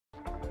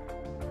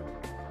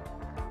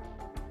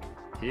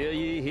Hear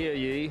ye, hear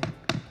ye.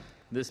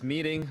 This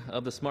meeting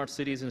of the Smart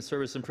Cities and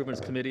Service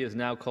Improvements Committee is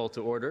now called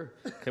to order.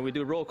 Can we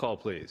do roll call,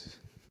 please?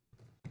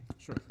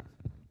 Sure.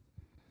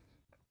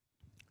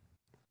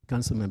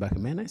 Councilmember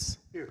Jimenez.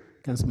 Here.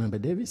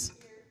 Councilmember Davis.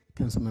 Here.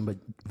 Councilmember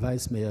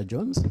Vice Mayor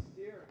Jones.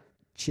 Here.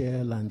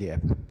 Chair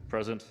Landiep.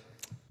 Present.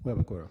 We have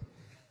a quorum.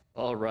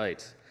 All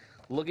right.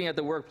 Looking at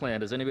the work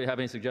plan, does anybody have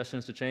any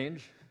suggestions to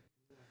change?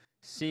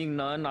 Seeing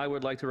none, I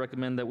would like to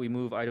recommend that we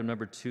move item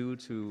number 2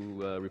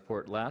 to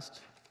report last.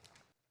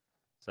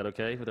 Is that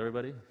okay with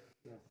everybody?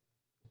 Yeah.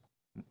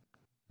 Do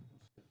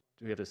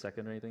we have a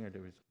second or anything, or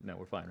do we? No,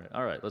 we're fine, right?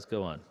 All right, let's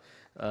go on.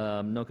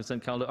 No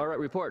consent calendar. All right,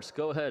 reports.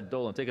 Go ahead,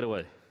 Dolan, take it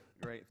away.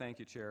 Great, thank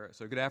you, Chair.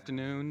 So good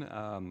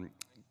afternoon,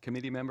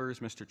 committee members,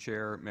 Mr.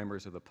 Chair,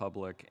 members of the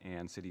public,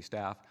 and city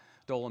staff.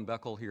 Dolan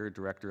Beckel here,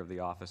 Director of the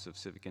Office of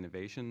Civic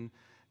Innovation,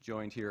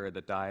 joined here at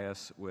the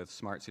dais with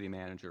Smart City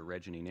Manager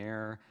Reggie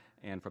Nair,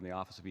 and from the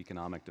Office of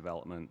Economic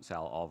Development,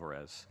 Sal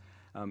Alvarez.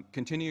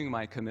 Continuing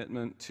my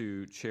commitment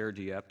to Chair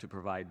Dieppe to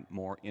provide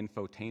more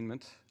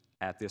infotainment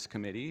at this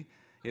committee,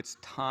 it's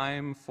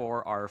time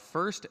for our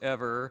first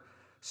ever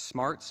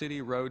Smart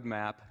City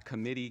Roadmap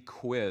Committee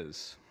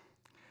quiz.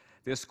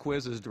 This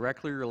quiz is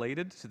directly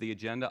related to the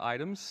agenda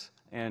items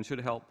and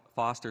should help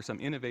foster some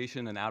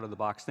innovation and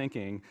out-of-the-box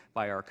thinking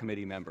by our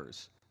committee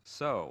members.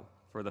 So,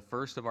 for the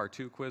first of our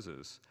 2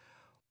 quizzes,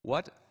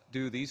 what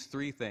do these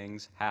 3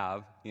 things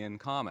have in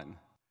common?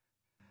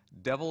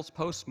 Devil's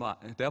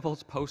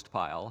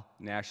Postpile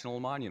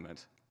National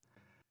Monument,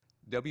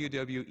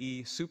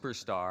 WWE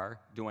superstar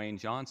Dwayne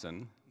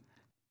Johnson,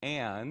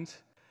 and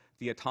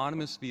the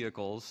autonomous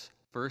vehicle's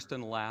first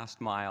and last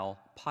mile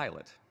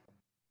pilot.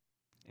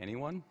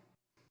 Anyone?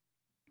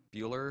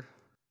 Bueller,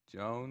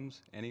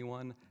 Jones,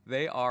 anyone?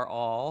 They are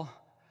all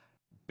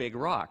big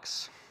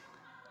rocks.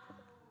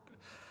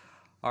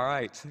 All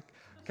right.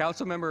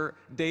 Councilmember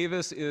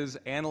Davis is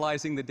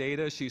analyzing the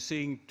data. She's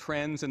seeing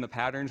trends in the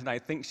patterns, and I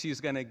think she's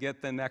going to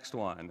get the next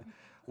one.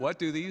 What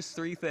do these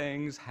 3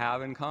 things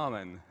have in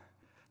common?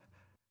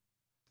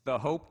 The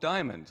Hope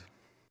Diamond,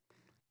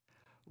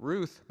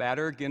 Ruth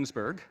Bader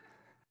Ginsburg,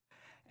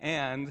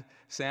 and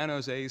San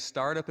Jose's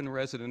Startup in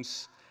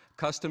Residence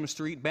Custom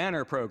Street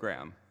Banner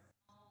Program.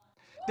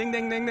 Ding,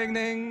 ding, ding, ding,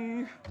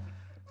 ding.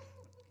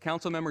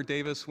 Councilmember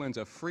Davis wins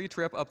a free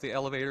trip up the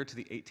elevator to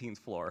the 18th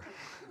floor.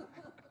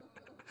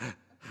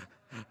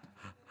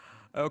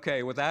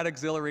 Okay, with that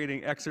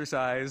exhilarating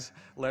exercise,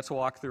 let's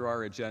walk through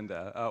our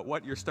agenda.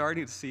 What you're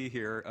starting to see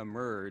here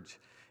emerge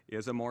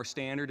is a more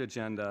standard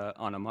agenda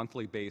on a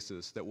monthly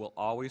basis that will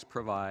always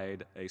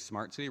provide a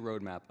Smart City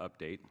Roadmap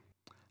update,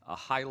 a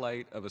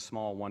highlight of a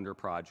small wonder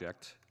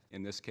project.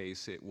 In this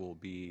case, it will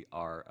be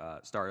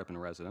our Startup in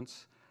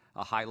Residence,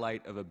 a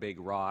highlight of a big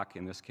rock.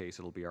 In this case,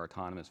 it'll be our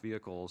autonomous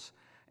vehicles,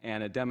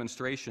 and a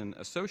demonstration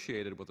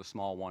associated with a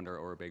small wonder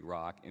or a big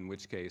rock, in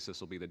which case this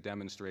will be the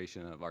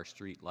demonstration of our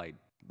street light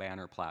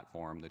banner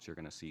platform that you're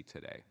going to see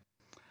today.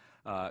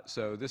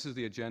 So this is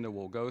the agenda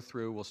we'll go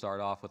through. We'll start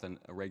off with a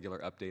regular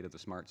update of the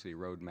Smart City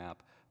Roadmap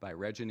by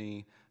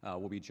Reggie.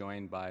 We'll be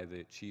joined by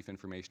the Chief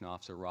Information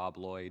Officer, Rob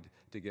Lloyd,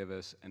 to give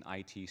us an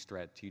IT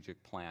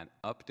strategic plan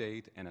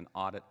update and an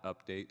audit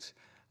update.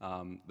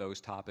 Those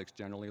topics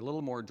generally a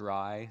little more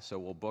dry, so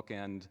we'll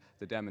bookend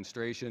the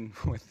demonstration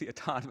with the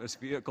autonomous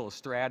vehicle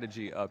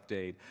strategy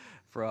update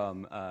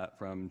from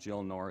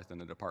Jill North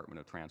and the Department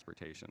of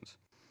Transportations.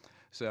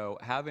 So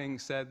having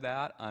said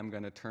that, I'm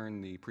going to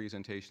turn the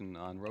presentation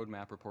on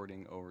roadmap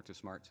reporting over to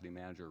Smart City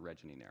Manager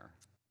Reggie Nair.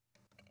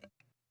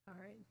 All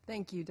right,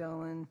 thank you,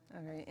 Dolan.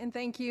 All right, and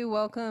thank you,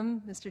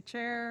 welcome, Mr.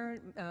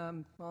 Chair.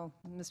 Well,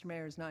 Mr.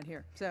 Mayor is not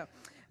here. So,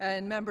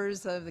 and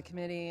members of the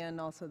committee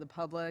and also the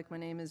public, my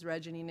name is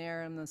Reggie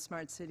Nair. I'm the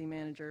Smart City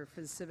Manager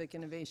for the Civic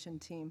Innovation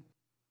Team.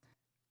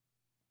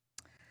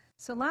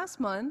 So last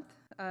month,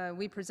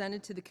 we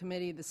presented to the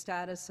committee the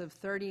status of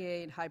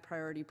 38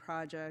 high-priority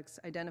projects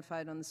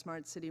identified on the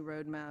Smart City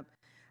Roadmap.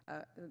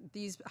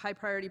 These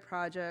high-priority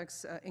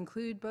projects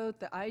include both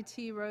the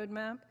IT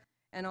roadmap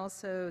and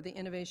also the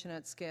Innovation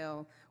at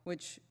Scale,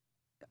 which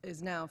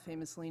is now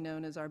famously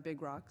known as our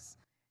Big Rocks.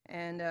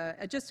 And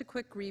just a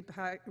quick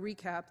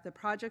recap, the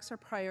projects are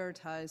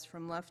prioritized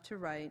from left to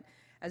right,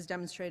 as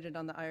demonstrated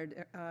on the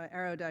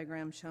arrow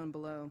diagram shown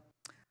below.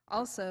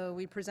 Also,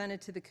 we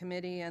presented to the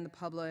committee and the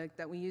public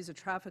that we use a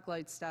traffic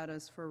light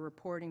status for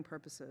reporting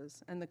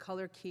purposes, and the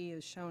color key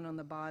is shown on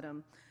the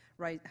bottom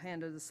right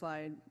hand of the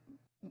slide.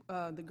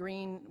 The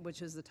green,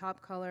 which is the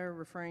top color,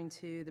 referring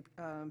to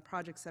the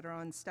projects that are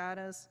on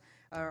status,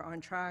 are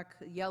on track.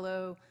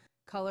 Yellow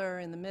color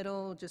in the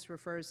middle just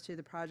refers to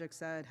the projects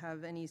that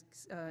have any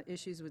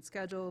issues with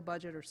schedule,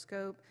 budget, or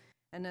scope.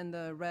 And then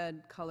the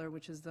red color,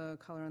 which is the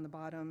color on the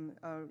bottom,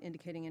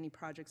 indicating any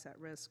projects at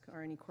risk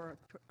or any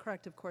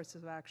corrective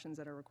courses of actions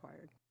that are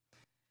required.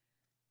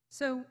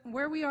 So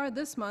where we are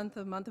this month,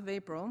 the month of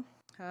April,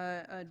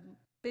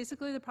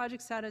 basically the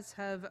project status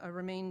have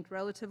remained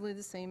relatively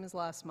the same as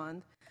last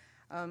month.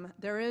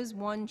 There is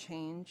one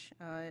change,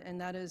 and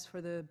that is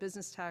for the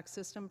business tax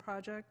system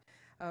project,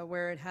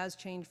 where it has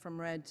changed from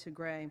red to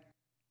gray.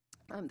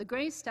 The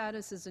gray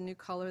status is a new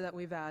color that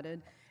we've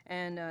added,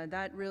 and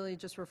that really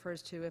just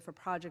refers to if a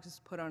project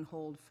is put on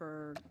hold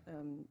for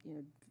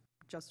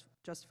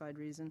justified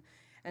reason.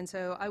 And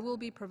so I will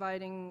be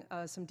providing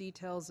some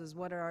details as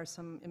what are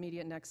some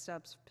immediate next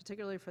steps,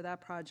 particularly for that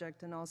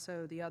project and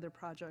also the other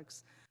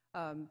projects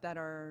that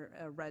are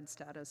red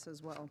status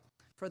as well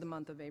for the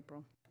month of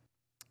April.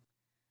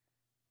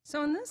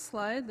 So on this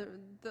slide,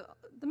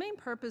 the main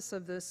purpose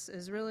of this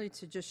is really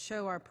to just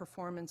show our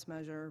performance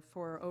measure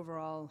for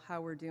overall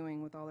how we're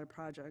doing with all our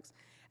projects.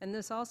 And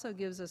this also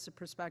gives us a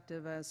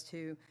perspective as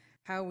to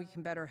how we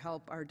can better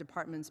help our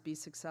departments be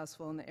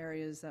successful in the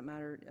areas that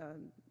matter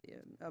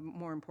of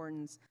more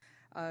importance.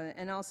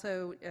 And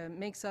also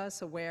makes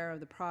us aware of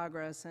the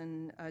progress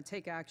and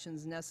take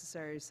actions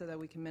necessary so that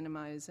we can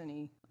minimize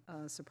any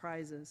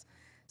surprises.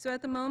 So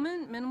at the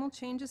moment, minimal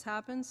changes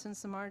happened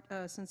since the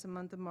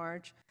month of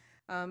March.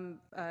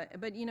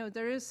 But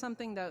there is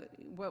something that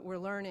what we're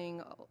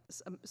learning.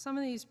 Some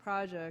of these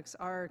projects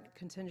are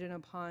contingent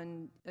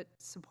upon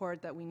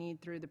support that we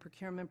need through the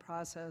procurement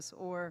process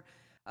or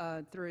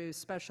through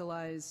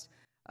specialized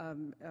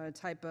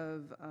type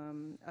of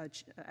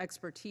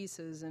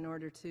expertises in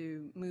order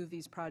to move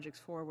these projects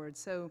forward.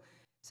 So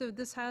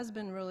this has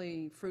been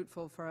really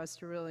fruitful for us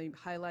to really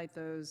highlight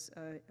those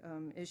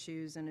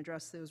issues and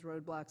address those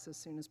roadblocks as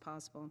soon as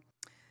possible.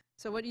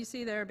 So what you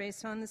see there,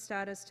 based on the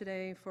status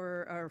today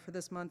for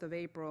this month of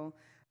April,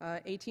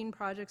 18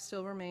 projects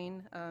still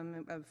remain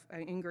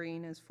in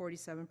green as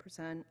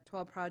 47%.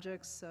 12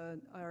 projects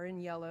are in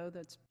yellow,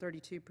 that's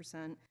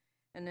 32%.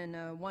 And then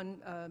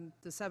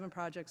the 7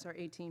 projects are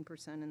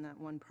 18%, and that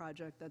one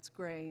project that's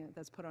gray,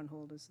 that's put on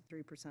hold, is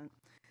 3%.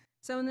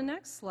 So in the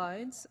next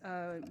slides,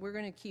 we're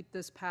going to keep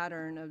this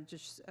pattern of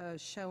just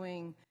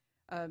showing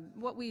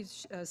what we've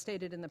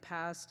stated in the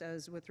past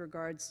as with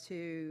regards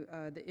to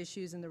the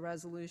issues in the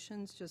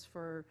resolutions, just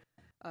for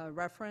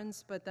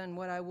reference, but then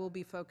what I will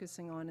be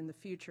focusing on in the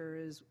future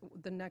is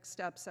the next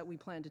steps that we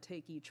plan to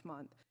take each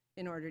month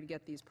in order to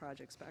get these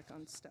projects back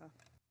on staff.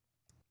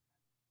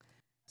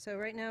 So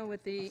right now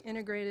with the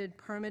integrated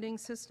permitting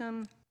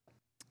system,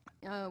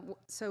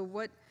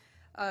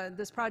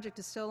 this project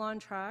is still on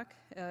track.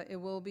 It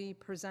will be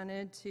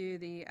presented to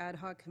the ad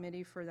hoc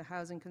committee for the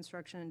Housing,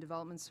 Construction, and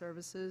Development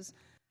Services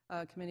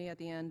committee at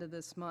the end of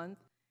this month.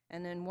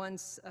 And then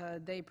once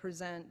they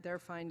present their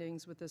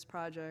findings with this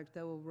project,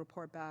 they will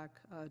report back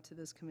to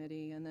this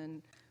committee, and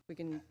then we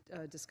can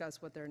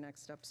discuss what their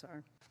next steps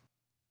are.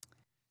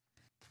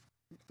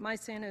 My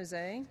San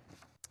Jose.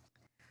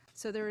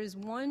 So there is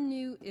one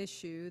new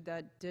issue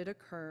that did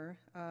occur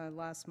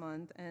last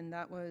month, and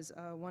that was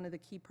one of the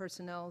key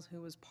personnel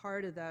who was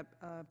part of that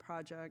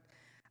project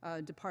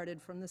departed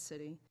from the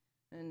city.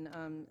 And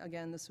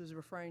again, this was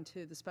referring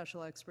to the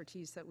special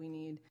expertise that we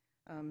need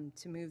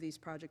to move these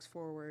projects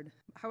forward.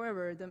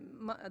 However,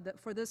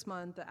 for this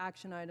month, the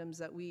action items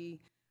that we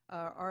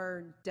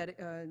are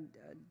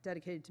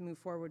dedicated to move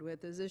forward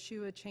with is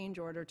issue a change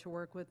order to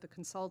work with the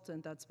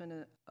consultant that's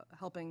been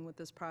helping with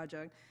this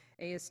project,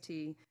 AST,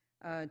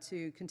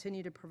 to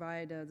continue to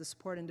provide the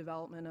support and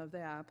development of the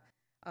app.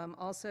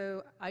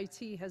 Also,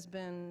 IT has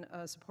been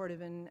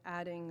supportive in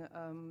adding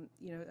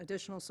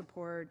additional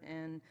support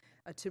and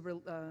to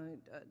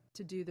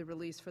do the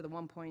release for the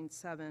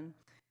 1.7.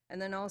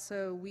 And then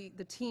also,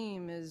 the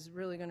team is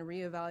really going to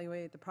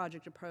reevaluate the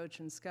project approach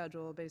and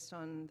schedule based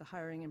on the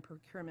hiring and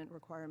procurement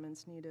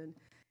requirements needed.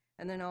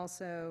 And then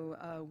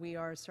also, we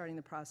are starting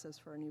the process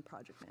for a new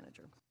project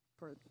manager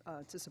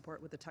to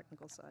support with the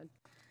technical side.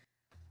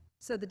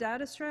 So the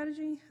data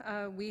strategy,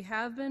 we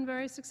have been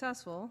very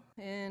successful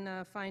in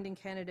finding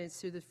candidates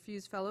through the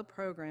Fuse Fellow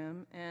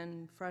program,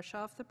 and fresh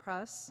off the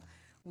press,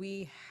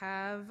 we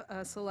have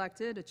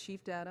selected a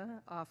Chief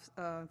Data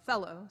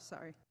Fellow,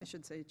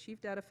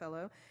 Chief Data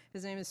Fellow.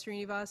 His name is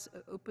Srinivas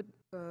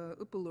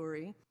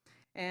Uppaluri,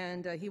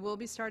 and he will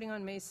be starting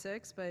on May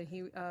 6th, but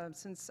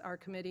since our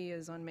committee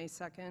is on May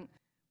 2nd,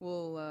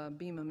 we'll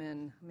beam him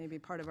in, maybe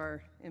part of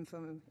our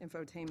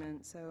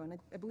infotainment. So, and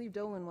I believe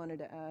Dolan wanted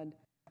to add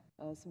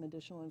some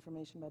additional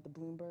information about the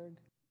Bloomberg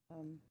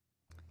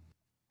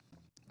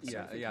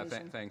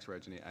certification. Thanks,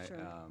 Reggie.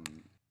 Sure.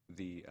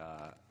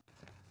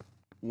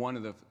 One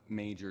of the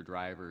major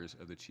drivers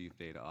of the Chief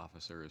Data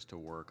Officer is to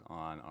work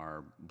on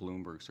our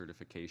Bloomberg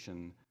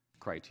certification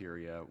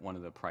criteria. One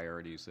of the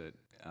priorities that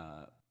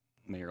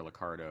Mayor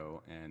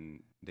Liccardo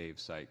and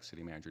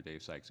City Manager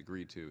Dave Sykes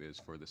agreed to is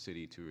for the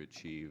city to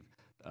achieve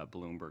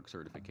Bloomberg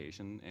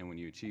certification. And when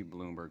you achieve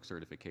Bloomberg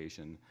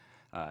certification,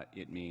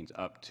 it means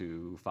up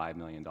to $5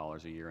 million a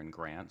year in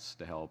grants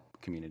to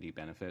help community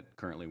benefit.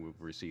 Currently,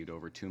 we've received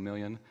over $2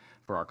 million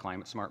for our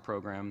Climate Smart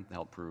program to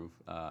help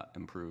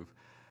improve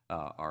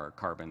our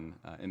carbon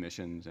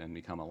emissions and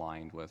become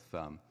aligned with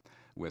the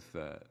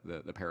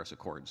Paris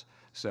Accords.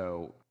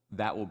 So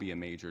that will be a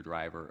major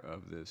driver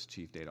of this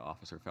Chief Data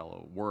Officer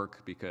Fellow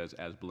work, because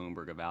as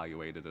Bloomberg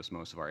evaluated us,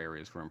 most of our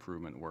areas for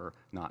improvement were,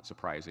 not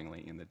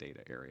surprisingly, in the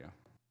data area.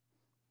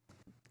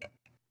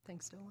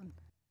 Thanks, Dolan.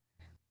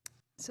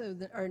 So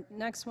our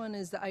next one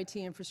is the IT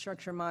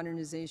infrastructure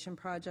modernization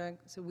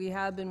project. So we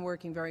have been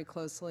working very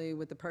closely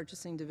with the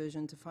purchasing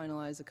division to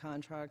finalize the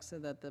contract so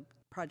that the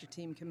project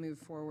team can move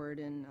forward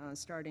in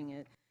starting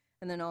it.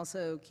 And then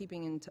also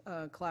keeping in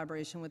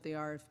collaboration with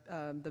the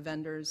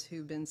vendors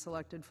who've been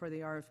selected for the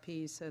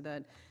RFP so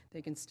that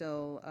they can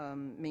still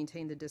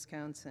maintain the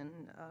discounts, and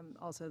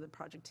also the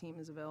project team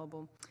is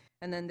available.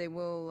 And then they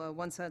will,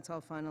 once that's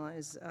all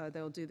finalized,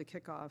 they'll do the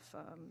kickoff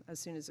as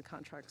soon as the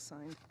contract's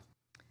signed.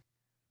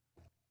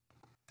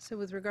 So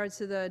with regards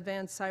to the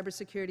advanced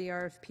cybersecurity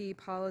RFP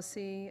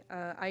policy,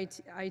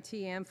 IT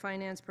and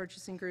finance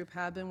purchasing group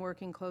have been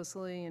working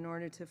closely in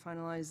order to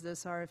finalize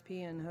this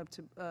RFP and hope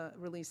to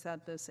release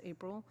that this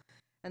April.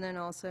 And then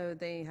also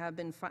they have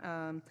been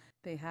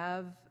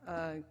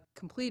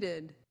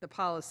completed the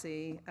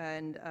policy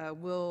and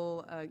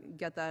will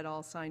get that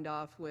all signed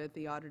off with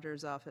the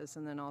auditor's office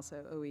and then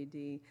also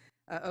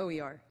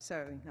OER,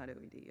 sorry, not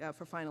OED,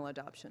 for final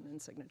adoption and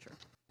signature.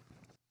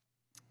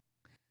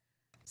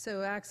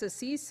 So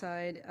Access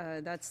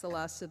Eastside, that's the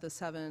last of the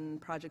 7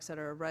 projects that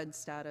are red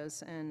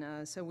status.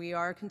 And so we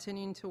are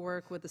continuing to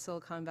work with the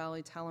Silicon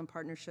Valley Talent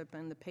Partnership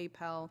and the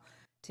PayPal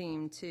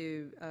team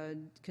to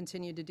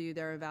continue to do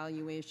their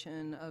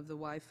evaluation of the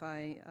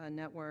Wi-Fi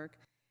network.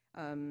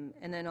 And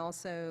then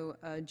also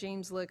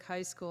James Lick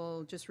High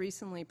School just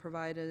recently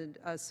provided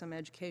us some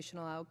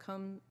educational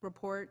outcome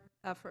report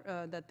effort,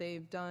 that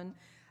they've done,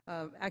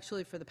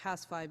 actually for the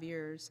past 5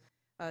 years.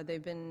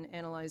 They've been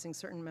analyzing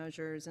certain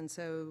measures, and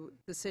so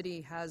the city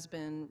has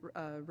been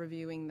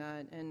reviewing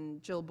that, and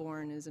Jill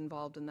Bourne is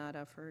involved in that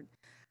effort.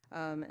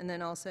 And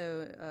then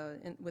also,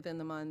 within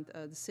the month,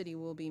 the city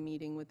will be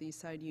meeting with the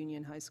Eastside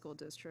Union High School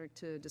District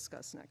to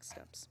discuss next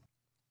steps.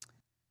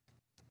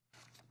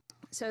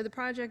 So the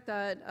project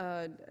that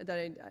I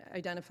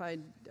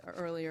identified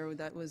earlier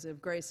that was of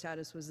gray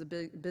status was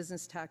the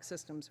business tax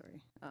system,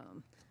 sorry.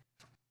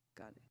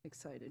 Got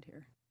excited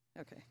here.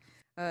 Okay.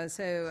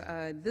 So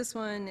this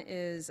one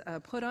is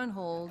put on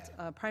hold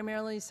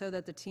primarily so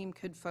that the team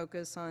could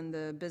focus on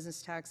the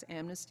business tax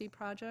amnesty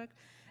project.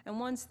 And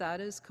once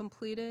that is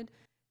completed,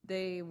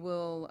 they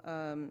will,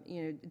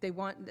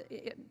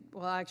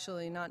 well,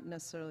 actually, not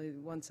necessarily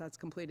once that's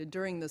completed,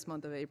 during this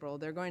month of April,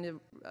 they're going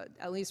to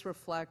at least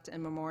reflect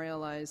and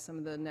memorialize some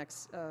of the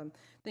next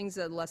things,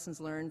 that lessons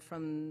learned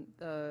from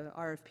the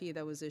RFP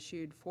that was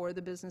issued for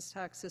the business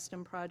tax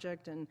system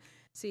project, and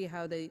see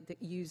how they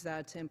use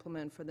that to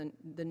implement for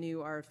the new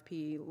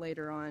RFP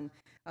later on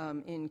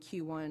in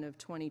Q1 of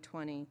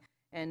 2020.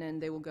 And then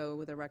they will go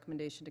with a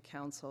recommendation to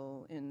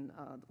council in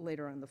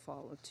later on the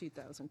fall of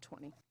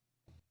 2020.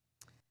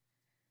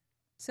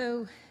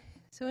 So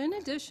in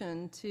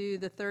addition to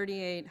the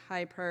 38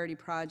 high priority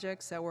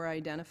projects that were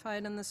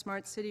identified on the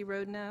Smart City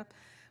Roadmap,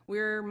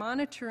 we're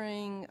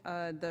monitoring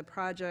the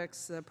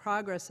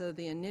progress of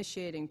the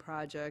initiating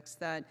projects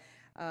that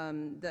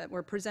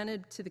were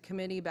presented to the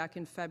committee back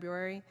in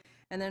February.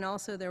 And then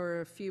also there were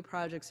a few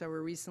projects that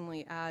were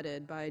recently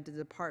added by the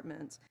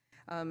departments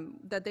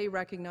that they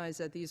recognize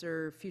that these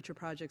are future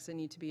projects that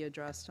need to be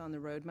addressed on the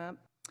roadmap.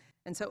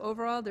 And so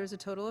overall, there's a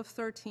total of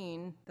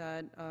 13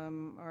 that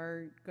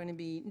are going to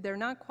be, they're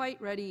not quite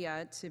ready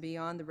yet to be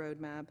on the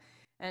roadmap.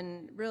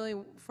 And really,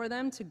 for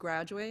them to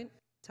graduate,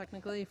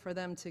 technically, for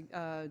them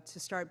to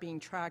start being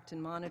tracked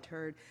and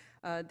monitored,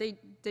 they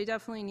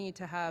definitely need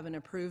to have an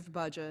approved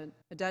budget,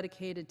 a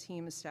dedicated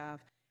team of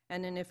staff,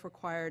 and then, if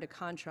required, a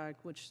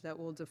contract that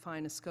will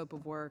define a scope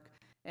of work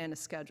and a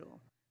schedule.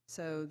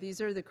 So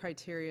these are the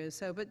criteria.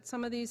 So, but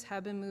some of these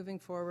have been moving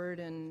forward,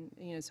 and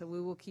so we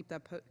will keep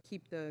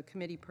the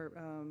committee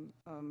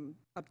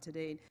up to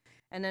date.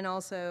 And then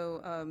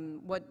also,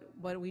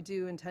 what we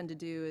do intend to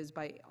do is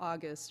by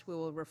August we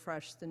will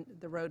refresh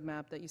the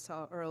roadmap that you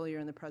saw earlier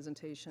in the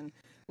presentation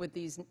with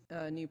these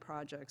new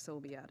projects that will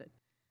be added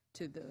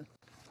to the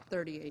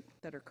 38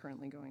 that are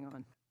currently going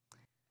on.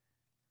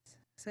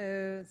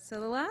 So the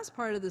last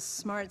part of the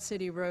Smart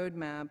City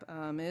Roadmap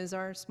is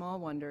our small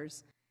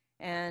wonders.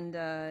 And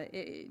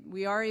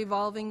we are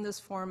evolving this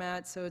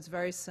format, so it's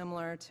very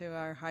similar to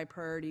our high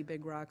priority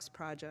Big Rocks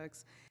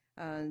projects.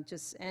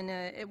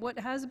 What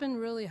has been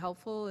really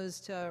helpful is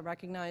to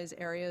recognize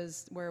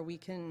areas where we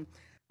can,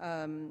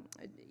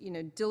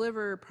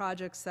 deliver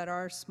projects that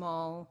are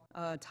small,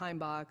 time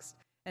boxed,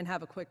 and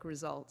have a quick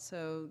result.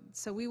 So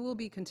we will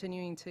be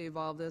continuing to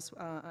evolve this.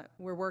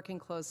 We're working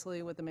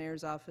closely with the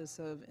Mayor's Office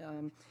of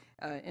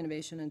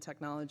Innovation and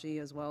Technology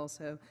as well.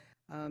 So.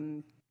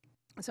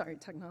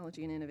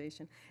 Technology and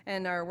innovation,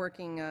 and are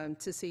working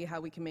to see how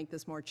we can make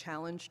this more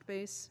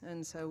challenge-based,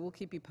 and so we'll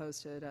keep you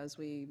posted as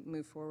we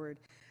move forward.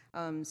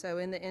 So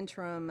in the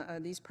interim,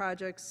 these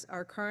projects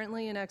are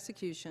currently in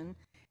execution,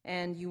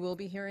 and you will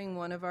be hearing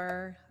one of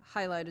our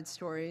highlighted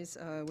stories,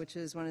 which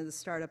is one of the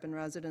Startup and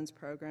Residence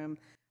Program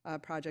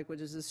project, which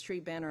is the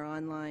Street Banner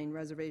Online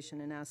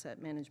Reservation and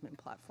Asset Management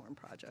Platform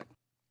project.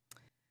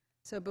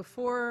 So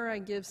before I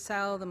give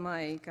Sal the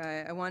mic,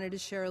 I wanted to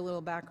share a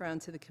little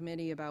background to the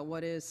committee about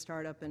what is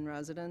Startup in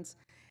Residence.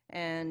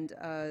 And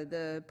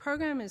the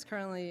program is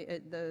currently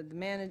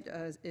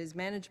is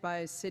managed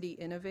by City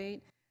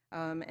Innovate.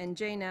 And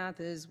Jay Nath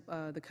is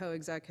the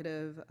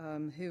co-executive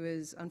who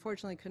is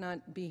unfortunately could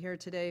not be here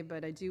today,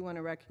 but I do want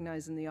to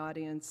recognize in the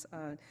audience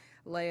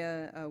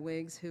Leah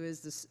Wiggs, who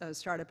is the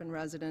Startup in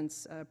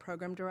Residence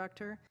program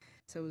director.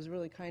 So it was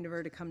really kind of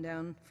her to come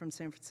down from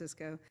San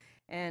Francisco.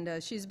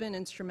 And she's been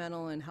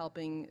instrumental in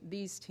helping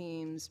these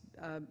teams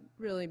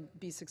really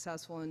be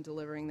successful in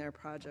delivering their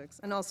projects,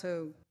 and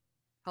also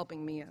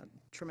helping me out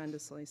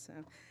tremendously.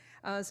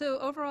 So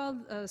overall,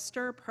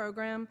 STIR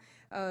program,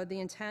 the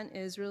intent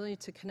is really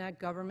to connect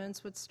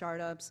governments with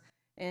startups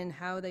and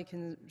how they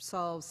can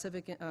solve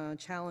civic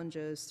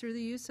challenges through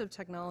the use of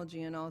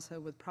technology and also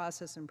with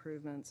process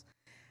improvements.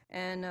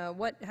 And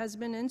what has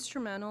been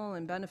instrumental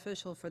and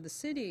beneficial for the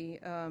city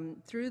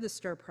through the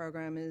STIR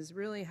program is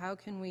really how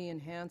can we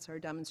enhance our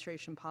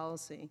demonstration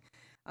policy.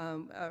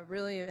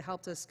 Really it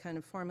helped us kind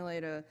of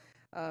formulate a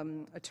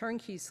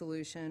turnkey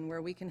solution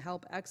where we can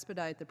help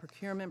expedite the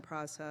procurement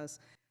process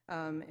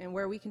and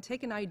where we can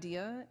take an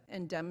idea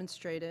and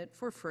demonstrate it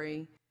for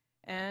free.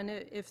 And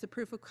if the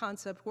proof of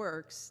concept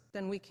works,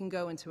 then we can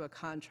go into a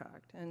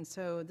contract. And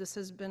so this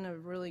has been a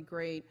really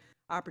great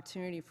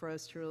opportunity for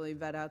us to really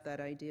vet out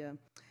that idea.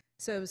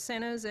 So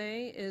San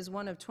Jose is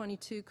one of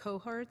 22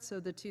 cohorts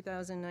of the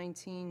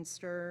 2019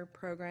 STIR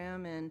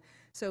program, and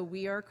so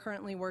we are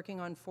currently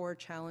working on 4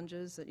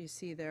 challenges that you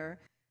see there.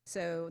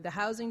 So the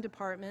housing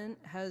department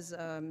has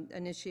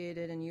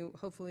initiated, and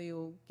hopefully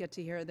you'll get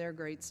to hear their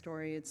great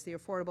story. It's the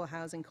Affordable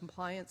Housing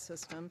Compliance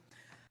System.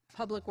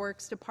 Public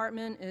Works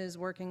Department is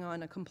working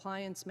on a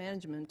compliance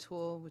management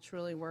tool, which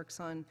really works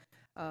on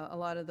a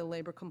lot of the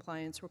labor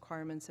compliance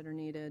requirements that are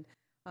needed.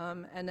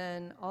 And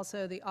then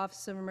also the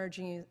Office of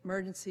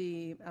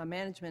Emergency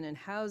Management and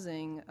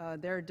Housing,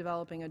 they're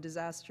developing a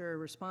disaster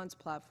response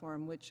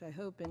platform, which I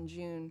hope in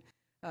June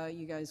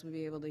you guys will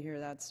be able to hear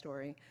that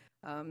story.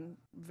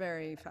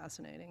 Very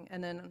fascinating.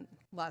 And then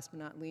last but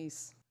not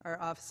least, our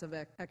Office of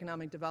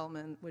Economic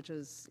Development, which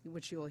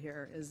you will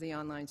hear, is the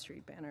online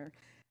street banner,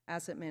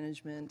 asset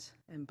management,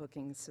 and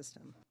booking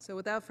system. So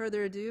without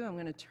further ado, I'm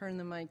going to turn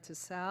the mic to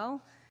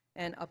Sal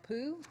and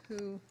Apu,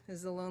 who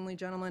is the lonely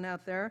gentleman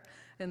out there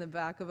in the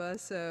back of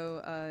us.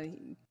 So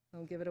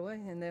I'll give it away,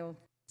 and they'll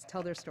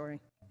tell their story.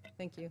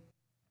 Thank you.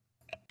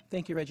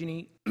 Thank you,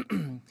 Reggie.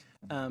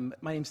 My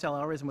name's Sal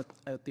Alvarez. I'm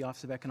with the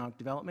Office of Economic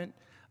Development.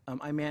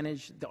 I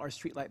manage our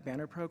Streetlight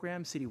Banner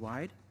program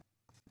citywide.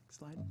 Next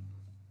slide.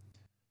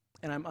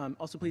 And I'm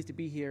also pleased to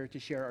be here to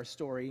share our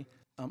story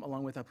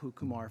along with Apu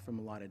Kumar from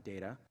Alada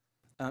Data.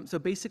 So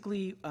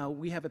basically,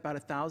 we have about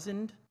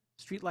 1,000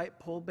 streetlight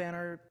pole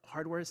banner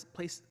hardware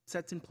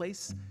sets in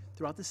place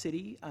throughout the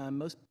city.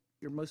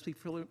 You're mostly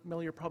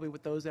familiar probably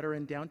with those that are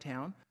in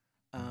downtown,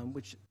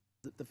 which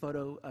the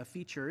photo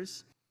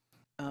features.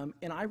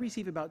 And I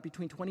receive about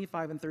between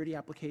 25 and 30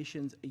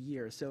 applications a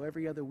year. So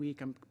every other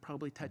week, I'm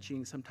probably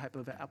touching some type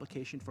of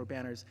application for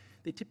banners.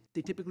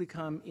 They typically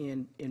come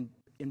in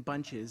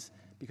bunches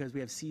because we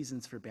have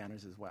seasons for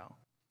banners as well.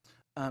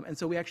 And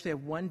so we actually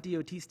have one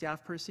DOT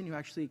staff person who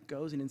actually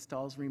goes and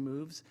installs,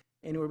 removes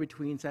anywhere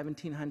between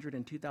 1,700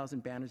 and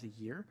 2,000 banners a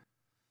year.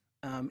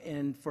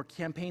 And for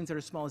campaigns that are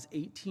as small as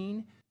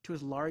 18 to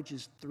as large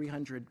as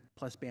 300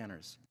 plus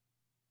banners.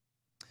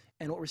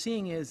 And what we're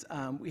seeing is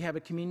we have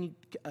a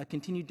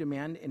continued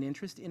demand and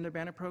interest in the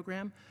banner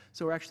program.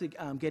 So we're actually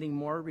getting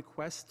more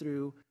requests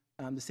through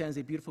the San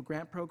Jose Beautiful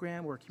Grant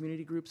Program, where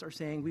community groups are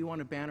saying we want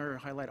a banner or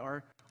highlight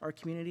our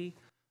community.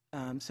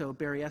 So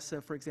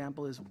Berryessa, for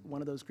example, is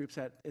one of those groups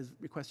that has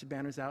requested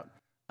banners out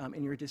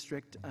in your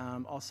district.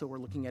 Also, we're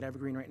looking at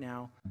Evergreen right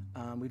now.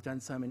 We've done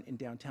some in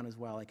downtown as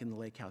well, like in the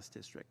Lake House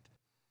district.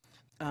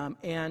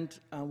 And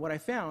what I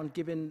found,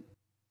 given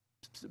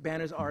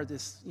banners are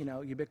this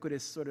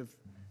ubiquitous sort of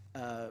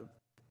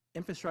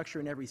infrastructure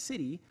in every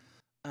city,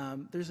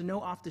 there's no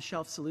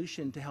off-the-shelf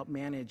solution to help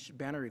manage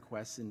banner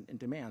requests and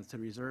demands to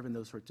reserve and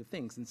those sorts of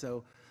things. And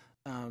so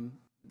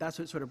that's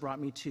what sort of brought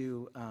me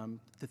to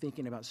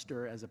thinking about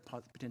STIR as a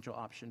potential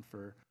option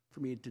for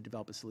me to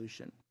develop a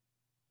solution.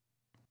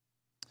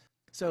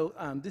 So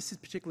this is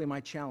particularly my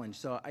challenge.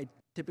 So I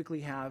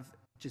typically have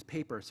just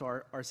paper. So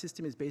our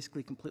system is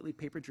basically completely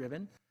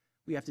paper-driven.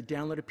 We have to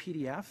download a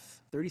PDF,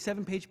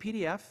 37-page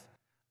PDF.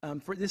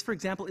 For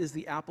example, is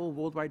the Apple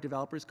Worldwide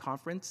Developers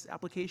Conference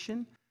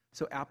application.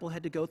 So Apple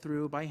had to go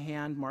through by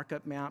hand, mark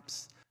up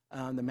maps.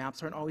 The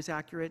maps aren't always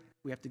accurate.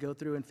 We have to go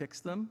through and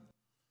fix them.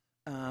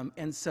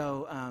 And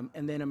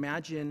then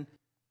imagine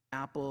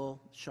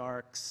Apple,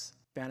 Sharks,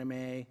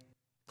 Fannie,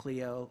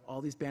 Clio,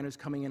 all these banners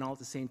coming in all at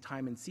the same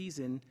time in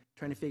season,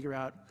 trying to figure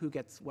out who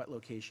gets what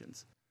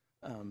locations.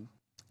 And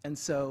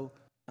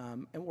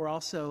we're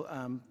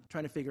also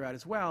trying to figure out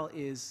as well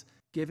is,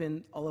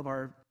 given all of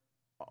our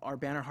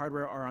banner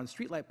hardware are on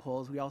streetlight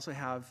poles, we also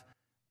have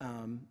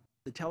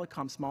the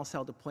telecom small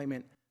cell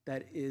deployment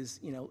that is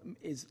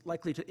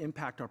likely to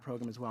impact our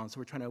program as well. And so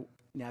we're trying to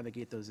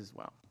navigate those as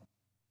well.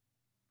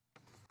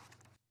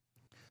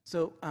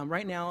 So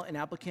right now, an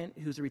applicant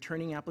who's a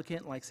returning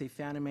applicant, like say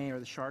Fannie or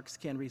the Sharks,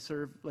 can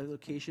reserve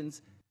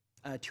locations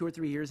 2 or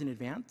 3 years in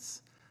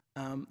advance.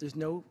 There's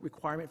no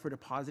requirement for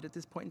deposit at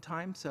this point in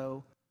time,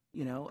 so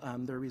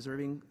they're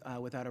reserving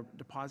without a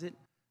deposit.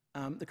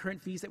 The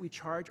current fees that we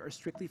charge are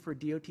strictly for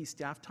DOT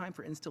staff time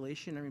for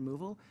installation and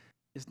removal.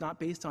 It's not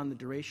based on the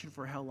duration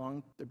for how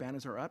long their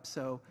banners are up.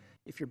 So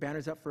if your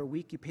banner's up for a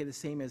week, you pay the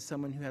same as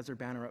someone who has their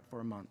banner up for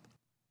a month.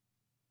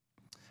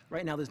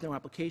 Right now, there's no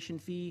application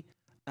fee.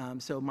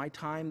 So my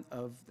time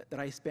that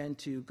I spend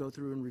to go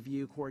through and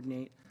review,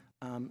 coordinate,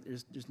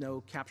 there's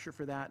no capture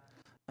for that.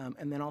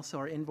 And then also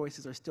our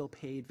invoices are still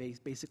paid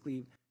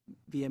basically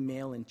via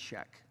mail and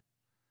check.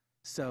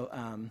 So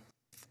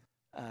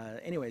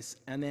anyways,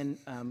 and then,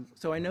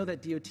 so I know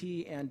that DOT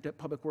and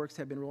Public Works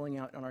have been rolling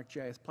out an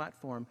ArcGIS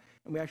platform,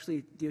 and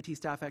DOT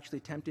staff actually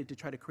attempted to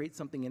try to create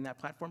something in that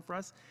platform for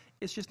us.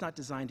 It's just not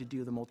designed to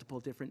do the multiple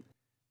different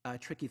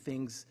tricky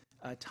things,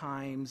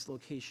 times,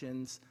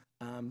 locations,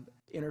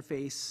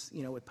 interface,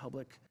 with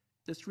public.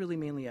 It's really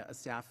mainly a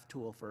staff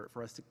tool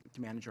for us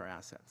to manage our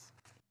assets.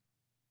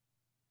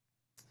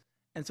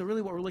 And so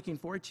really what we're looking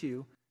forward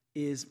to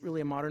is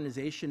really a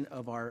modernization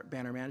of our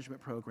banner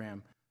management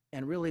program.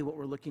 And really what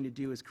we're looking to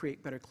do is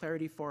create better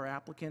clarity for our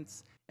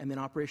applicants and then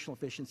operational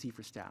efficiency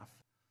for staff.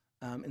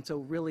 And so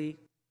really,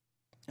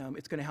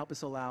 it's going to help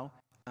us allow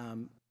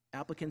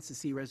applicants to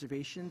see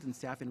reservations and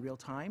staff in real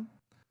time.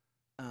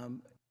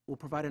 We'll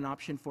provide an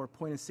option for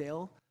point of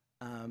sale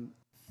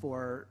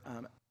for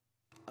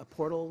a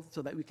portal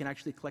so that we can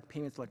actually collect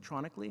payments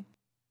electronically.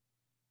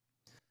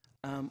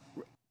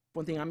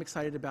 One thing I'm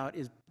excited about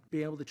is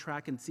being able to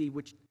track and see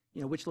which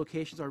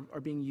locations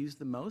are being used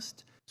the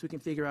most, so we can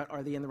figure out,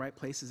 are they in the right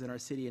places in our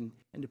city and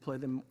deploy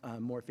them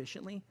more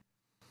efficiently.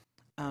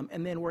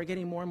 And then we're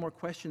getting more and more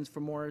questions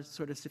from more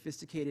sort of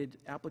sophisticated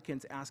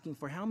applicants asking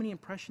for how many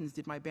impressions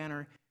did my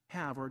banner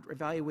have, or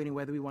evaluating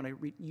whether we want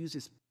to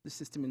use the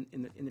system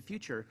in the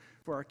future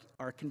for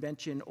our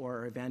convention or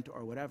our event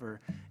or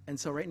whatever. And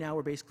so right now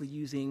we're basically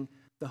using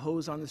the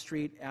hose on the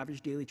street,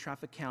 average daily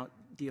traffic count,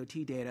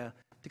 DOT data,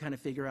 to kind of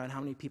figure out how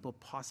many people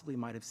possibly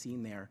might have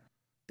seen their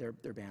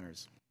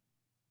banners.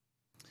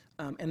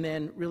 And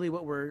then really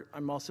what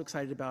I'm also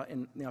excited about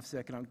in the Office of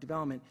Economic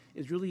Development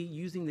is really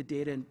using the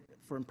data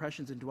for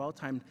impressions and dwell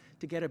time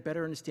to get a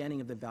better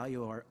understanding of the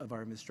value of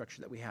our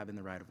infrastructure that we have in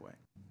the right-of-way.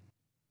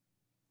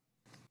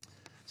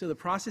 So the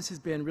process has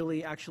been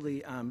really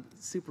actually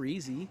super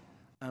easy.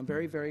 I'm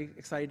very, very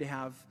excited to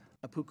have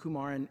Apu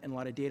Kumar and a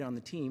lot of data on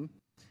the team.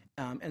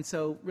 And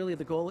so really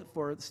the goal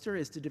for the STIR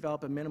is to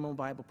develop a minimum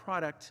viable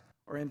product,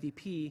 or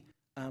MVP,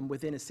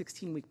 within a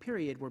 16-week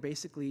period where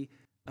basically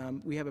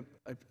we have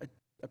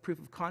a proof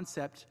of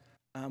concept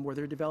where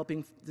they're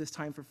developing this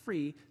time for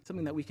free,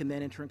 something that we can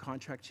then enter in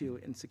contract to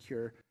and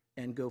secure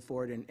and go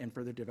forward and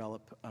further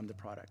develop the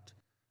product.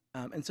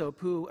 And so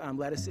Apu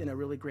led us in a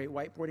really great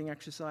whiteboarding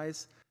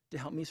exercise to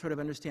help me sort of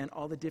understand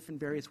all the different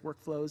various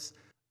workflows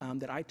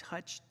that I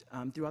touched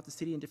throughout the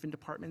city in different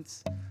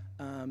departments.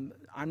 I'm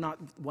not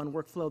one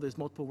workflow, there's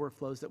multiple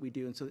workflows that we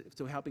do, and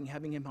so having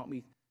him help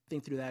me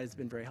think through that has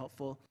been very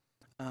helpful.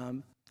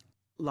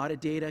 A lot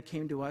of data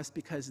came to us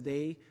because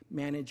they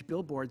manage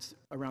billboards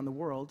around the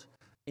world,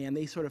 and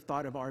they sort of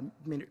thought of our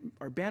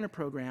banner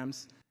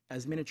programs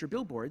as miniature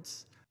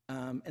billboards.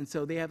 And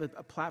so they have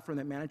a platform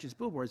that manages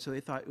billboards, so they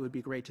thought it would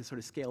be great to sort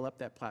of scale up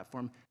that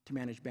platform to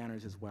manage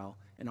banners as well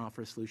and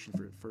offer a solution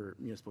for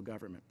municipal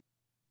government.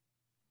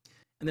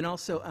 And then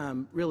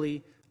also,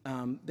 really,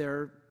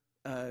 their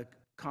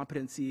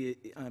competency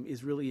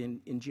is really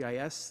in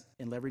GIS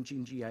and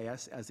leveraging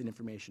GIS as an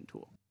information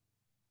tool.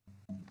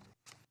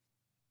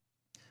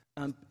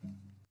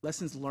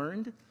 Lessons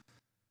learned.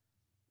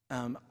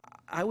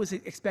 I was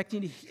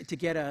expecting to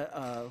get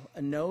a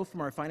no from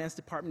our finance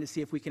department to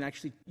see if we can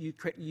actually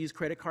use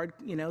credit card,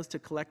 to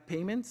collect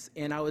payments.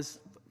 And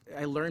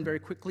I learned very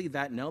quickly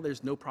that no,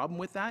 there's no problem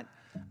with that.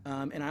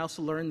 And I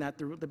also learned that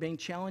the main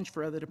challenge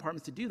for other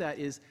departments to do that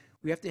is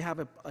we have to have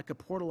a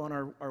portal on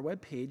our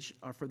web page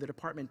for the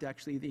department to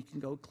actually, they can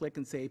go click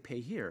and say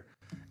pay here.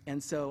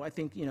 And so I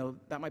think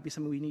that might be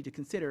something we need to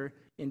consider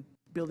in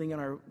building on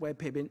our web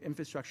page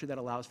infrastructure that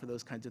allows for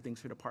those kinds of things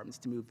for departments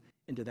to move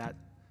into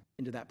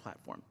that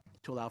platform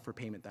to allow for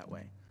payment that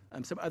way.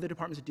 Some other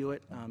departments do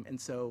it, and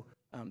so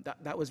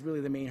that was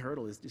really the main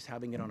hurdle, is just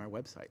having it on our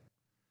website.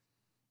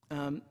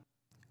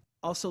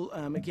 Also,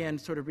 again,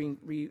 sort of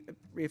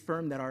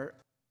reaffirmed that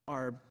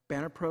our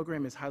banner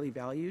program is highly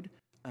valued,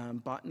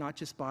 but not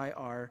just by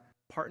our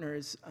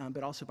partners,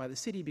 but also by the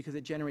city, because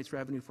it generates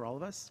revenue for all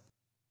of us.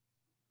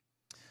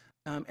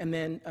 And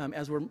then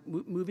as we're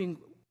moving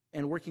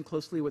and working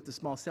closely with the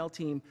small cell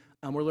team,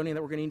 we're learning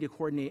that we're going to need to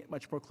coordinate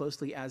much more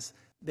closely as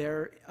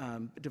their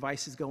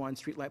devices go on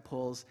streetlight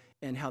poles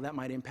and how that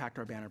might impact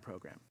our banner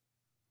program.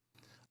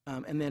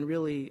 And then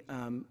really,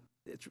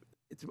 it's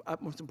of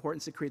utmost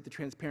importance to create the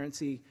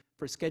transparency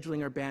for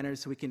scheduling our banners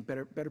so we can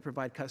better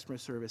provide customer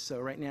service. So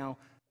right now,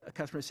 a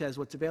customer says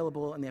what's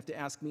available, and they have to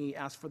ask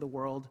for the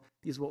world,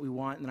 this is what we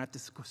want, and then I have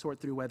to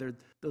sort through whether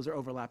those are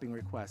overlapping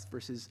requests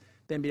versus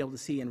then be able to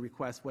see and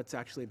request what's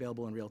actually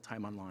available in real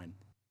time online.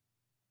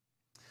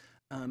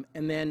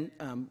 And then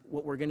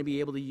what we're going to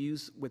be able to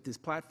use with this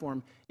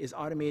platform is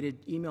automated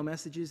email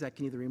messages that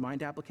can either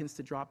remind applicants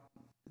to drop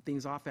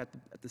things off at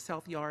the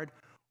south yard,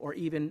 or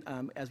even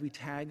as we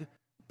tag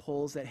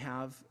poles that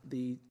have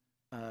the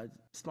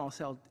small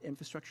cell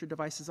infrastructure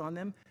devices on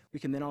them, we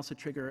can then also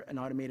trigger an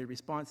automated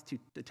response to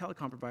the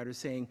telecom provider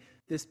saying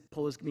this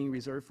pole is being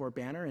reserved for a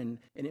banner, and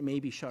it may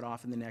be shut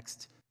off in the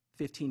next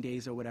 15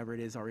 days or whatever it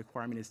is our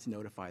requirement is to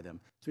notify them.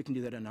 So we can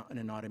do that in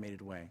an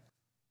automated way.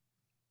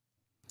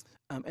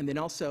 And then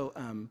also,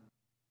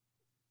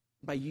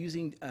 by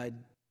using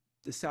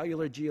the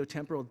cellular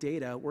geotemporal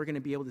data, we're going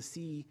to be able to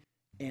see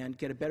and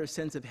get a better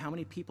sense of how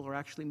many people are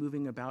actually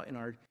moving about in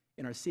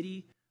our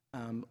city.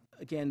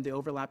 Again, the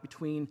overlap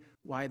between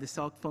why the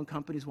cell phone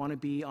companies want to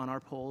be on our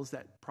poles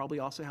that probably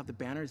also have the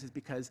banners is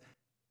because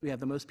we have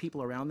the most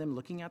people around them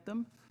looking at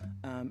them,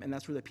 and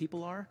that's where the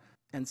people are.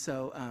 And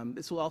so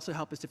this will also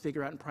help us to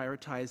figure out and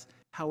prioritize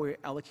how we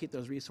allocate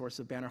those resources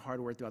of banner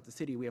hardware throughout the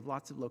city. We have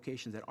lots of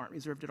locations that aren't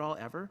reserved at all,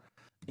 ever,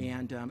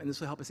 and this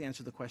will help us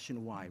answer the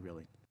question why,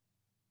 really.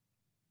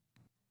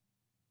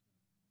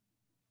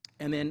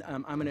 And then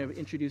I'm going to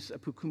introduce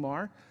Apu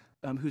Kumar,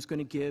 who's going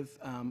to give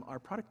our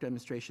product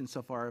demonstration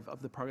so far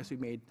of the progress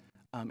we've made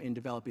in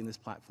developing this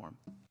platform.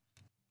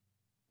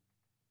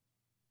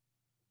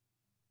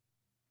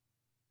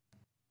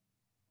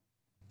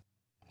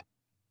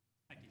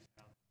 Thank you,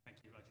 Sal. Thank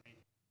you, Rajni.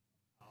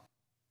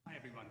 Hi,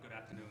 everyone. Good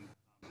afternoon.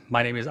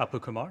 My name is Apu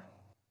Kumar,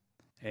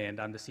 and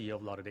I'm the CEO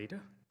of Lauderdata.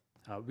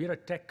 We're a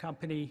tech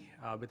company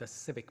with a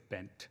civic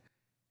bent,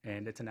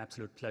 and it's an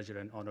absolute pleasure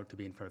and honor to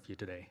be in front of you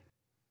today.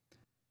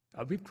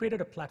 We've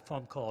created a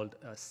platform called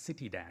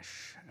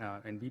CityDash,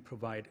 and we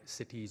provide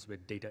cities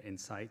with data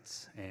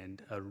insights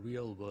and a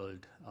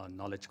real-world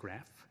knowledge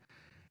graph.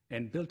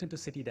 And built into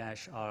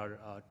CityDash are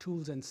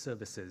tools and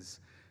services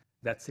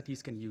that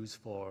cities can use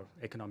for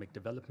economic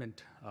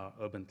development,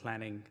 urban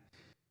planning,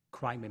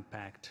 crime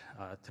impact,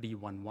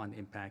 311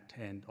 impact,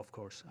 and of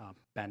course,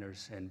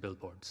 banners and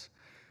billboards.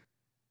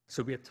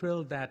 So we are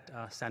thrilled that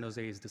San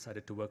Jose has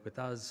decided to work with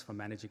us for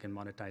managing and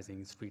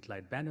monetizing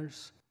streetlight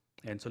banners.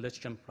 And so let's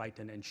jump right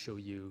in and show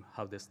you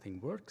how this thing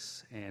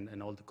works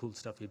and all the cool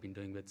stuff we've been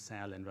doing with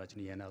Sal and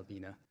Rajni and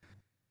Alvina.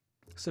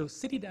 So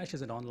CityDash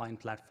is an online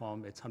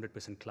platform. It's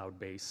 100%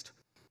 cloud-based,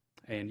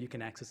 and you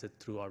can access it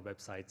through our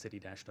website,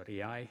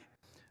 citydash.ai.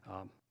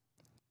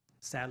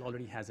 Sal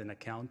already has an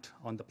account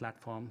on the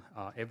platform.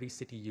 Every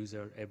city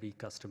user, every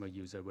customer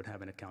user would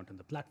have an account on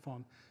the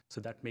platform,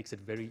 so that makes it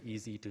very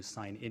easy to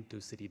sign into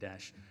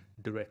CityDash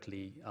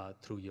directly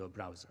through your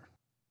browser.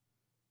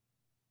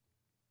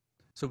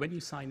 So when you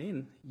sign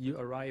in, you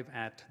arrive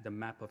at the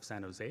map of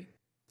San Jose.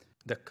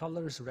 The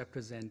colors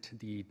represent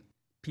the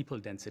people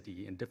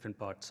density in different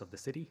parts of the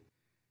city.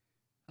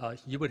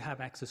 You would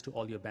have access to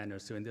all your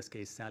banners. So in this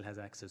case, Sal has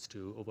access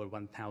to over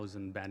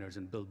 1,000 banners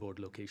and billboard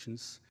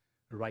locations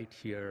right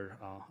here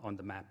on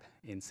the map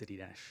in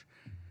CityDash.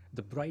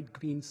 The bright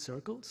green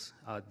circles,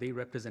 they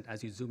represent,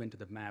 as you zoom into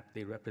the map,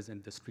 they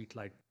represent the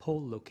streetlight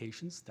pole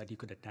locations that you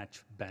could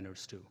attach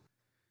banners to.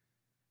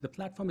 The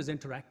platform is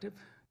interactive.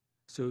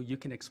 So you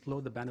can explore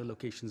the banner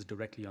locations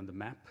directly on the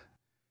map.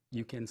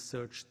 You can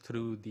search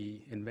through the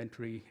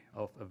inventory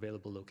of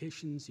available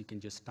locations. You can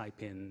just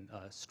type in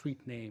a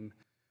street name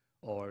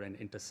or an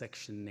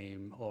intersection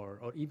name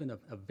or even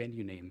a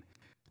venue name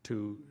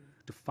to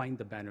find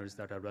the banners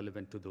that are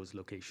relevant to those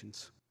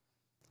locations.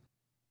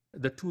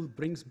 The tool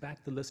brings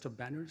back the list of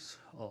banners,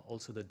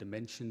 also the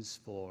dimensions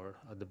for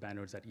the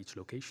banners at each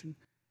location,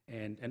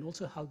 and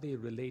also how they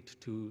relate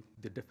to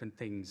the different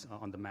things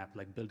on the map,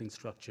 like building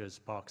structures,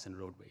 parks, and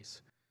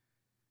roadways.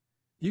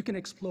 You can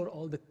explore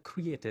all the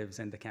creatives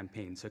and the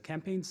campaigns. So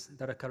campaigns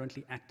that are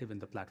currently active in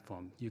the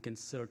platform, you can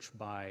search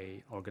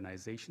by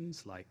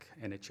organizations like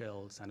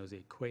NHL, San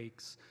Jose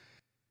Quakes,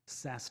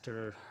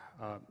 SASTER.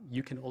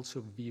 You can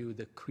also view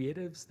the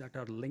creatives that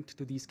are linked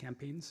to these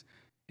campaigns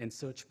and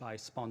search by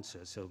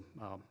sponsors, so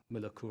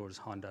Miller Coors,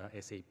 Honda,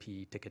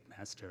 SAP,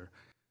 Ticketmaster,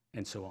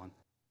 and so on.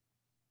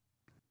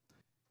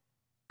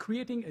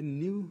 Creating a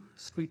new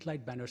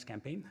streetlight banners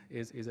campaign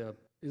is a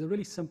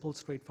really simple,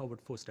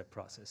 straightforward four-step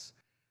process.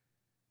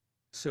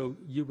 So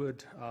you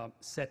would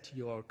set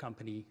your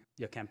campaign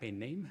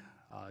name.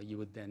 You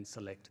would then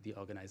select the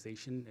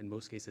organization. In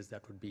most cases,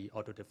 that would be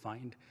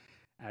auto-defined.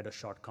 Add a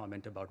short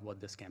comment about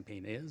what this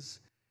campaign is.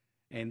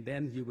 And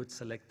then you would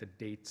select the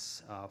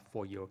dates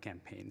for your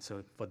campaign.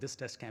 So for this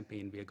test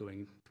campaign, we are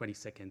going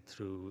 22nd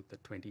through the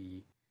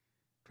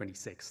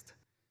 26th.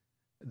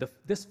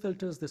 This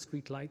filters the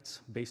streetlights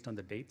based on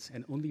the dates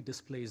and only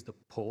displays the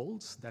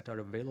poles that are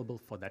available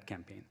for that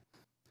campaign.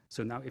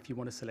 So now if you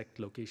want to select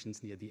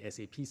locations near the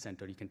SAP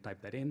Center, you can type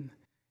that in,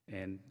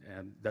 and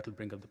that will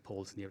bring up the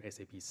poles near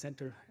SAP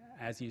Center.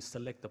 As you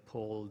select the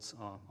poles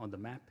on the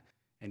map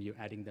and you're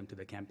adding them to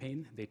the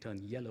campaign, they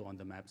turn yellow on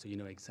the map, so you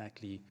know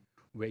exactly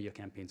where your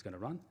campaign is going to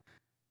run.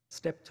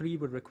 Step 3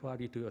 would require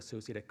you to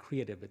associate a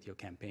creative with your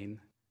campaign,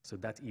 so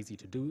that's easy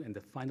to do. And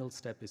the final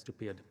step is to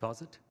pay a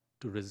deposit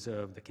to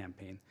reserve the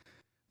campaign.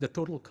 The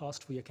total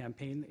cost for your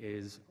campaign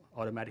is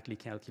automatically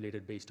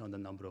calculated based on the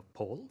number of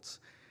polls,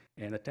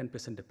 and a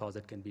 10%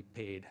 deposit can be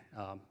paid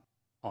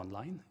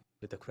online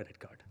with a credit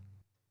card.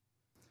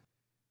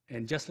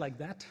 And just like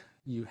that,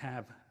 you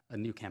have a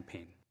new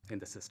campaign in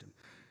the system.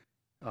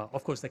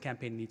 Of course, the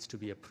campaign needs to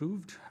be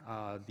approved.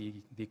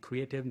 The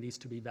creative needs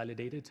to be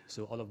validated.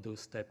 So all of those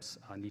steps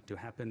need to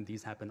happen.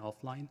 These happen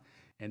offline.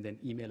 And then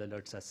email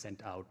alerts are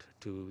sent out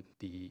to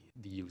the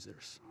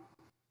users.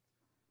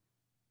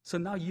 So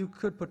now you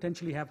could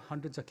potentially have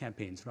hundreds of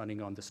campaigns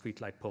running on the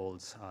streetlight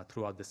poles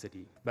throughout the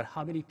city. But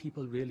how many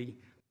people really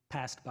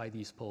passed by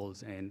these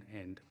poles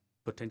and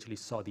potentially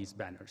saw these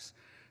banners?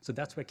 So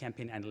that's where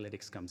campaign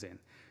analytics comes in.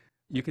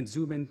 You can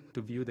zoom in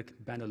to view the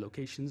banner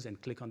locations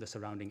and click on the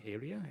surrounding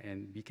area,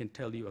 and we can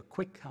tell you a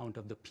quick count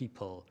of the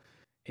people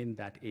in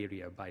that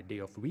area by day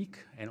of week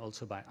and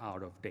also by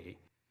hour of day.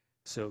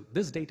 So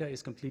this data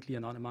is completely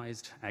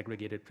anonymized,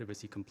 aggregated,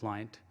 privacy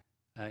compliant,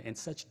 and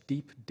such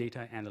deep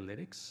data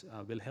analytics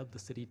will help the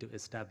city to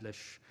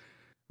establish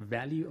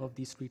value of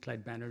these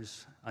streetlight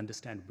banners,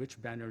 understand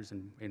which banners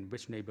in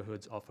which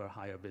neighborhoods offer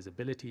higher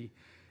visibility,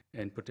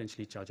 and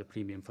potentially charge a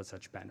premium for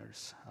such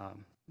banners.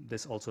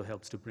 This also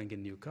helps to bring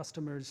in new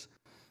customers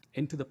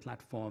into the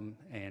platform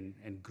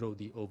and grow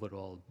the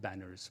overall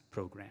banners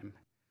program.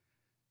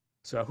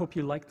 So I hope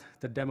you liked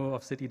the demo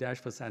of City Dash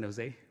for San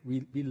Jose.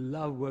 We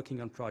love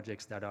working on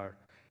projects that are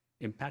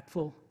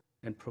impactful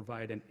and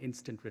provide an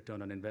instant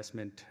return on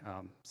investment.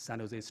 San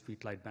Jose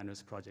Streetlight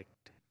Banners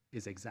project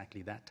is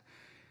exactly that.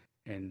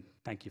 And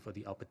thank you for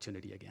the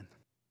opportunity again.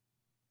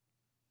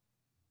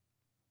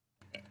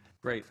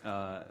 Great,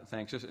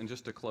 thanks.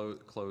 Just to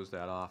close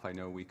that off, I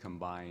know we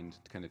combined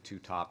kind of two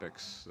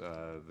topics,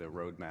 the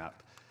roadmap,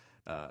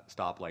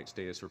 stoplight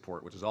status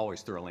report, which is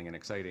always thrilling and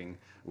exciting,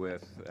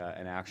 with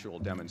an actual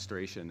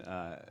demonstration.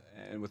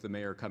 And with the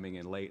mayor coming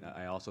in late,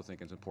 I also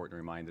think it's important to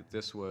remind that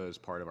this was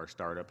part of our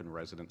Startup and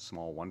Resident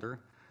Small Wonder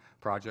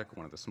project,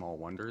 one of the small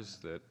wonders,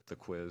 that the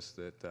quiz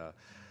that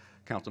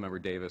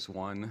Councilmember Davis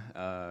won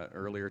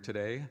earlier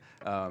today.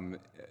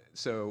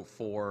 So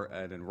for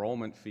an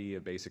enrollment fee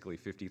of basically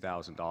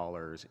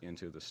 $50,000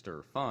 into the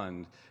STIR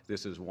fund,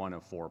 this is one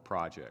of 4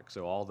 projects.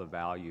 So all the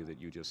value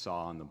that you just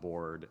saw on the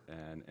board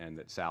and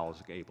that Sal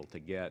was able to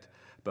get,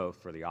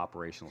 both for the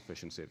operational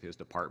efficiency of his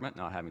department,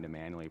 not having to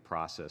manually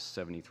process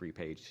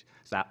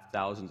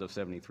thousands of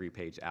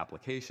 73-page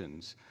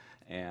applications,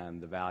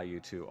 and the value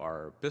to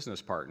our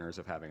business partners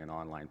of having an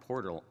online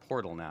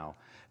portal now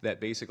that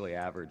basically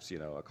averaged,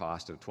 a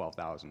cost of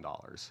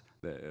 $12,000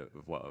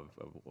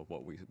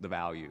 the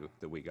value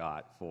that we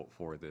got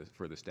for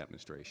this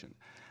demonstration,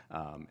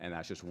 and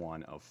that's just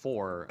one of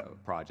 4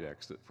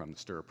 projects from the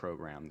STIR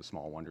program, the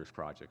Small Wonders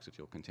projects that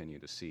you'll continue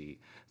to see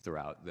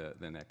throughout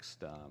the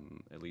next,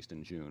 at least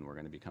in June, we're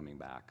going to be coming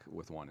back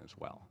with one as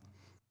well.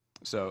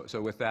 So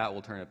with that,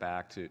 we'll turn it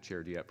back to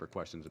Chair Diep for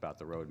questions about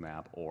the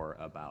roadmap or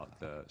about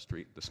the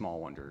Small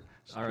Wonder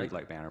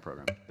Streetlight Banner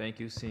Program. Thank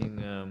you.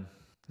 Seeing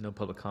no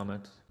public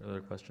comment,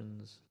 other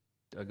questions?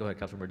 Go ahead,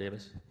 Councilmember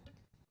Davis.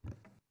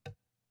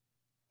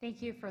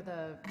 Thank you for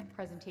the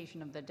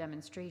presentation of the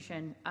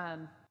demonstration.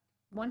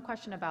 One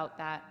question about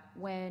that: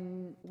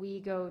 when we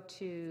go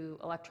to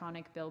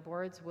electronic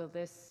billboards,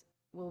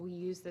 will we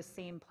use the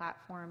same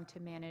platform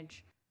to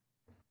manage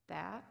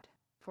that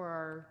for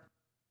our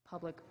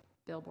public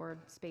billboard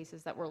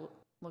spaces that we're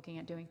looking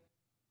at doing?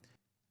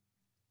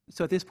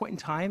 So at this point in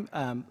time,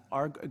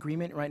 our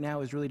agreement right now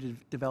is really to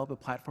develop a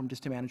platform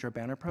just to manage our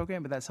banner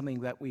program, but that's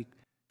something that we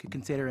could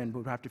consider, and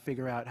we'll have to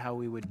figure out how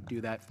we would do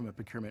that from a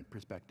procurement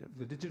perspective.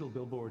 The digital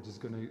billboards is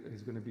going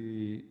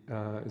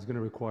to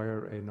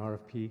require an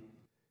RFP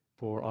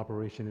for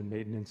operation and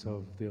maintenance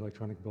of the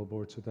electronic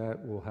billboard, so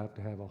that will have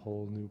to have a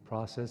whole new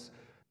process.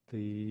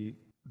 The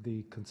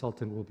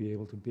consultant will be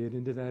able to bid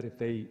into that if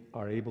they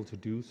are able to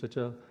do such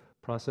a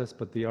process,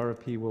 but the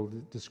RFP will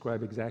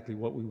describe exactly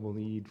what we will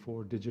need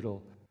for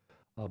digital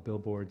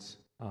billboards,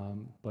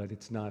 but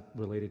it's not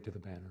related to the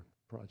banner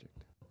project.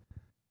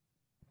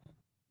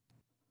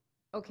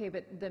 Okay,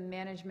 but the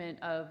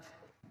management of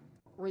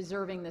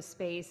reserving the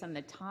space and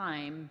the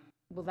time,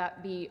 will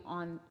that be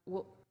on,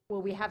 will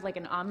we have like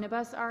an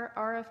omnibus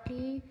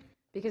RFP?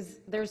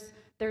 Because there's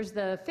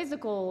the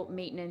physical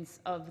maintenance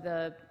of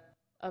the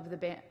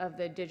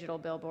digital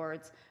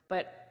billboards,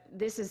 but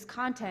this is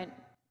content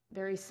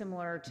very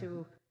similar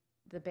to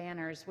the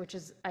banners, which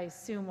is, I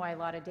assume, why a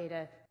lot of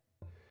data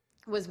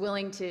was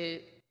willing to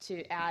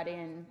add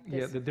in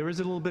this. Yeah, there is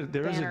a little bit,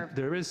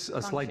 there is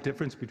a slight function.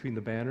 difference between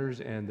the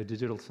banners and the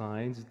digital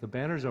signs. The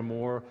banners are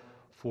more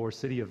for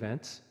city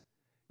events.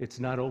 It's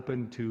not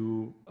open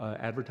to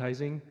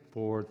advertising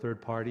for third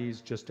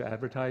parties just to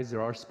advertise.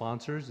 There are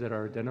sponsors that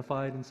are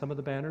identified in some of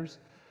the banners,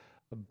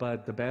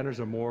 but the banners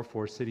are more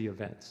for city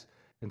events.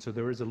 And so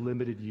there is a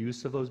limited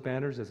use of those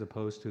banners as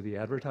opposed to the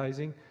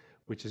advertising,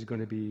 which is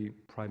going to be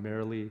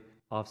primarily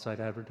off-site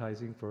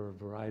advertising for a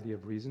variety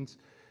of reasons.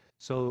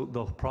 So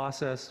the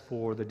process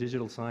for the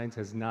digital signs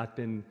has not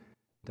been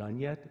done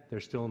yet. They're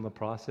still in the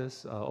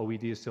process.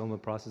 OED is still in the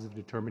process of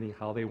determining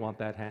how they want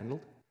that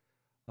handled.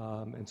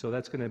 And so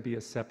that's going to be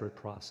a separate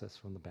process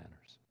from the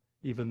banners.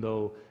 Even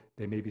though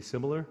they may be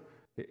similar,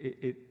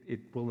 it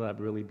will not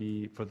really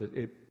be for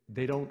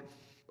they don't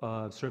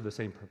serve the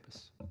same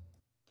purpose.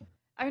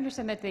 I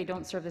understand that they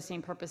don't serve the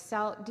same purpose.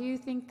 Sal, do you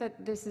think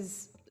that this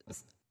is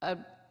a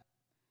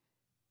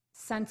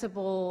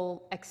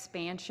sensible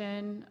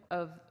expansion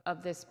of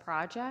this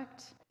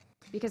project?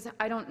 Because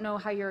I don't know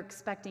how you're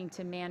expecting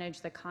to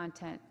manage the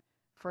content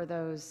for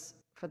those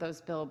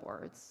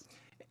billboards.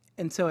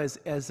 And so as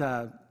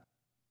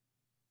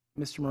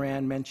Mr.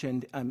 Moran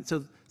mentioned,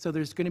 so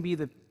there's going to be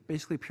the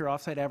basically pure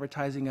offsite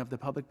advertising of the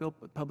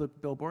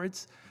public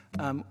billboards,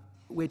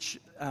 which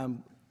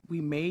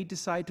we may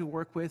decide to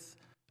work with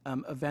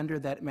a vendor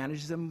that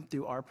manages them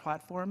through our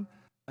platform.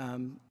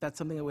 That's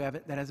something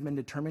that hasn't been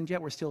determined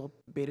yet. We're still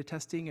beta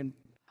testing and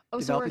Oh,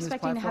 so we're developing this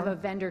expecting to have a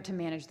platform. vendor to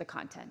manage the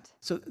content.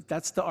 So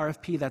that's the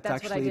RFP that's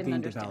That's what I actually didn't being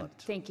understand.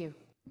 developed. Thank you.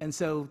 And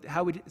so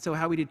how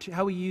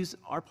we use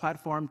our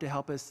platform to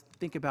help us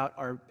think about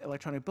our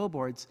electronic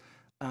billboards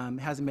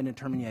hasn't been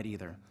determined yet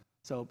either.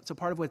 So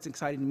part of what's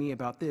exciting me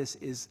about this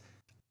is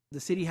the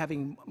city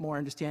having more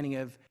understanding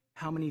of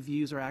how many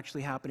views are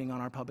actually happening on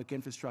our public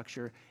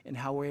infrastructure and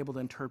how we're able to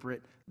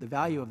interpret the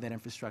value of that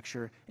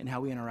infrastructure and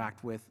how we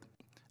interact with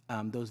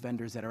those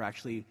vendors that are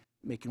actually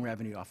making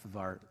revenue off of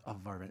our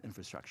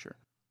infrastructure.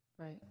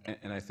 Right.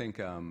 And I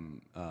think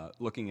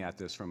looking at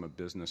this from a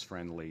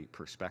business-friendly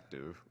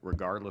perspective,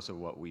 regardless of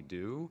what we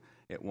do,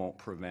 it won't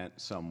prevent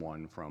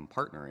someone from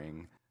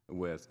partnering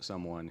with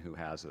someone who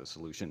has a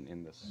solution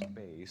in this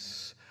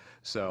space.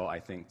 So I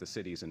think the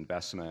city's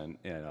investment,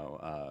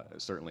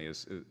 certainly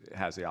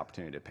has the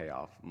opportunity to pay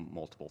off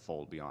multiple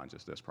fold beyond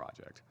just this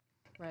project.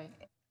 Right.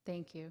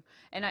 Thank you.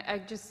 And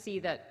I just see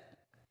that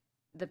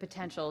the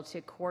potential to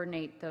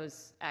coordinate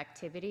those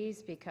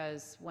activities,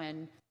 because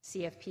when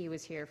CFP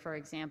was here, for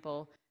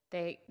example,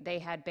 they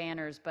had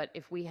banners, but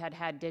if we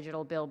had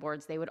digital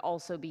billboards, they would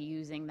also be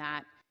using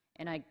that.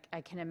 And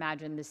I can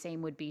imagine the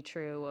same would be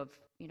true of,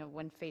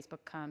 when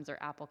Facebook comes or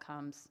Apple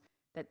comes,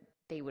 that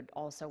they would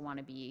also want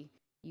to be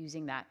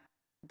using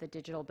the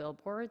digital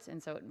billboards.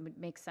 And so it would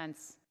make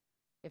sense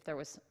if there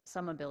was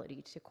some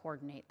ability to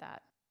coordinate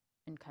that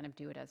and kind of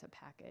do it as a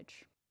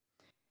package.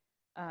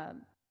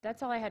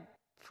 That's all I had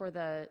for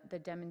the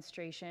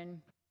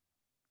demonstration.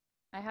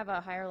 I have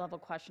a higher level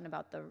question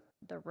about the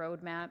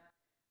roadmap.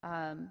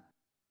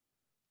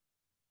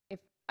 If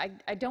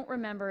I don't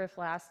remember if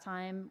last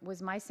time,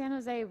 was my San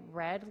Jose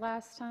red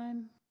last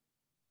time?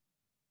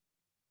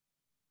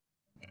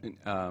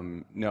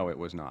 No, it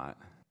was not.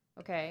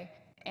 Okay,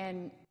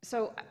 and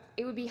so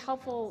it would be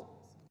helpful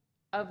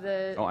of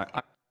the... Oh,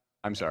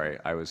 I'm sorry.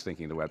 I was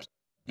thinking the website.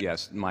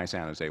 Yes, my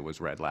San Jose was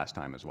red last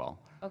time as well.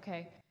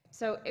 Okay,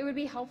 so it would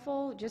be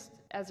helpful just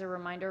as a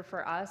reminder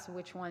for us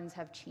which ones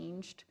have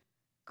changed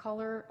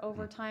color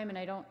over time, and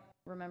I don't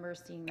remember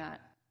seeing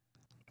that.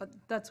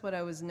 That's what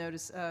I was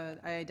I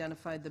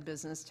identified the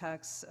business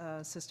tax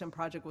system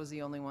project was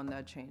the only one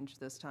that changed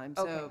this time.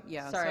 So, Okay.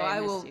 yeah, Sorry, so I I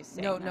missed will, you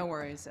saying no that.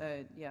 worries.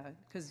 Yeah,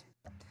 because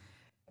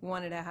we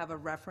wanted to have a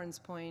reference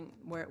point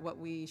where what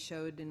we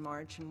showed in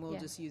March, and we'll Yeah.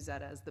 just use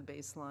that as the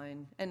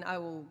baseline. And I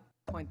will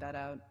point that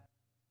out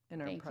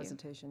in our Thank you.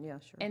 presentation. Yeah,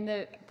 sure. And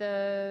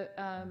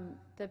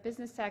the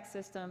business tax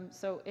system,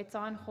 so it's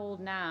on hold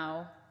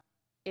now.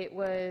 It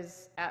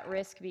was at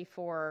risk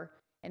before,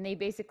 and they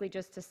basically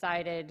just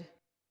decided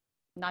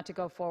not to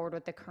go forward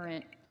with the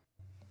current,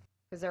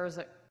 because there was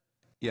a...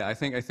 Yeah, I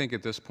think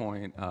at this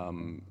point,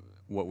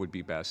 what would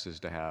be best is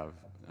to have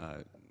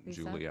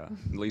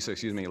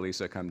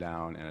Lisa come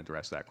down and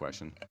address that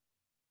question.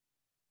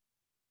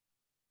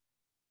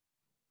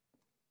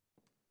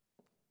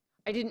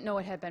 I didn't know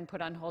it had been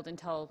put on hold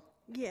until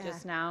Yeah.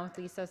 just now,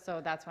 Lisa,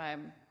 so that's why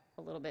I'm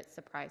a little bit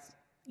surprised.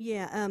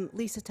 Yeah,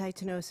 Lisa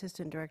Taitano,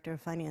 Assistant Director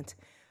of Finance.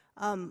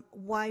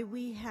 Why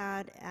we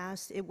had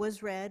asked, it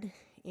was red,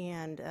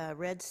 and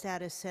red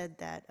status said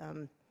that,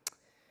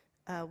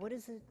 what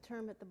is the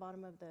term at the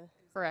bottom of the?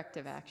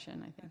 Corrective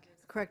action, I think.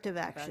 Corrective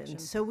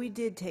actions. So we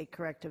did take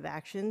corrective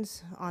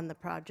actions on the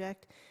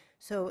project.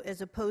 So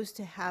as opposed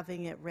to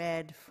having it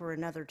red for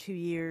another 2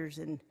 years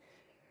and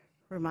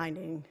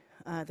reminding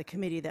the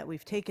committee that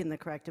we've taken the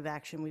corrective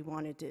action, we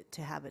wanted it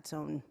to have its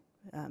own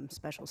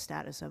special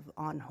status of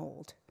on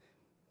hold.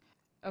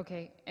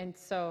 Okay, and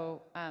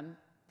so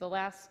the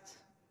last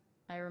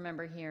I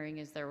remember hearing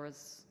is there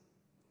was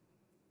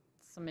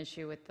some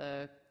issue with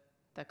the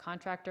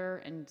contractor,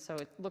 and so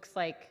it looks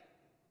like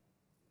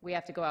we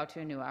have to go out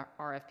to a new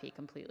RFP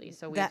completely.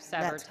 So we've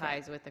severed that's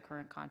ties with the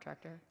current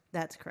contractor.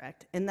 That's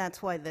correct. And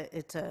that's why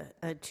it's a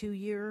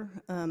 2-year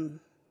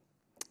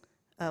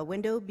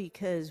window,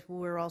 because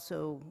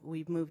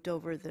we've moved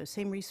over the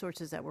same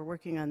resources that we're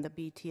working on the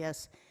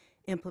BTS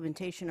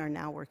implementation are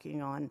now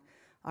working on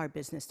our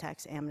business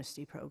tax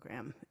amnesty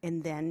program.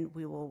 And then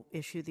we will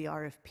issue the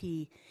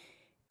RFP.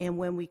 And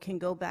when we can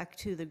go back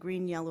to the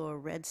green, yellow, or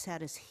red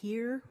status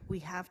here, we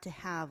have to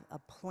have a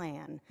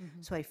plan.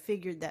 So I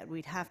figured that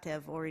we'd have to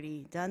have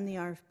already done the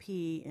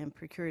RFP and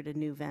procured a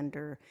new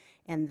vendor,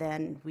 and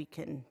then we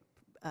can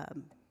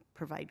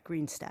provide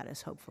green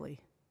status, hopefully.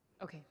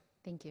 Okay,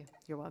 thank you.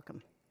 You're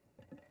welcome.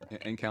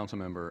 And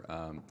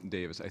Councilmember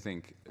Davis, I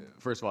think,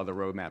 first of all, the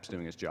roadmap's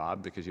doing its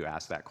job because you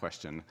asked that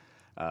question.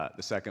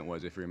 The second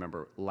was, if you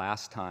remember,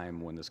 last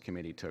time when this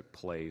committee took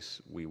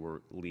place, we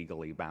were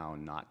legally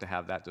bound not to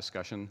have that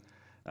discussion.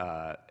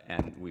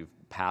 And we've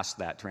passed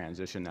that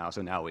transition now,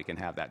 so now we can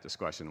have that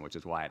discussion, which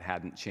is why it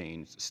hadn't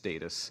changed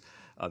status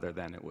other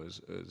than it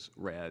was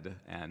read,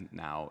 and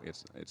now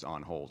it's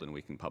on hold, and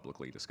we can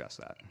publicly discuss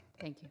that.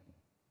 Thank you.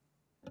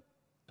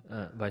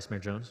 Vice Mayor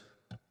Jones?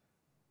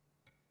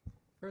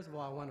 First of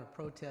all, I want to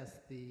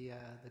protest the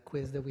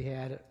quiz that we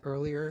had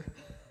earlier.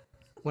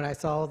 When I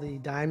saw the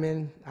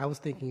diamond, I was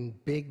thinking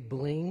big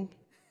bling.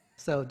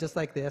 So just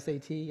like the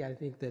SAT, I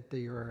think that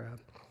your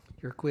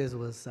quiz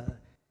was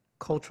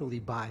culturally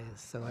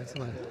biased. So I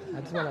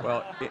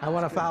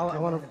want to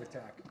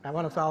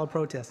file a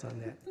protest on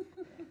that.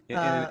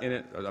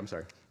 I'm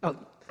sorry. Oh,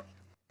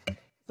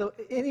 so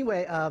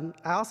anyway,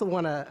 I also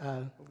want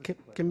to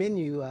commend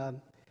you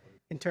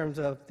in terms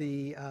of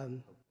the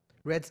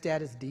red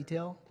status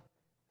detail.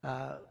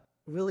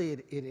 Really,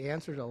 it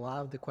answered a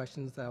lot of the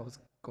questions that I was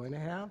going to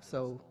have.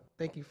 So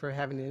thank you for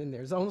having it in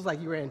there. It's almost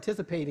like you were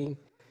anticipating.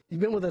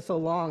 You've been with us so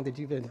long that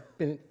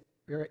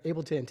you're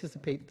able to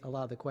anticipate a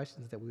lot of the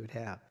questions that we would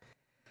have.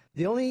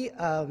 The only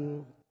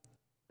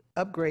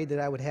upgrade that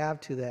I would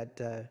have to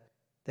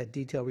that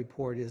detailed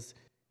report is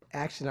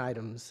action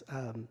items,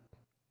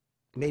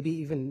 maybe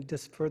even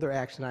just further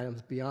action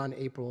items beyond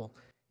April.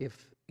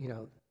 If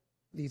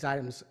these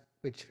items,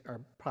 which are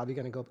probably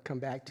going to come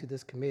back to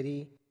this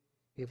committee,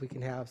 if we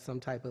can have some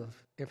type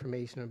of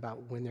information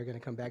about when they're going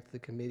to come back to the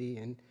committee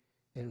and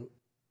a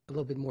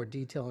little bit more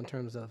detail in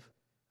terms of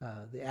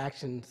the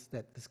actions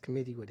that this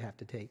committee would have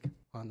to take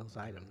on those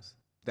items.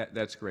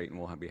 That's great, and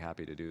we'll be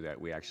happy to do that.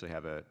 We actually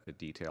have a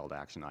detailed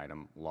action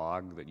item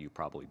log that you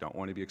probably don't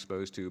want to be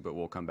exposed to, but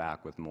we'll come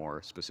back with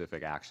more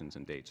specific actions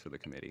and dates for the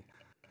committee.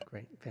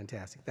 Great,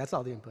 fantastic. That's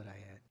all the input I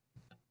had.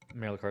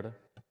 Mayor Liccardo?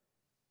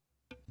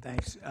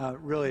 Thanks.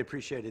 Really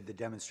appreciated the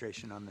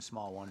demonstration on the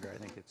small wonder. I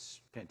think it's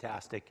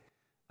fantastic.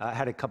 I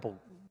had a couple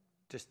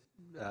just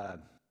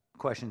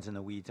questions in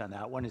the weeds on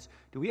that. One is,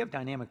 do we have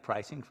dynamic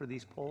pricing for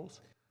these polls?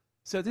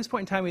 So at this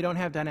point in time, we don't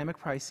have dynamic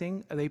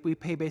pricing. We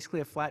pay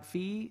basically a flat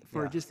fee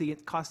for just the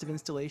cost of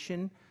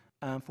installation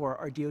for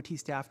our DOT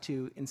staff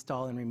to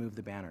install and remove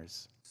the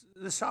banners.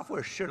 The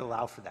software should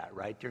allow for that,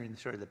 right? During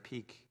sort of the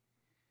peak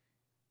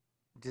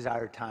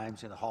desired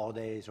times in the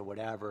holidays or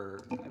whatever.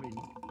 I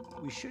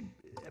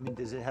mean,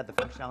 does it have the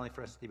functionality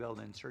for us to be able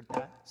to insert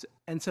that?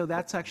 So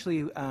that's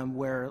actually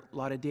where a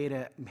lot of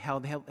data, how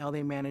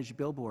they manage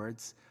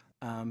billboards.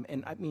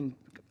 And I mean,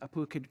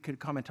 Apu could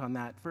comment on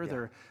that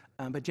further.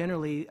 Yeah. But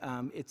generally,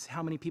 it's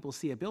how many people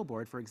see a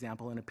billboard, for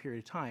example, in a period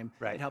of time.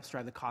 Right. It helps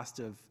drive the cost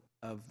of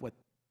what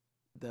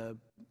the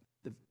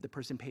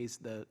person pays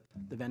the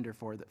vendor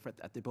for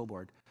at the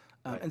billboard.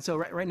 Right. And so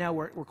right now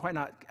we're quite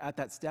not at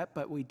that step,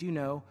 but we do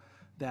know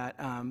that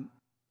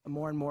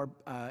more and more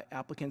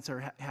applicants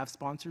have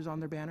sponsors on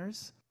their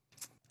banners.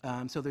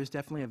 So there's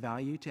definitely a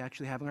value to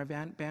actually having our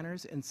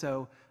banners. And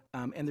so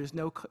and there's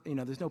no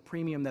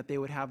premium that they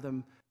would have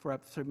them for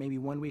up to maybe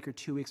 1 week or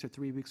 2 weeks or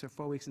 3 weeks or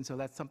 4 weeks. And so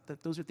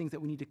those are things that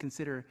we need to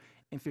consider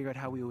and figure out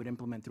how we would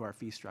implement through our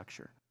fee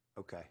structure.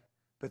 Okay.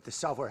 But the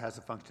software has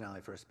the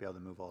functionality for us to be able to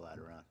move all that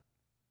around.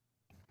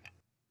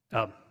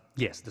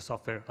 Yes, the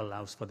software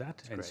allows for that.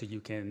 That's and great. so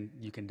you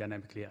can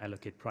dynamically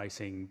allocate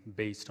pricing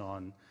based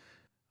on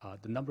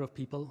the number of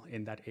people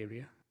in that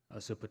area,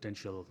 so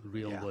potential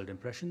real-world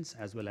impressions,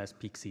 as well as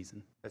peak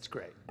season. That's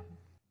great.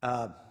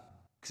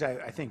 Because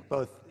I think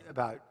both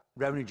about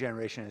revenue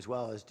generation as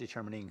well as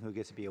determining who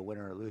gets to be a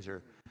winner or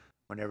loser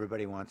when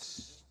everybody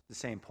wants the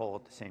same poll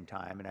at the same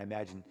time. And I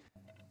imagine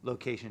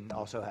location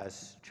also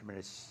has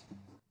tremendous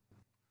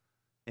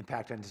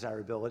impact on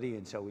desirability,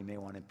 and so we may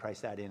want to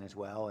price that in as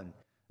well. And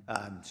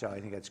so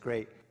I think that's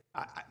great.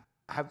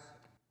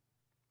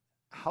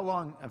 How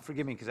long,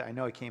 forgive me because I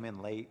know it came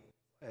in late,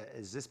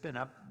 has this been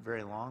up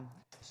very long?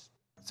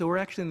 So we're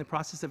actually in the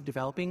process of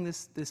developing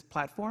this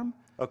platform.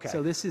 Okay.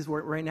 So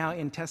we're right now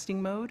in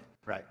testing mode.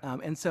 Right.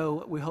 And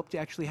so we hope to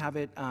actually have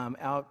it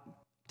out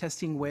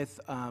testing with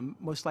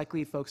most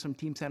likely folks from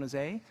Team San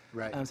Jose.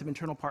 Right. Some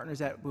internal partners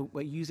that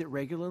will use it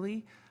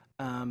regularly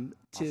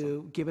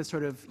to give us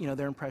sort of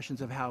their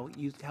impressions of how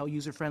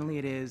user-friendly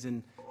it is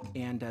and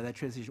that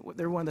transition.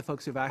 They're one of the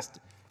folks who've asked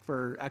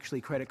for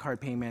actually credit card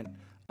payment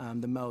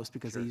the most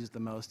because they use it the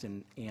most,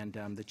 and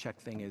the check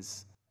thing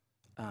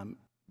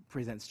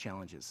presents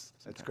challenges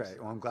sometimes. That's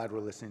great. Well, I'm glad we're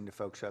listening to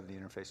folks who have the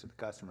interface with the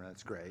customer.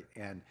 That's great.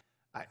 And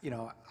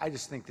I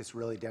just think this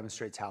really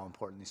demonstrates how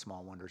important these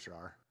small wonders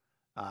are.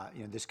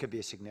 This could be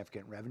a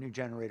significant revenue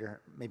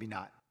generator, maybe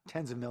not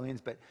tens of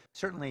millions, but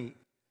certainly,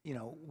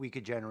 we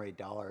could generate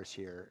dollars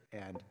here.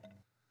 And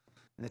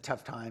in the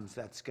tough times,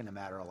 that's going to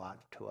matter a lot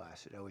to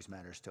us. It always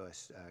matters to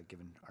us,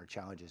 given our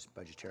challenges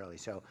budgetarily.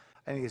 So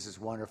I think this is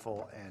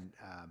wonderful, and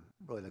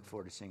really look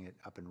forward to seeing it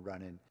up and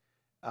running.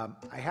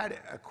 I had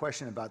a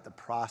question about the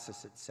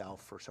process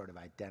itself for sort of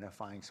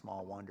identifying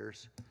small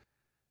wonders,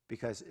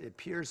 because it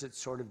appears it's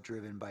sort of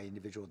driven by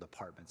individual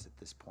departments at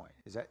this point.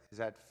 Is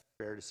that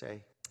fair to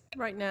say?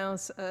 Right now,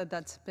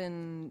 that's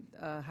been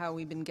how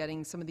we've been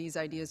getting some of these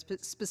ideas,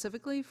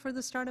 specifically for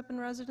the Startup in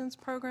Residence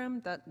program,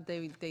 that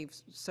they've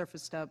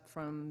surfaced up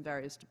from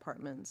various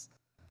departments.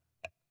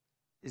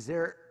 Is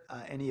there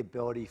any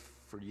ability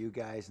for you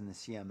guys in the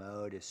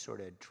CMO to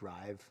sort of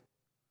drive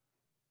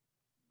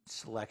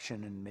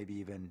selection and maybe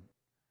even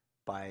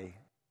by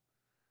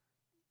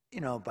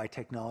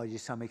technology to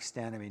some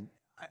extent? I mean,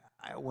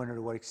 I wonder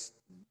to what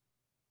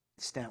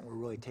extent we're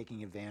really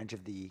taking advantage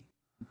of the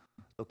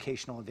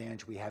locational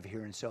advantage we have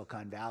here in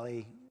Silicon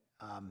Valley.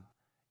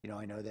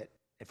 I know that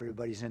if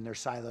everybody's in their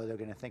silo, they're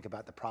going to think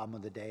about the problem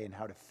of the day and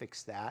how to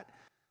fix that.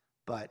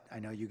 But I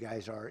know you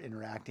guys are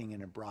interacting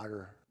in a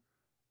broader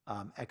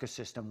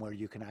ecosystem where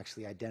you can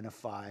actually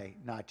identify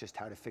not just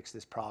how to fix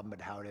this problem,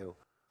 but how to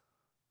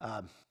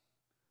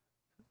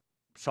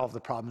solve the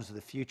problems of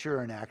the future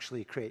and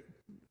actually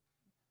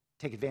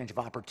take advantage of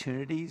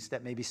opportunities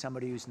that maybe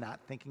somebody who's not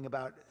thinking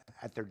about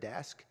at their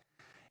desk.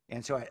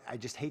 And so I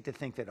just hate to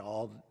think that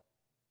all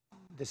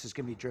this is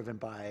going to be driven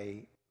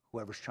by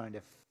whoever's trying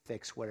to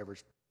fix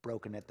whatever's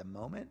broken at the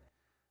moment,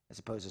 as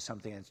opposed to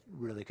something that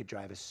really could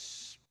drive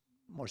us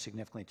more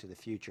significantly to the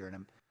future. And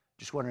I'm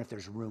just wondering if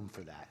there's room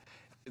for that.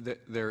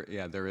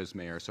 There is,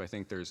 Mayor. So I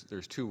think there's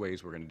two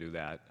ways we're going to do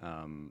that.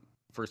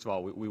 First of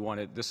all,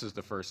 this is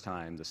the first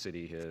time the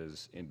city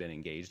has been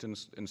engaged in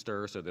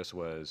STIR, so this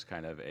was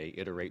kind of a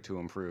iterate to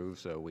improve.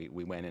 So we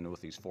went in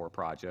with these 4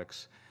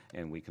 projects,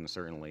 and we can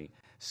certainly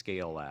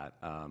scale that,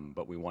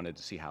 but we wanted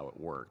to see how it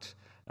worked.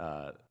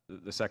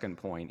 The second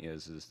point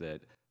is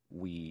that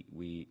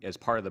we as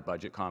part of the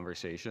budget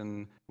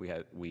conversation,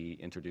 we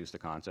introduced the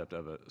concept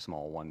of a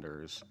Small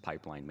Wonders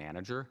pipeline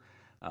manager.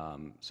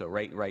 So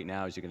right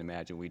now, as you can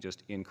imagine, we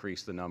just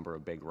increased the number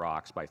of big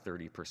rocks by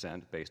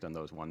 30% based on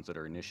those ones that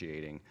are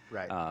initiating.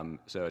 Right.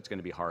 So it's going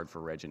to be hard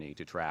for Regini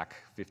to track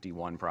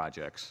 51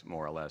 projects,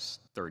 more or less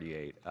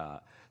 38.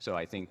 So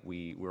I think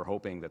we're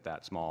hoping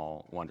that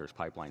Small Wonders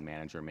pipeline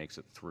manager makes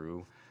it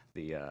through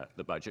the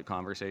budget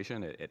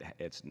conversation.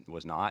 It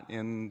was not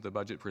in the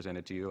budget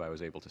presented to you. I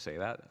was able to say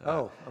that.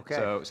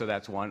 Okay. So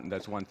that's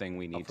one thing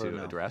we need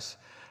to address.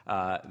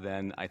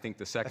 Then I think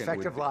the second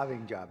effective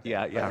lobbying job.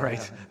 Yeah,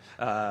 right.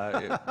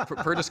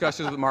 Per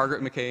discussions with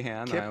Margaret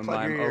McCahan, Kip,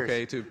 I'm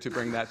okay to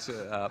bring that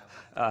up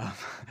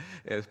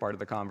as part of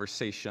the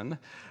conversation.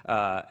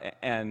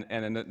 And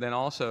then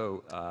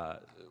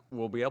also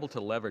we'll be able to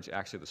leverage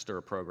actually the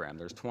STIR program.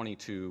 There's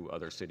 22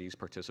 other cities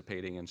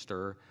participating in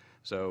STIR.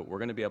 So we're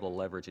going to be able to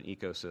leverage an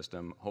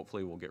ecosystem.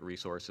 Hopefully we'll get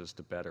resources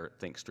to better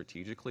think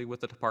strategically with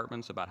the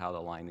departments about how to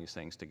align these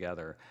things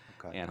together.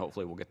 Okay. And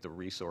hopefully we'll get the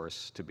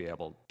resource to be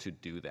able to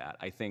do that.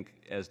 I think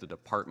as the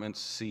departments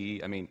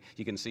see, I mean,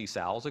 you can see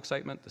Sal's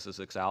excitement. This is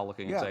Sal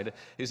looking excited.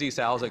 You see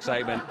Sal's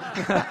excitement.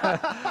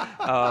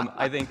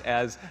 I think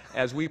as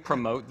we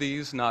promote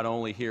these, not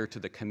only here to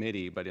the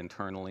committee, but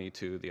internally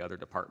to the other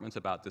departments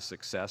about the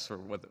success, or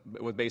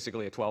with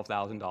basically a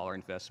 $12,000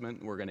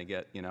 investment, we're going to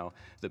get, the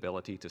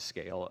ability to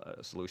scale a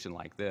solution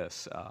like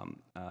this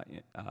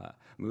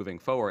moving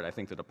forward. I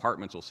think the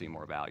departments will see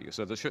more value.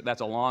 So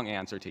that's a long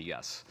answer to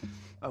yes.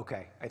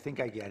 Okay, I think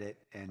I get it,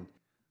 and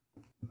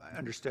I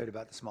understood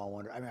about the Small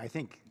Wonder. I mean, I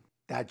think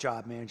that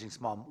job, managing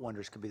Small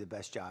Wonders, could be the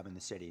best job in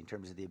the city in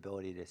terms of the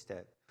ability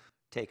to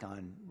take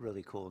on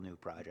really cool new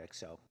projects.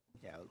 So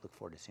yeah, I look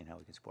forward to seeing how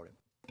we can support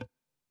it.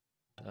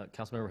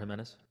 Councilmember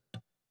Jimenez.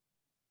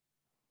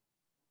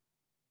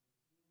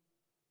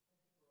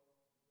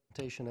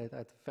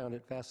 I found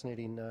it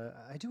fascinating.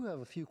 I do have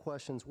a few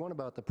questions. One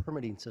about the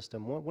permitting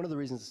system. One of the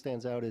reasons it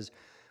stands out is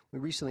we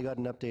recently got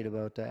an update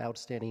about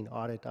outstanding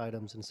audit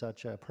items and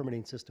such.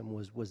 Permitting system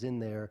was in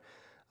there.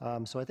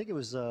 So I think it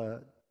was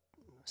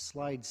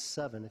slide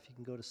 7. If you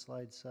can go to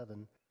slide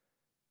 7. I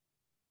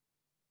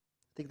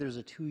think there's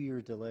a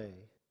 2-year delay.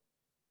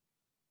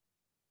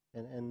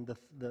 And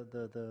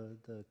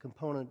the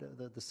component,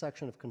 the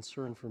section of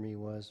concern for me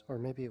was, or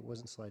maybe it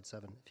wasn't slide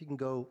 7. If you can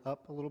go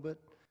up a little bit.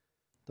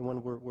 The one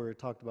where it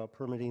talked about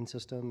permitting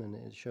system, and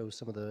it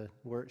shows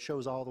where it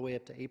shows all the way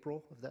up to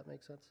April, if that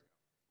makes sense.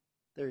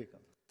 There you go.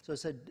 So it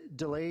said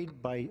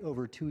delayed by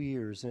over 2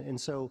 years. And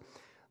so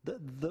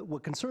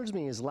what concerns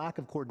me is lack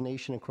of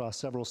coordination across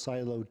several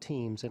siloed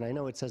teams. And I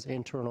know it says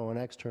internal and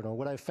external.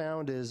 What I've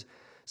found is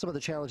some of the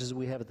challenges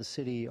we have at the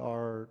city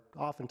are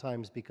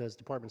oftentimes because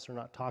departments are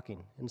not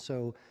talking. And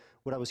so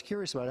what I was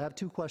curious about, I have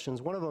 2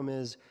 questions. One of them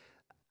is,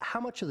 how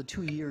much of the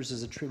 2 years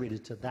is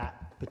attributed to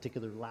that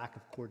particular lack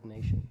of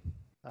coordination?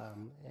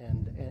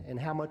 And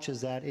how much is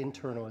that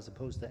internal as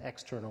opposed to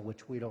external,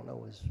 which we don't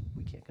know,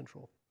 we can't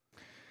control?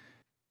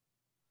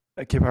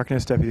 Kip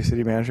Harkness, Deputy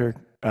City Manager,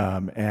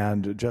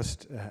 and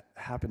just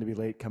happened to be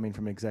late coming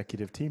from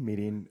executive team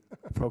meeting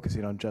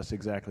focusing on just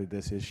exactly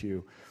this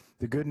issue.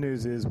 The good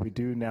news is we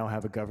do now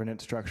have a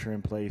governance structure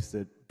in place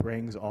that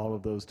brings all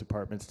of those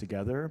departments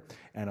together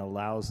and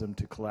allows them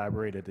to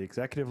collaborate at the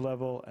executive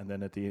level and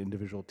then at the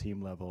individual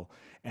team level,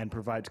 and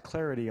provides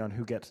clarity on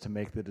who gets to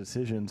make the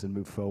decisions and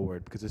move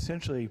forward. Because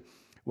essentially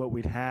what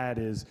we'd had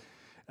is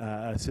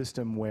a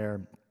system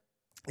where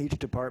each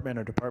department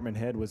or department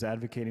head was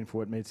advocating for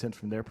what made sense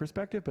from their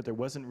perspective, but there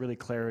wasn't really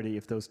clarity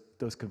if those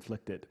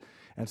conflicted.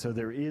 And so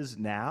there is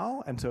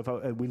now. And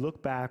so if we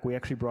look back, we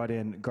actually brought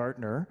in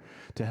Gartner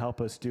to help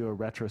us do a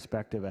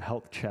retrospective, a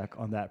health check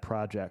on that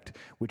project,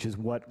 which is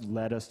what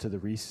led us to the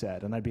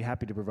reset. And I'd be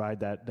happy to provide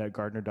that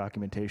Gartner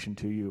documentation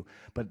to you.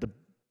 But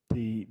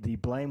the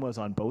blame was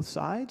on both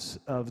sides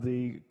of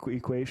the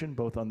equation,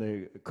 both on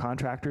the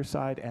contractor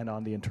side and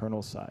on the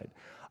internal side.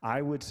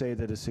 I would say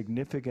that a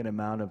significant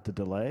amount of the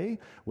delay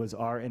was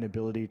our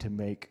inability to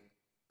make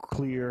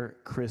clear,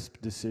 crisp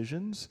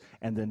decisions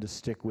and then to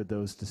stick with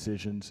those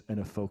decisions in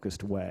a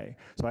focused way.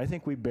 So I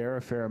think we bear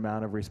a fair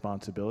amount of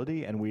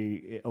responsibility, and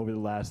we, over the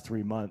last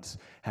 3 months,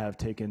 have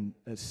taken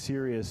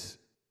serious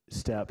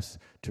steps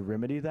to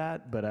remedy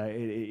that, but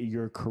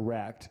you're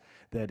correct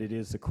that it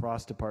is the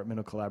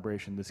cross-departmental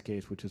collaboration in this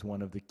case, which is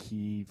one of the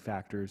key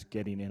factors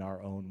getting in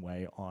our own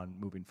way on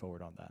moving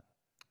forward on that.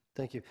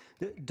 Thank you.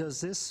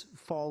 Does this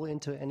fall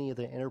into any of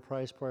the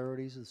enterprise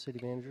priorities of the city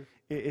manager?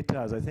 It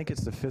does. I think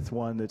it's the fifth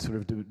one that's sort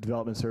of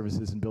development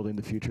services and building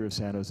the future of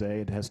San Jose.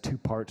 It has two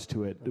parts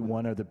to it.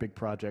 One are the big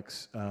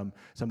projects,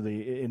 some of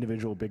the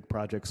individual big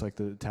projects like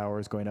the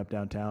towers going up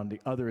downtown. The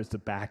other is the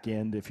back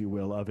end, if you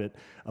will,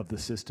 of the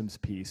systems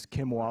piece.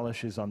 Kim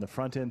Wallish is on the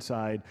front end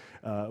side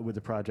with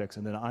the projects,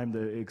 and then I'm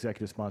the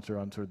executive sponsor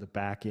on sort of the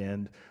back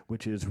end,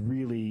 which is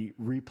really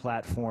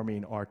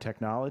replatforming our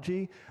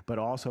technology, but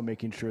also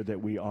making sure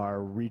that we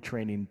are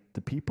retraining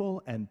the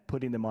people and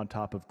putting them on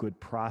top of good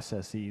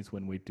processes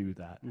when we do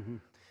that. Mm-hmm.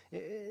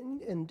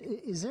 And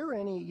is there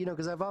any,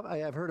 because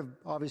I've heard of,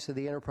 obviously,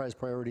 the enterprise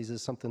priorities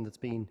is something that's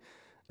being,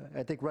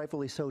 I think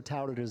rightfully so,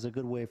 touted as a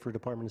good way for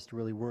departments to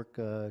really work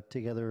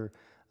together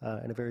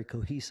in a very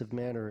cohesive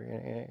manner.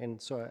 And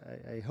so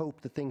I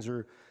hope that things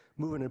are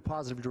moving in a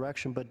positive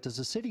direction, but does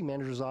the city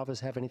manager's office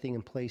have anything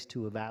in place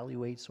to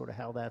evaluate sort of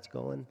how that's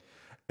going?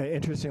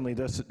 Interestingly,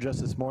 just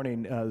this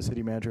morning, the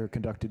city manager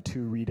conducted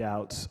 2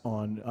 readouts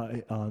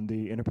on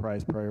the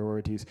enterprise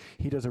priorities.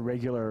 He does a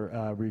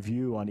regular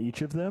review on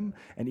each of them,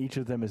 and each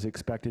of them is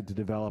expected to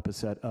develop a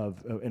set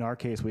of, in our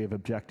case, we have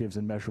objectives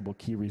and measurable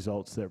key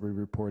results that we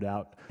report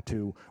out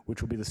to,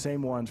 which will be the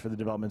same ones for the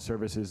development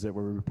services that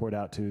we report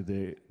out to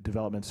the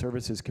Development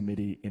Services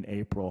Committee in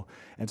April.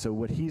 And so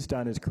what he's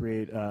done is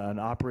create an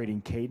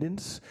operating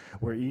cadence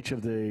where each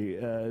of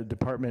the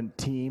department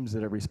teams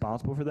that are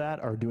responsible for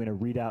that are doing a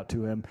readout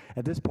to him.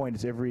 At this point,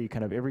 it's every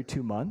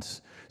 2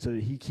 months, so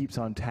that he keeps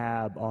on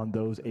tab on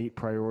those 8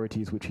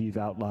 priorities which he's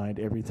outlined,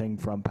 everything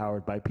from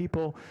powered by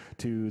people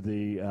to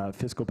the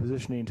fiscal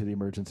positioning to the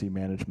emergency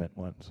management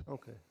ones.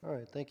 Okay, all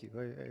right, thank you.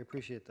 I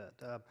appreciate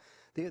that.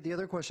 The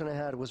other question I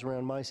had was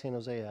around My San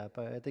Jose app.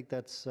 I think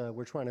that's,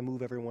 we're trying to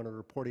move everyone to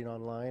reporting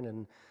online,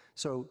 and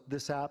so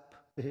this app,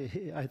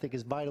 I think,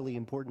 is vitally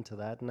important to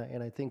that,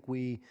 and I think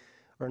we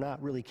are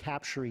not really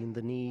capturing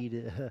the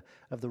need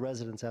of the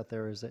residents out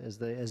there,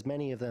 as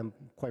many of them,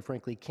 quite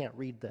frankly, can't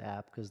read the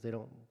app because they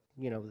don't,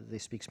 they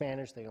speak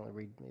Spanish, they only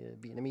read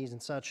Vietnamese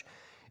and such.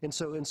 And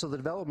so the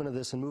development of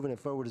this and moving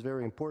it forward is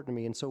very important to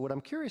me. And so what I'm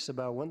curious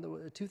about,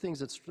 two things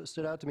that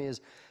stood out to me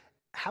is,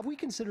 have we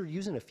considered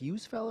using a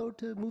Fuse Fellow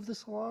to move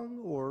this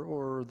along,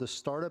 or the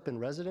startup and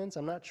residents?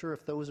 I'm not sure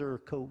if those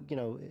are,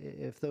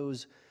 if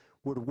those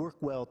would work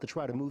well to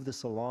try to move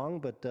this along,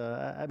 but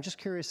I'm just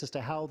curious as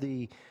to how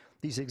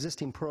these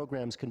existing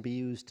programs can be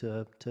used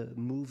to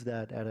move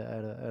that at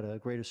a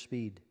greater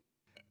speed.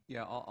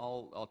 Yeah,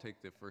 I'll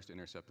take the first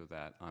intercept of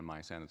that on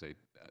My San Jose.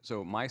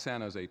 So My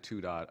San Jose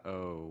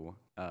 2.0,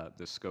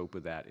 the scope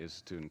of that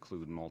is to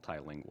include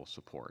multilingual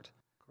support.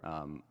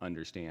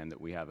 Understand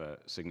that we have a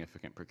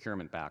significant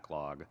procurement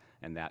backlog,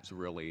 and that's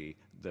really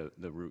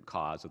the root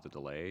cause of the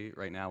delay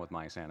right now with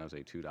My San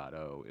Jose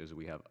 2.0 is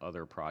we have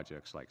other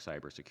projects like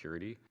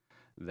cybersecurity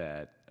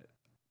that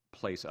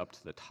place up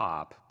to the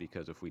top,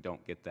 because if we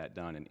don't get that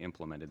done and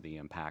implemented, the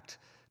impact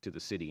to the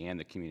city and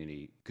the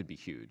community could be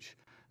huge.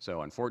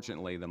 So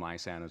unfortunately, the My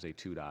San Jose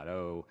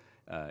 2.0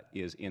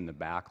 is in the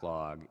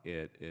backlog.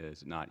 It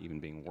is not even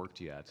being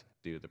worked yet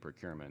due to the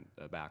procurement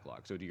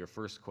backlog. So to your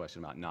first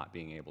question about not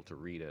being able to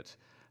read it,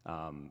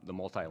 the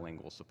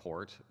multilingual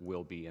support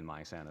will be in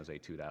My San Jose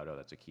 2.0.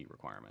 That's a key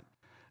requirement.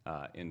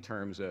 In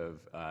terms of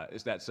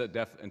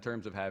in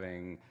terms of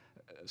having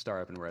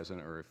startup and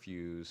resident or a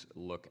Fuse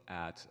look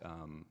at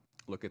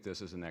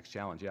this as the next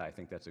challenge, yeah, I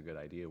think that's a good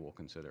idea. We'll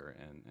consider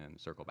and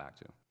circle back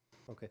to.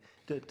 Okay.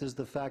 Does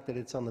the fact that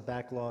it's on the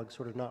backlog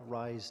sort of not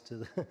rise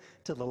to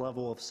the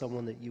level of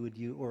someone that you would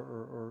use,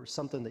 or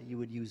something that you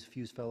would use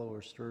Fuse Fellow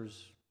or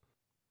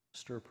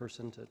STIR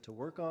person to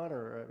work on?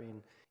 Or, I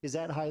mean, is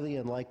that highly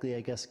unlikely,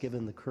 I guess,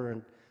 given the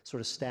current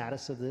sort of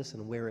status of this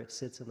and where it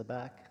sits in the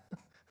back?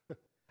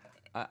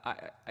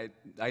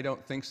 I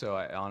don't think so.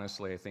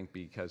 Honestly, I think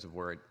because of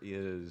where it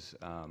is,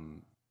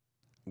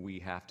 we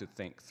have to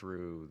think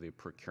through the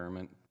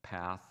procurement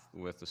path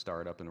with the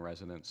startup and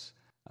residents,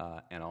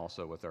 and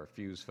also with our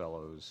Fuse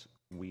Fellows,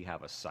 we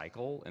have a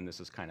cycle, and this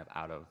is kind of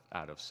out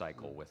of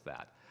cycle with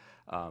that.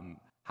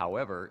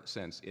 However,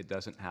 since it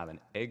doesn't have an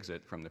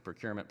exit from the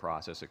procurement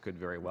process, it could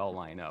very well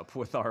line up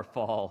with our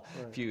fall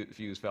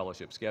Fuse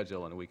Fellowship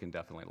schedule, and we can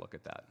definitely look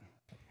at that.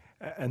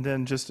 And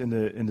then just in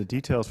the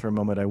details for a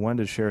moment, I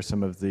wanted to share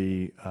some of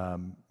the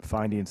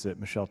findings that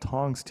Michelle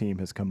Tong's team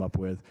has come up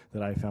with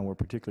that I found were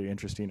particularly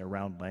interesting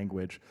around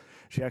language.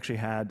 She actually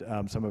had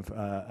some of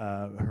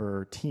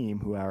her team,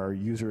 who are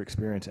user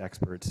experience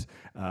experts,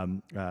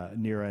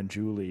 Nira and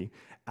Julie,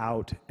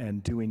 out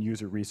and doing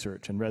user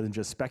research. And rather than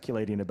just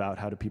speculating about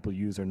how do people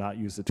use or not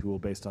use the tool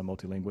based on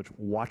multilanguage,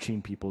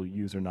 watching people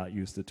use or not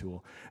use the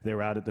tool. They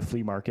were out at the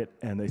flea market,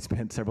 and they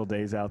spent several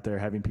days out there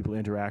having people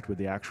interact with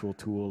the actual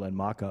tool and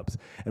mock-ups.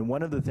 And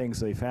one of the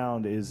things they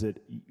found is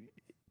that,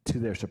 to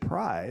their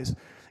surprise,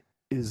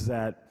 is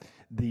that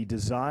the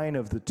design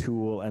of the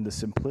tool and the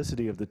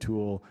simplicity of the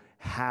tool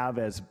have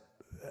as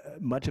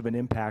much of an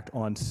impact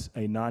on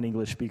a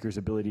non-English speaker's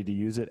ability to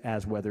use it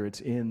as whether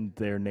it's in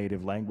their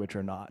native language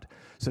or not.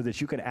 So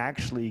that you can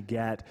actually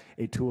get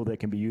a tool that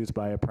can be used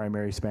by a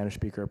primary Spanish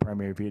speaker, a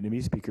primary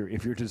Vietnamese speaker,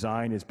 if your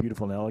design is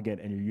beautiful and elegant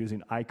and you're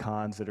using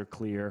icons that are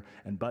clear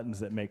and buttons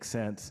that make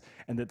sense,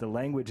 and that the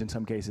language in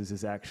some cases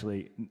is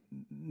actually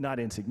not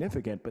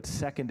insignificant, but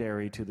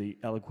secondary to the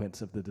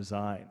eloquence of the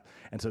design.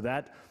 And so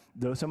that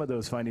some of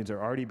those findings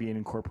are already being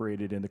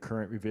incorporated in the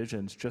current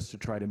revisions just to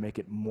try to make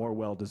it more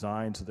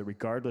well-designed so that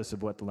regardless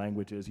of what the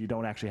language is, you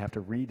don't actually have to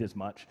read as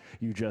much,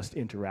 you just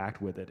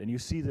interact with it. And you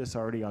see this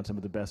already on some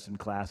of the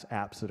best-in-class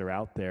apps that are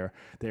out there.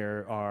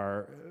 There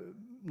are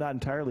not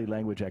entirely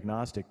language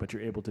agnostic, but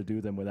you're able to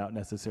do them without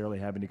necessarily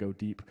having to go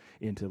deep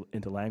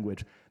into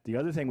language. The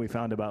other thing we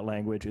found about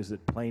language is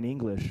that plain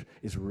English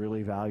is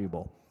really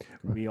valuable.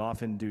 We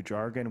often do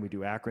jargon, we do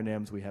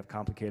acronyms, we have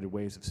complicated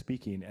ways of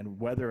speaking, and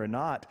whether or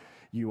not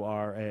you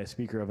are a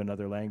speaker of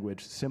another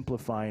language,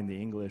 simplifying the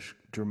English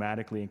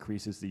dramatically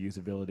increases the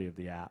usability of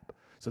the app.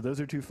 So those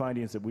are two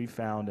findings that we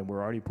found and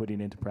we're already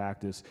putting into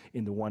practice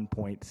in the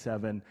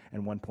 1.7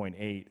 and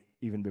 1.8,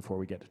 even before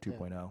we get to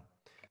 2.0. Yeah.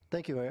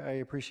 Thank you. I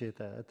appreciate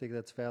that. I think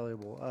that's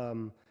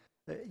valuable.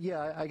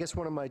 Yeah, I guess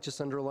one of my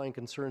just underlying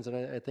concerns, and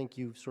I think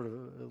you've sort of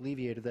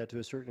alleviated that to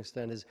a certain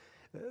extent, is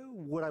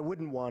what I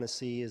wouldn't want to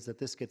see is that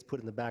this gets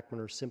put in the back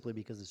burner simply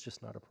because it's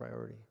just not a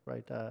priority,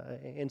 right?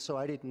 And so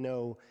I didn't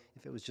know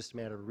if it was just a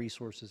matter of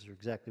resources or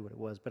exactly what it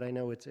was, but I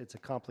know it's a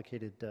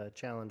complicated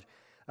challenge.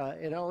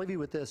 And I'll leave you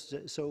with this.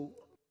 So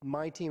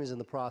my team is in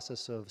the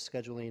process of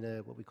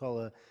scheduling what we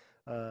call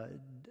a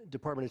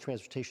Department of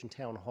Transportation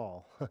town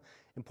hall.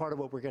 And part of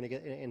what we're going to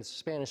get in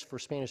Spanish for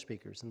Spanish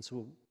speakers. And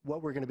so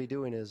what we're going to be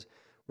doing is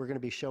we're going to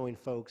be showing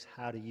folks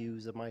how to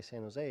use the My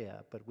San Jose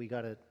app, but we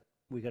got to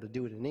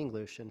do it in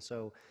English. And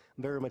so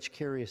I'm very much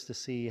curious to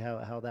see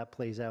how that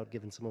plays out,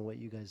 given some of what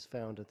you guys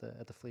found at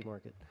the flea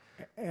market.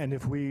 And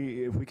if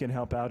we can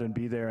help out and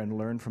be there and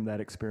learn from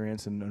that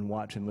experience and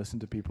watch and listen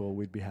to people,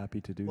 we'd be happy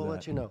to do that. We'll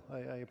let you know.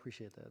 I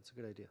appreciate that. It's a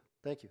good idea.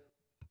 Thank you.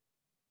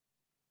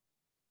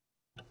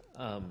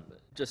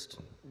 Just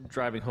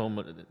driving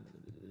home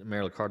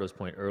Mayor Liccardo's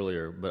point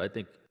earlier, but I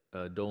think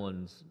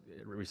Dolan's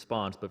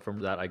response, but from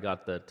that I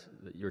got that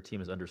your team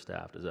is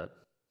understaffed. Is that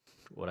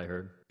what I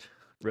heard?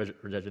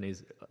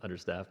 Regini's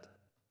understaffed?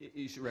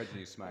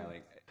 Regini's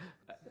smiling.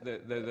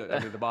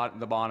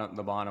 The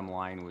bottom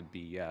line would be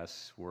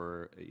yes.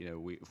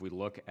 If we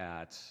look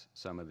at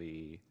some of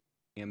the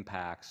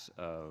impacts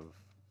of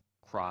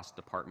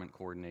cross-department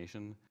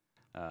coordination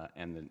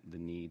and the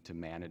need to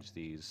manage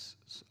these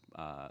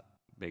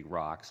big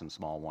rocks and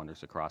small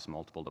wonders across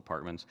multiple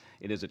departments,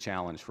 it is a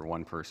challenge for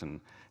one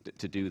person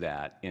to do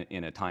that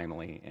in a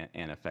timely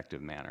and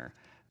effective manner.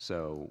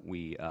 So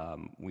we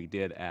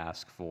did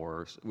ask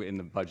for, in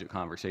the budget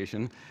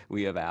conversation,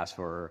 we have asked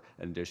for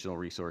an additional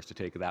resource to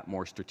take that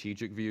more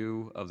strategic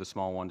view of the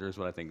small wonders.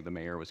 What I think the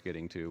mayor was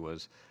getting to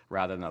was,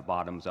 rather than a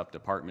bottoms-up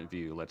department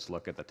view, let's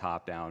look at the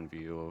top-down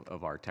view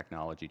of our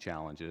technology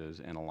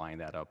challenges and align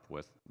that up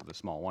with the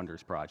small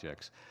wonders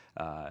projects.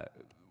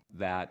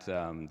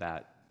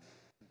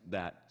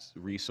 That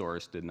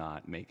resource did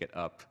not make it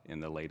up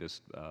in the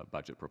latest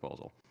budget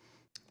proposal.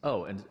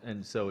 Oh,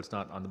 and so it's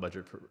not on the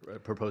budget,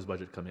 proposed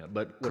budget coming up.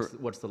 But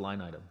what's the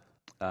line item?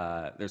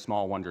 There's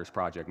Small Wonders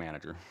Project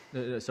Manager.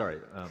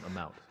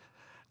 Amount.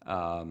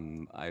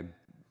 I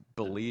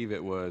believe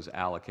it was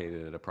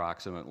allocated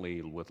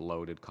approximately, with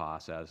loaded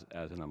costs as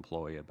an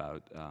employee,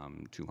 about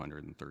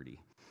 230.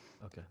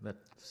 Okay, that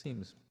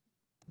seems.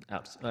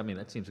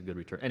 That seems a good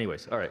return.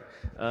 Anyways, all right.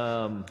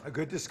 A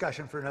good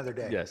discussion for another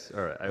day. Yes,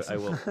 all right. I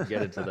will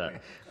get into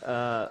that.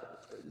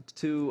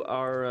 To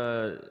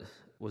our,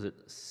 was it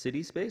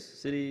City Space?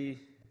 City,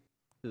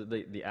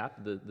 the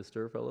app, the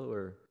Stir Fellow,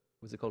 or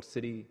was it called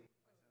City?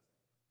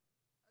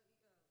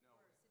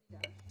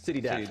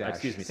 City Dash.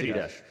 Excuse me, City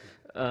Dash.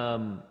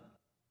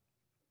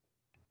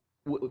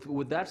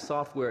 With that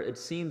software, it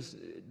seems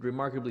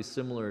remarkably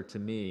similar to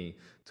me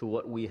to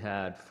what we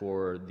had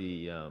for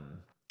the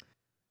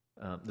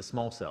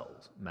small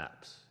cells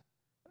maps.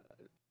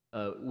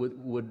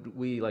 Would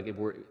we, like, if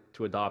we're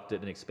to adopt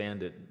it and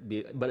expand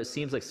it, but it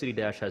seems like City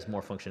Dash has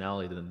more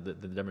functionality than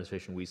the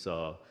demonstration we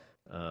saw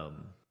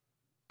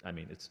I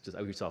mean, it's just,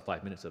 we saw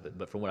 5 minutes of it,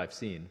 but from what I've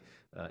seen,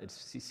 it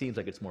seems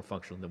like it's more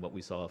functional than what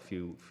we saw a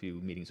few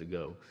meetings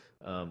ago.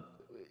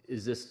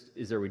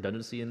 Is there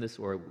redundancy in this,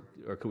 or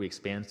could we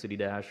expand City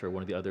Dash or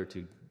one of the other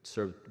to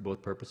serve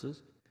both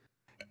purposes?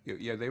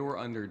 Yeah, they were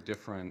under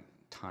different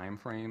time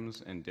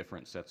frames and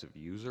different sets of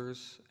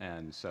users,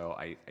 and so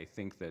I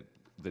think that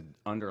the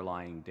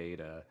underlying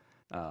data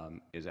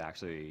is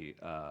actually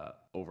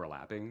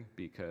overlapping,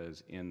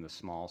 because in the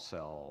small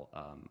cell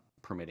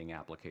permitting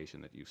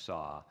application that you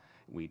saw,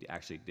 we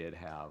actually did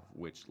have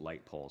which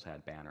light poles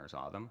had banners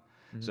on them.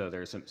 Mm-hmm. So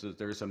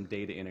there's some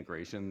data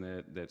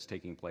integration that's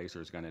taking place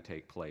or is going to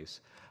take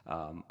place.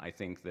 I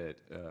think that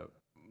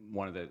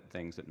one of the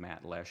things that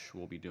Matt Lesh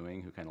will be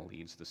doing, who kind of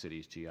leads the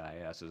city's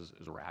GIS, is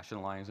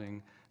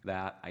rationalizing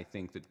that. I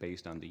think that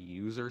based on the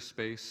user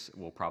space,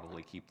 we'll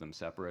probably keep them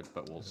separate,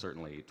 but we'll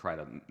certainly try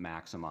to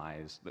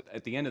maximize. But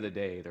at the end of the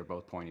day, they're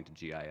both pointing to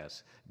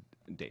GIS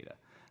data,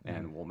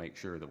 and we'll make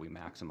sure that we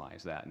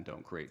maximize that and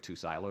don't create two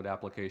siloed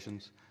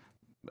applications.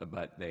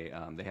 But they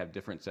have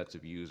different sets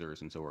of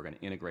users, and so we're going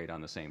to integrate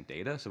on the same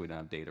data, so we don't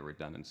have data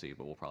redundancy,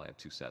 but we'll probably have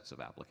two sets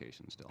of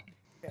applications still.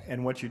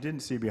 And what you didn't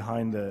see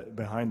behind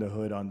the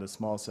hood on the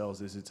small cells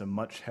is it's a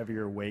much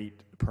heavier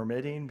weight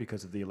permitting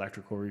because of the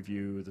electrical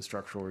review, the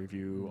structural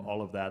review,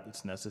 all of that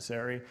that's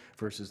necessary,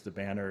 versus the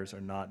banners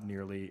are not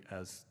nearly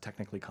as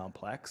technically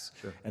complex.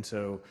 Sure. And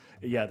so,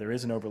 yeah, there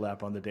is an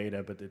overlap on the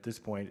data, but at this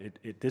point,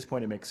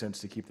 it makes sense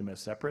to keep them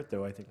as separate,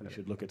 though I think we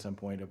should look at some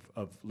point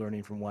of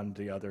learning from one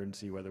to the other and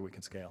see whether we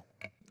can scale.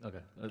 Okay.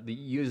 The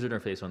user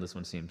interface on this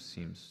one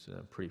seems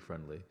pretty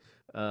friendly.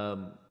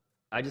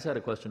 I just had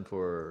a question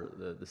for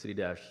the City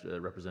Dash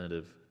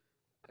representative.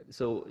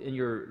 So in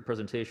your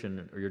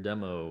presentation or your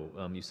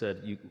demo, you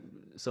said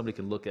somebody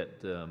can look at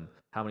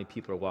how many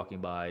people are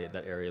walking by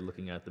that area,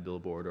 looking at the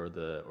billboard or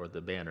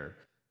the banner,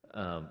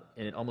 and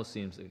it almost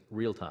seems like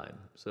real time.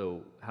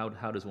 So how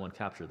does one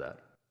capture that?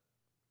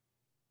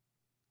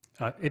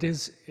 It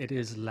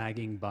is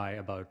lagging by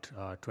about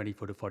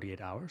 24 to 48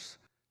 hours.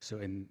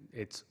 So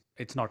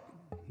it's not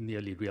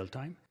nearly real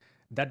time.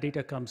 That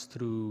data comes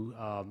through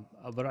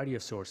a variety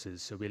of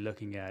sources. So we're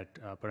looking at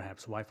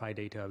perhaps Wi-Fi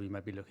data, we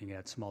might be looking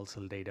at small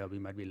cell data, we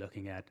might be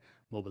looking at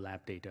mobile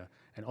app data.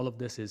 And all of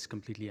this is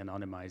completely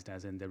anonymized,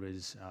 as in there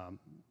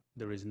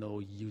is no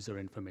user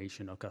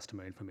information or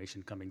customer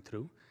information coming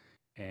through.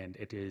 And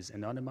it is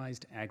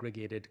anonymized,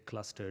 aggregated,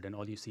 clustered, and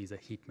all you see is a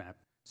heat map.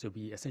 So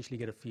we essentially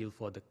get a feel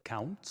for the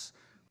counts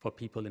for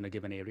people in a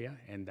given area,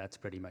 and that's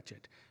pretty much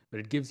it.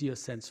 But it gives you a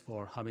sense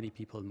for how many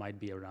people might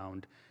be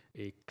around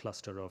a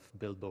cluster of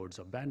billboards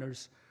or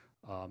banners,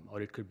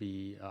 or it could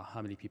be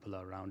how many people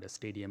are around a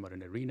stadium or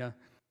an arena.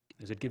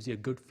 So it gives you a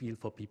good feel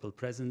for people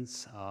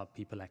presence,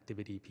 people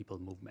activity, people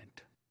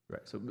movement.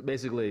 Right. So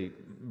basically,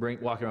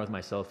 walking around with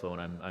my cell phone,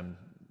 I'm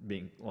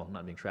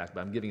not being tracked,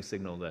 but I'm giving a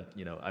signal that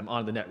I'm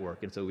on the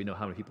network, and so we know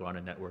how many people are on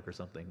a network or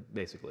something,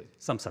 basically.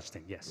 Some such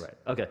thing, yes. Right.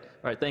 Okay.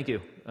 All right. Thank you.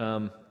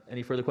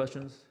 Any further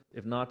questions?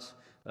 If not,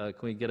 can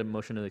we get a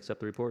motion to accept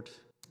the report?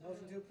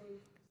 Motion to approve.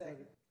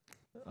 Second.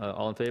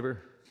 All in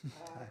favor?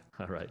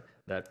 All right,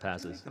 that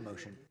passes. The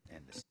motion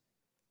and this.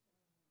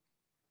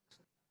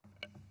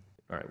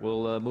 All right,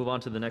 we'll move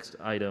on to the next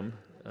item.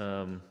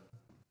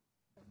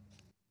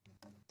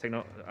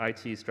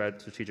 IT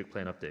strategic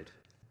plan update.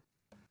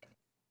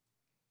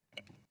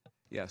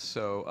 Yes,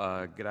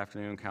 so good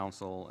afternoon,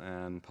 council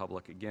and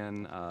public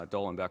again.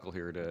 Dolan Beckel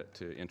here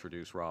to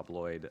introduce Rob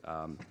Lloyd.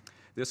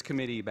 This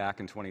committee back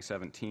in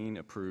 2017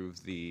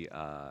 approved the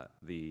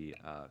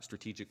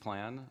strategic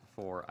plan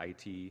for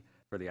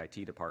the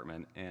IT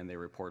department, and they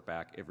report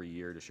back every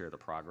year to share the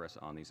progress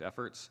on these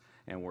efforts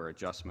and where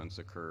adjustments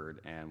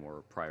occurred and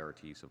where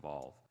priorities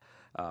evolve.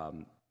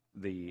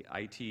 The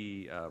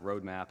IT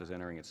roadmap is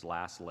entering its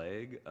last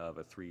leg of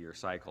a 3-year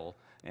cycle,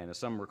 and as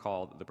some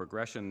recall, the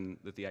progression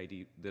that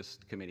this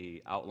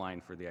committee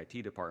outlined for the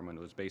IT department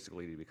was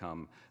basically to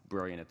become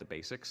brilliant at the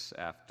basics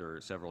after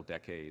several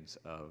decades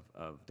of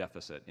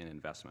deficit in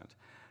investment.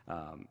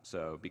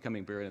 So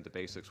becoming brilliant at the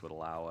basics would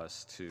allow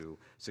us to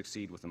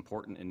succeed with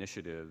important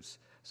initiatives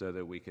so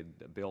that we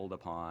could build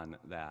upon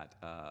that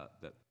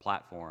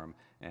platform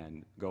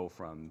and go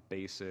from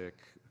basic,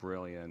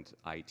 brilliant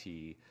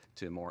IT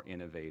to more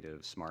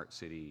innovative smart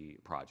city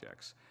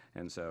projects.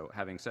 And so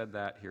having said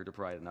that, here to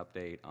provide an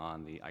update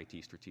on the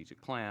IT strategic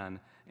plan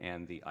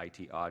and the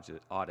IT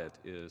audit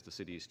is the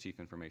city's Chief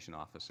Information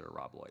Officer,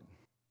 Rob Lloyd.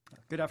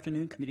 Good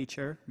afternoon, committee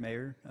chair,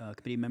 mayor,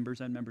 committee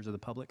members, and members of the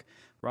public.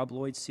 Rob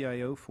Lloyd,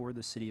 CIO for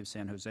the city of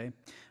San Jose.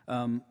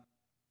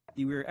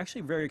 We're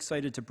actually very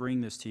excited to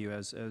bring this to you.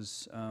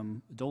 As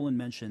Dolan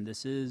mentioned,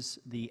 this is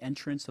the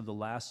entrance of the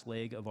last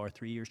leg of our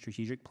 3-year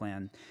strategic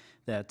plan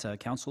that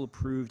council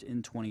approved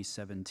in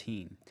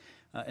 2017.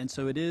 And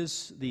so it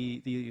is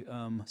the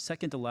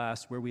second to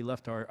last where we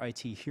left our IT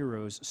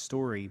heroes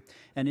story.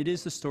 And it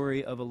is the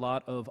story of a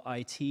lot of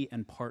IT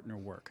and partner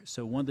work.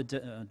 So one of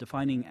the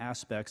defining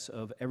aspects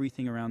of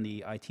everything around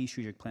the IT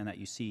strategic plan that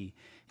you see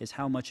is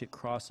how much it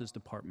crosses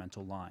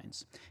departmental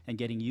lines and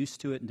getting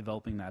used to it and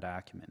developing that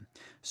acumen.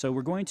 So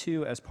we're going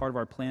to, as part of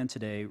our plan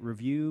today,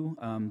 review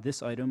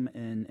this item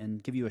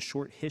and give you a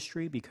short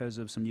history because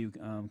of some new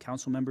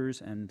council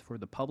members and for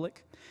the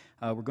public.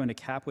 We're going to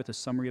cap with a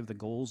summary of the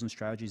goals and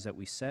strategies that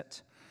we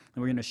set.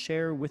 And we're going to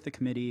share with the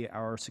committee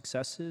our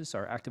successes,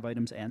 our active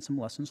items, and some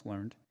lessons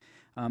learned.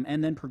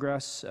 And then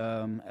progress,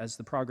 as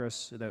the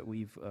progress that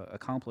we've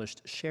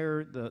accomplished,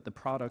 share the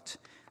product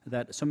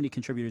that so many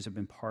contributors have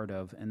been part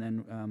of, and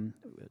then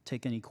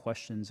take any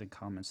questions and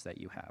comments that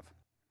you have.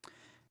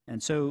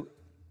 And so,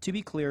 to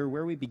be clear,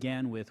 where we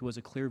began with was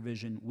a clear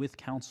vision with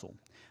Council.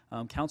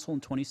 Council in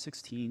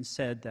 2016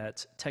 said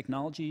that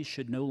technology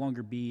should no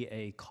longer be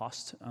a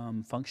cost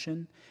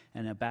function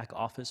and a back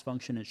office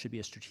function. It should be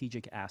a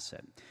strategic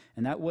asset.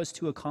 And that was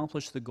to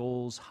accomplish the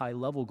goals,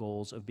 high-level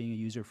goals of being a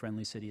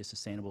user-friendly city, a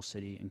sustainable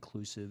city,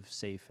 inclusive,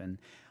 safe, and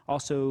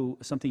also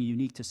something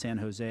unique to San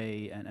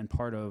Jose and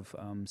part of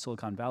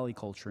Silicon Valley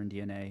culture and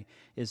DNA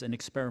is an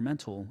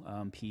experimental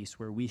piece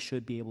where we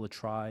should be able to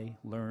try,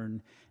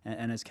 learn,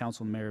 and as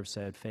Council and Mayor have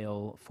said,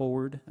 fail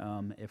forward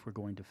if we're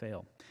going to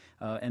fail.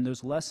 And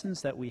those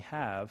lessons that we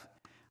have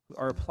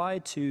are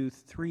applied to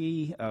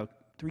three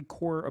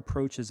core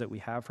approaches that we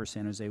have for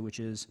San Jose, which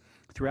is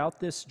throughout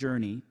this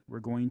journey, we're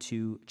going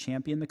to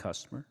champion the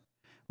customer,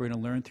 we're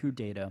going to learn through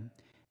data,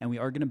 and we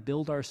are going to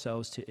build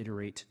ourselves to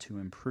iterate to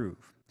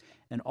improve.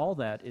 And all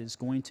that is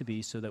going to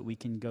be so that we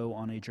can go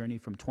on a journey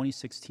from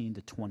 2016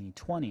 to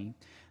 2020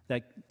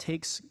 that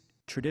takes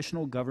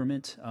traditional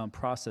government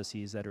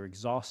processes that are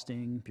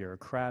exhausting,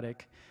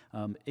 bureaucratic,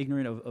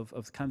 ignorant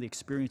of kind of the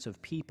experience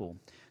of people,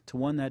 to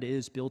one that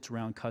is built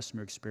around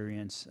customer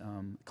experience,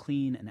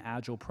 clean and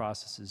agile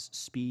processes,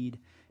 speed,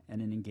 and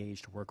an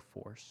engaged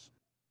workforce.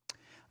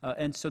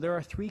 And so there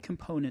are three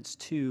components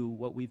to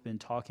what we've been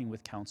talking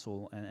with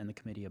Council and the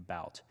committee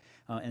about.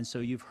 And so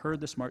you've heard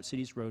the Smart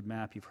Cities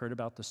Roadmap, you've heard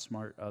about the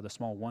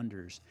small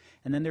wonders,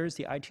 and then there is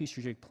the IT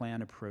strategic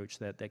plan approach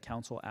that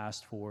Council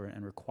asked for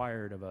and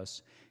required of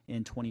us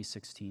in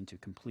 2016 to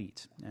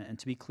complete. And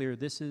to be clear,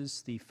 this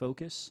is the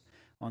focus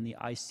on the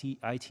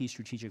IT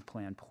strategic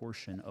plan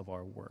portion of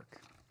our work.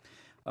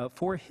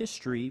 For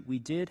history, we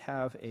did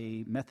have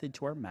a method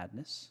to our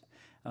madness.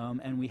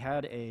 And we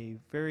had a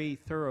very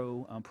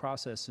thorough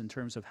process in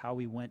terms of how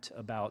we went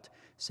about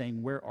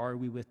saying where are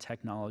we with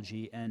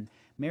technology and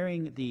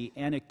marrying the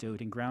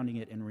anecdote and grounding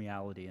it in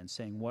reality and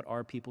saying what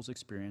are people's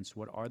experience,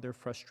 what are their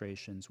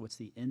frustrations, what's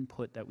the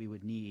input that we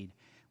would need,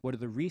 what are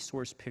the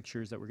resource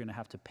pictures that we're going to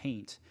have to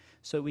paint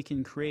so we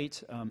can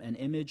create an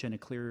image and a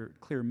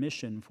clear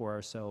mission for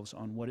ourselves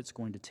on what it's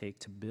going to take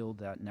to build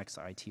that next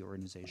IT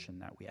organization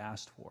that we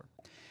asked for.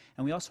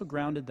 And we also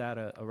grounded that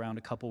around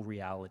a couple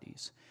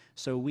realities.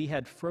 So we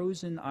had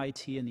frozen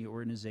IT in the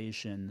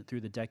organization through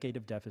the decade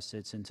of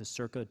deficits into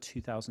circa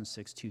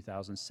 2006,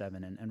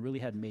 2007, and really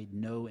had made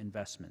no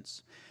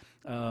investments.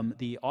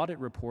 The audit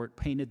report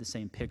painted the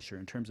same picture.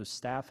 In terms of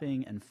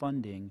staffing and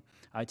funding,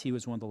 IT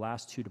was one of the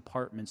last two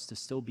departments to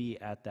still be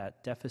at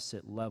that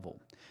deficit level.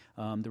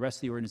 The rest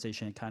of the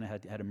organization kind of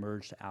had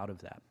emerged out of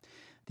that.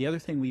 The other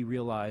thing we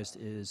realized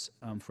is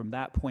from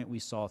that point we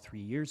saw 3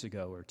 years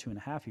ago or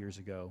 2.5 years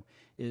ago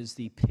is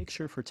the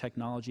picture for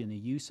technology and the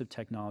use of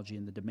technology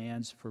and the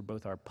demands for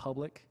both our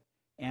public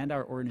and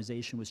our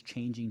organization was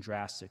changing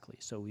drastically.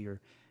 So we are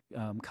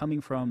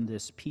coming from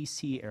this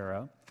PC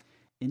era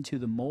into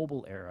the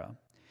mobile era.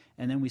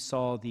 And then we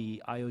saw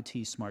the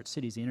IoT smart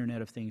cities, the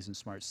Internet of Things and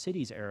smart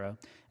cities era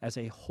as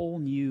a whole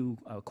new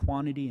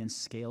quantity and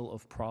scale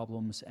of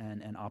problems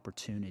and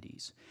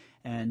opportunities.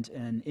 And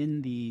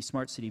in the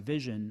smart city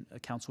vision,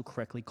 Council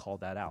correctly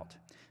called that out.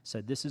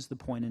 Said this is the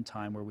point in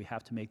time where we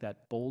have to make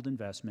that bold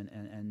investment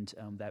and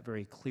that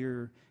very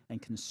clear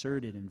and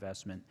concerted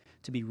investment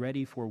to be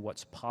ready for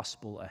what's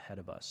possible ahead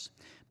of us.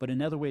 But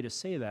another way to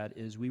say that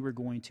is we were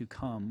going to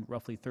come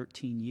roughly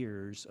 13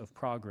 years of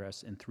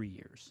progress in 3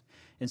 years.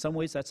 In some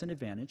ways that's an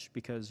advantage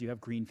because you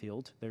have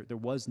greenfield. There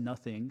was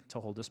nothing to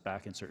hold us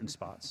back in certain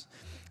spots.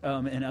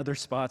 In other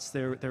spots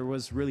there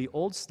was really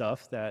old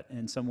stuff that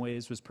in some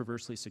ways was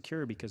perversely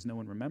secure because no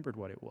one remembered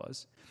what it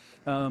was.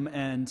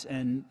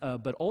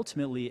 But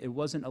ultimately it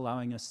wasn't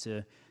allowing us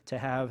to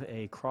have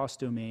a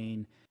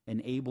cross-domain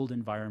enabled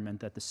environment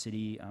that the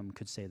city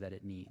could say that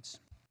it needs.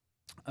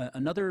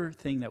 Another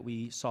thing that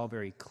we saw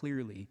very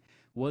clearly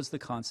was the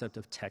concept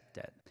of tech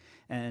debt.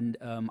 And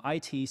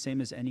IT, same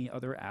as any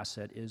other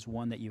asset, is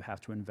one that you have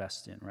to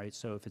invest in, right?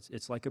 So if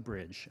it's like a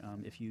bridge.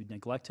 If you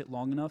neglect it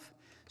long enough,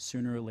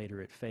 sooner or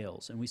later it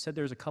fails. And we said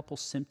there's a couple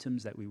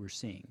symptoms that we were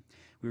seeing.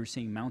 We were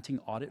seeing mounting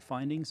audit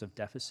findings of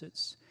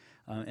deficits.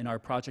 In our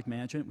project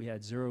management, we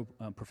had 0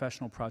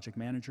 professional project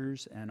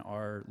managers, and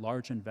our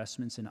large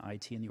investments in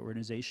IT in the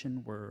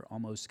organization were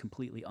almost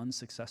completely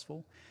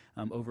unsuccessful.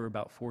 Over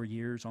about 4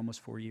 years, almost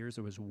 4 years,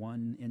 there was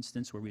one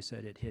instance where we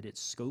said it hit its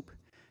scope.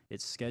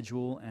 its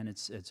schedule, and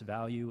its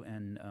value,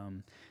 and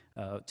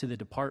to the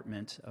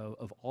department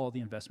of all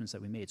the investments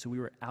that we made. So we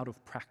were out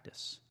of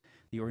practice.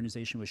 The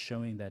organization was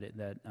showing that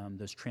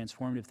those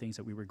transformative things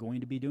that we were going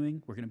to be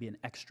doing were going to be an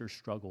extra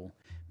struggle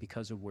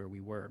because of where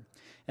we were.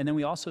 And then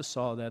we also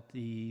saw that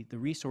the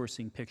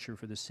resourcing picture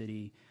for the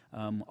city,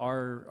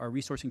 our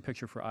resourcing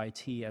picture for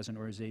IT as an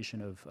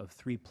organization of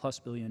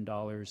 $3+ billion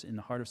in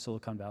the heart of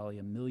Silicon Valley,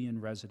 1 million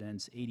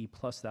residents,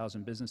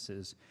 80,000+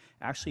 businesses,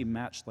 actually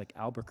matched like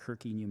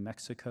Albuquerque, New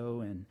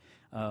Mexico, and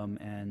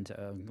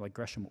like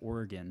Gresham,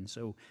 Oregon.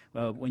 So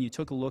when you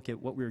took a look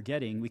at what we were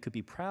getting, we could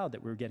be proud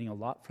that we were getting a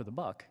lot for the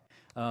buck.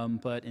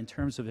 But in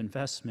terms of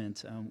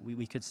investment,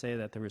 we could say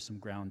that there was some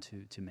ground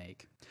to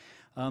make.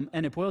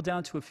 And it boiled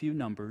down to a few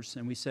numbers,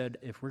 and we said,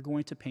 if we're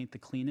going to paint the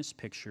cleanest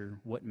picture,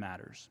 what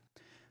matters?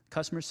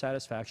 Customer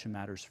satisfaction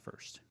matters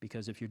first,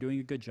 because if you're doing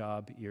a good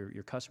job,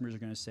 your customers are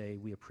going to say,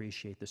 we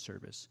appreciate the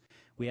service.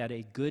 We had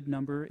a good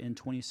number in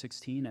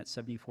 2016 at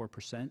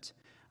 74%,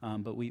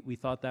 but we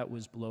thought that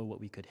was below what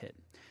we could hit.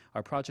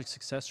 Our project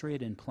success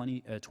rate in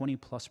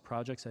 20+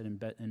 projects that had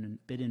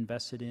been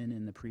invested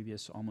in the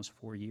previous almost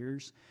 4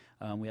 years,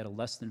 we had a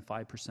less than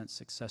 5%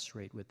 success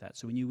rate with that.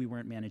 So we knew we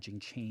weren't managing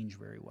change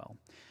very well.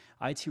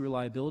 IT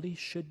reliability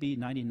should be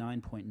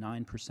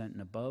 99.9%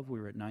 and above.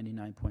 We were at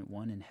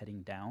 99.1 and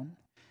heading down.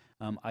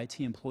 IT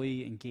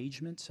employee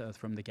engagement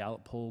from the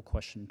Gallup poll,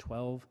 question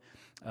 12.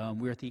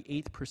 We're at the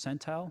 8th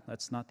percentile.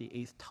 That's not the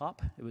 8th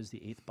top, it was the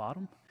 8th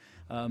bottom.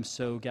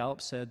 So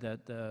Gallup said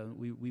that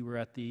we were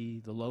at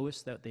the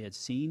lowest that they had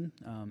seen,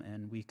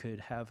 and we could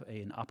have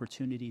an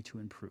opportunity to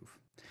improve.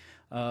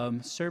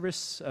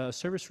 Service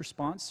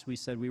response, we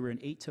said we were an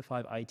 8 to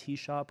 5 IT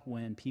shop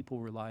when people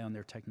rely on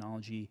their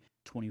technology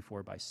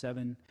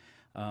 24/7.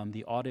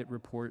 The audit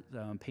report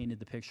painted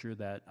the picture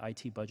that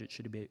IT budget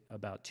should be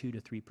about 2 to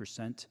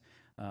 3%.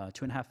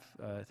 2.5%,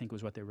 I think,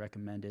 was what they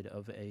recommended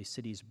of a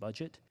city's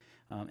budget,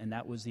 and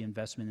that was the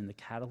investment in the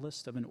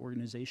catalyst of an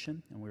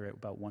organization, and we were at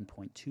about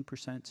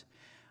 1.2%.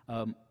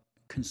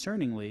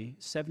 Concerningly,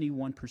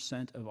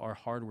 71% of our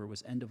hardware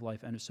was end of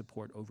life, end of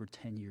support over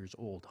 10 years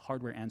old,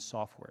 hardware and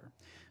software.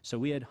 So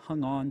we had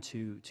hung on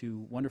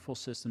to wonderful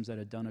systems that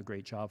had done a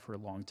great job for a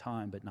long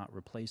time, but not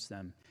replaced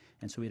them.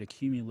 And so we had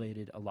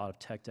accumulated a lot of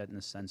tech debt in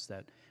the sense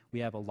that we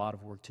have a lot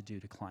of work to do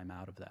to climb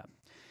out of that.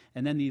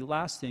 And then the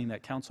last thing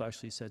that council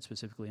actually said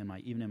specifically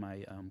even in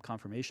my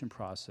confirmation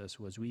process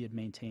was we had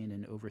maintained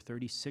an over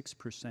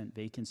 36%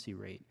 vacancy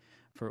rate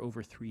for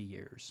over 3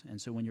 years. And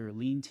so when you're a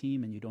lean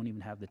team and you don't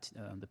even have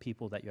the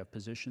people that you have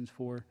positions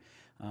for,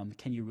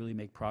 can you really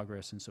make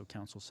progress? And so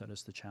council set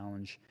us the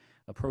challenge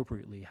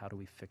appropriately. How do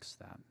we fix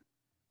that?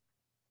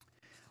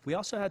 We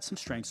also had some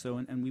strengths, though,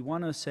 and we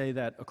want to say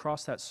that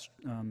across that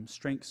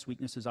strengths,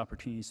 weaknesses,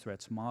 opportunities,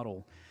 threats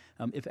model,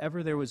 if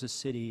ever there was a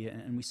city,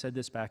 and we said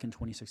this back in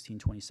 2016,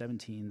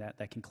 2017,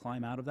 that can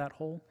climb out of that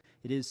hole,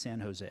 it is San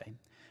Jose.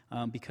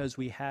 Because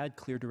we had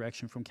clear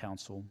direction from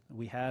council,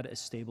 we had a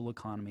stable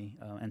economy,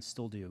 and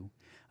still do.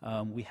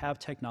 We have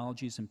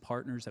technologies and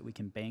partners that we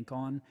can bank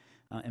on,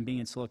 and being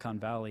in Silicon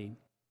Valley,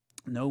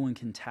 no one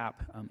can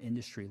tap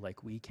industry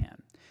like we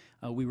can.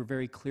 We were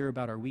very clear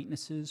about our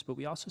weaknesses, but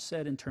we also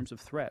said in terms of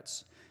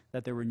threats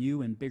that there were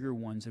new and bigger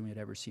ones than we had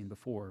ever seen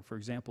before. For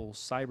example,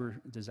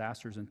 cyber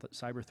disasters and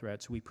cyber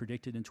threats, we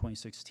predicted in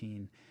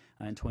 2016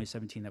 and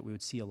 2017 that we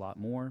would see a lot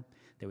more.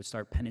 They would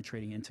start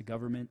penetrating into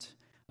government.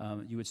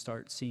 You would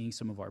start seeing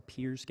some of our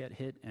peers get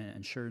hit,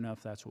 and sure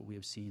enough, that's what we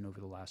have seen over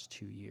the last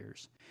 2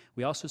 years.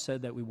 We also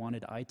said that we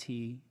wanted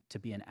IT to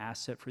be an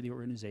asset for the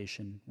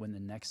organization when the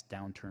next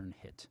downturn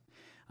hit.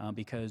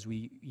 Because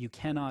you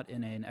cannot,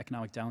 in an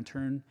economic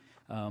downturn,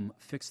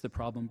 fix the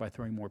problem by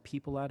throwing more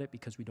people at it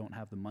because we don't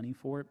have the money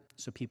for it.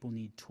 So people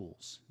need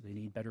tools. They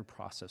need better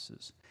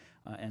processes.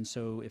 And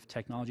so if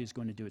technology is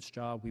going to do its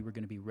job, we were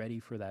going to be ready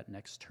for that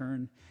next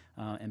turn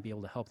and be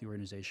able to help the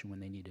organization when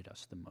they needed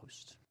us the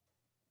most.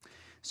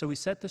 So we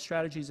set the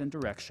strategies and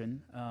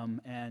direction,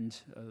 and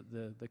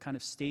the kind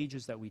of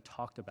stages that we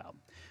talked about.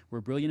 We're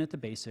brilliant at the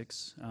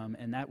basics,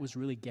 and that was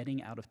really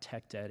getting out of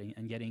tech debt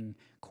and getting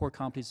core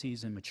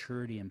competencies and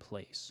maturity in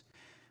place.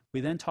 We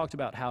then talked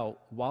about how,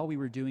 while we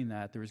were doing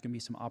that, there was going to be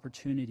some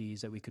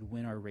opportunities that we could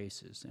win our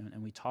races.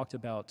 And we talked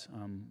about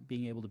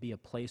being able to be a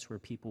place where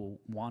people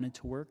wanted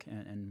to work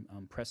and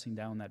pressing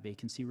down that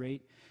vacancy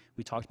rate.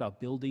 We talked about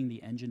building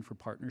the engine for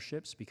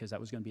partnerships, because that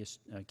was going to be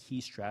a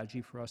key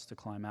strategy for us to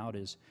climb out,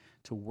 is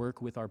to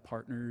work with our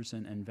partners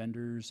and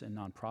vendors and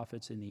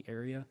nonprofits in the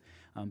area,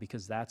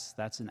 because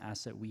that's an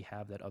asset we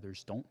have that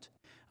others don't.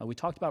 We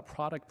talked about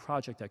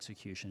project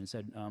execution and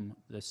said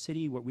the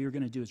city, what we were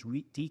going to do is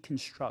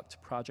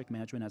deconstruct project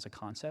management as a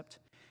concept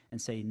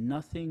and say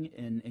nothing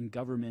in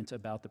government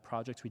about the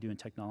projects we do in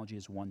technology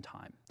is one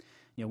time.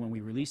 You know, when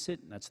we release it,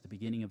 that's the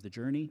beginning of the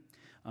journey,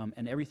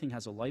 and everything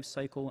has a life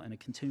cycle and a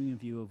continuing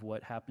view of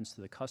what happens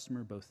to the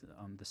customer, both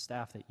the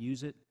staff that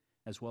use it,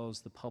 as well as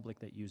the public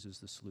that uses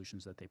the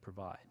solutions that they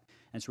provide.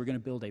 And so we're going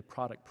to build a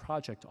product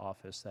project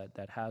office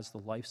that has the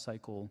life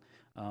cycle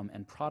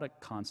and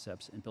product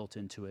concepts built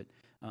into it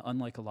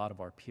unlike a lot of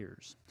our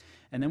peers.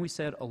 And then we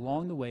said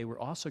along the way, we're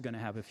also going to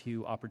have a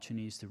few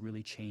opportunities to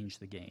really change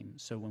the game.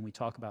 So when we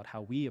talk about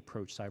how we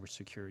approach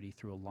cybersecurity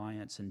through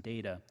alliance and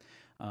data,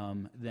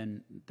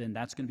 then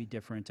that's going to be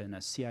different, and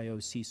a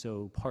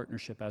CIO-CISO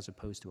partnership as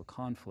opposed to a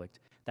conflict,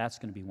 that's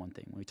going to be one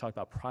thing. When we talk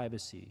about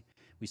privacy,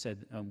 we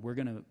said we're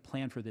going to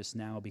plan for this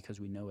now because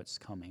we know it's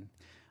coming.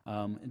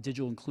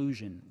 Digital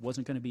inclusion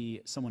wasn't going to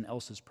be someone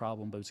else's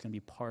problem, but it's going to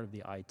be part of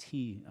the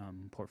IT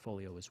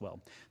portfolio as well.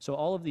 So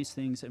all of these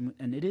things,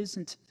 and it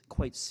isn't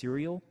quite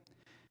serial,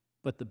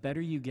 but the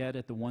better you get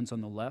at the ones on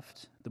the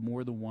left, the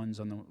more the ones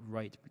on the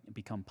right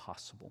become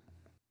possible.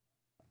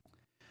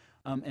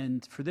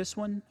 And for this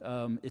one,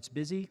 it's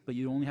busy, but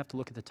you only have to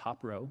look at the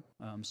top row,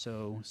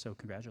 so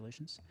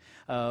congratulations.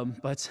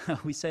 But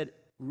we said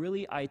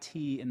really IT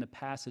in the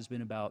past has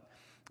been about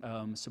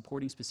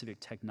supporting specific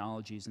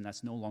technologies, and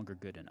that's no longer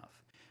good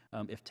enough.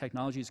 If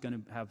technology is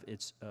going to have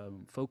its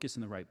focus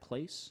in the right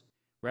place,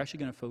 we're actually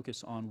going to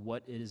focus on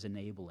what it is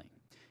enabling.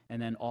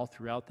 And then all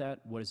throughout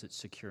that, what is it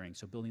securing?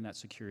 So building that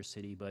secure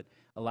city, but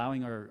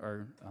allowing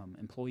our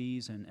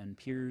employees and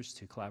peers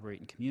to collaborate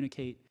and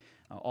communicate,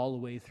 all the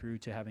way through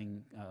to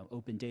having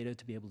open data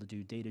to be able to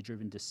do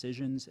data-driven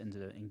decisions and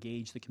to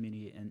engage the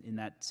community in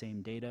that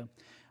same data.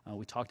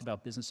 We talked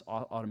about business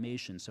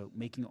automation, so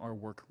making our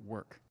work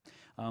work.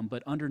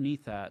 But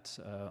underneath that,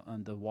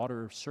 on the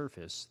water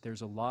surface,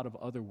 there's a lot of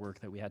other work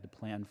that we had to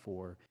plan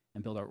for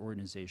and build our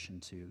organization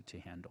to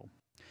handle.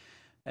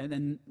 And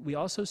then we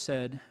also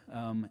said,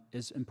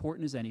 as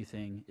important as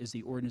anything is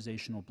the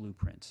organizational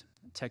blueprint.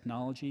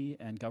 Technology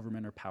and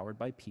government are powered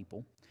by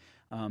people.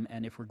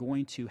 And if we're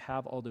going to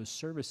have all those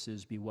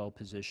services be well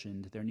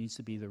positioned, there needs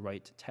to be the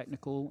right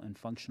technical and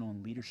functional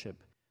and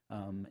leadership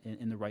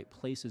in the right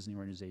places in the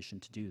organization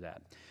to do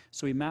that.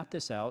 So we mapped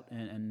this out,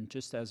 and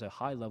just as a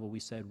high level, we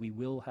said we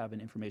will have an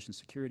information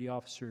security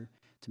officer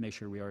to make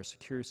sure we are a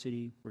secure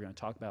city. We're going to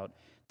talk about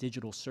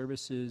digital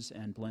services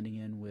and blending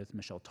in with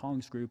Michelle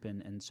Tong's group,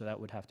 and so that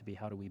would have to be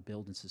how do we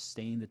build and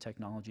sustain the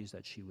technologies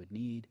that she would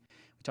need.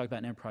 We talked about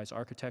an enterprise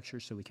architecture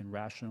so we can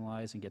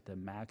rationalize and get the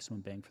maximum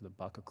bang for the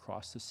buck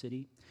across the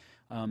city,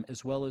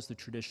 as well as the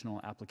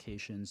traditional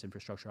applications,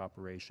 infrastructure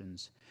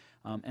operations.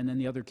 And then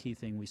the other key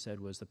thing we said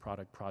was the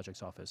product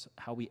projects office.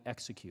 How we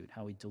execute,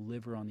 how we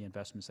deliver on the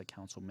investments that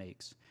council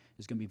makes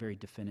is going to be very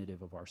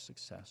definitive of our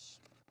success.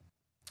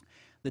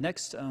 The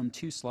next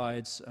two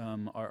slides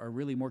are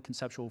really more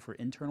conceptual for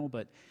internal,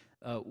 but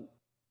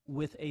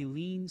with a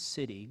lean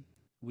city,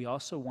 we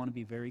also want to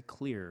be very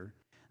clear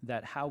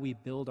that how we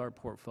build our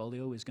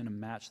portfolio is going to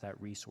match that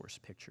resource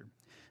picture.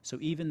 So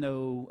even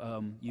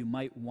though you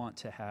might want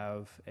to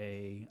have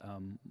a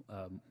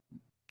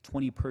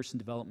 20-person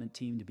development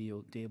team to be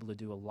able to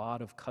do a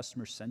lot of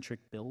customer-centric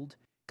build,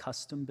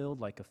 custom build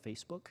like a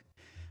Facebook,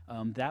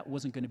 that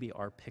wasn't going to be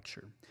our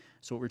picture.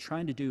 So what we're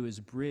trying to do is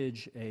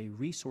bridge a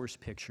resource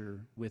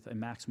picture with a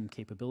maximum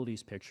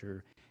capabilities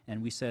picture,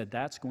 and we said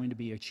that's going to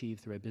be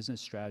achieved through a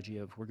business strategy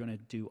of we're going to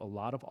do a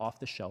lot of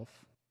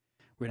off-the-shelf.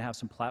 We're going to have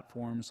some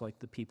platforms like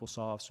the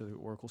PeopleSoft or the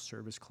Oracle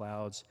Service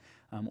Clouds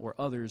or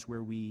others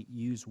where we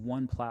use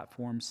one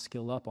platform,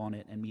 skill up on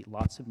it, and meet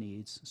lots of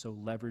needs. So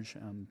leverage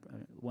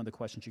one of the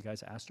questions you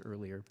guys asked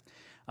earlier.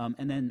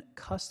 And then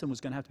custom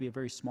was going to have to be a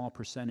very small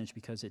percentage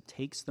because it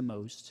takes the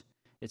most,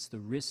 it's the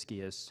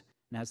riskiest,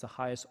 and has the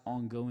highest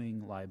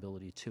ongoing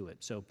liability to it.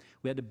 So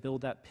we had to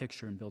build that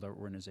picture and build our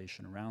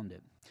organization around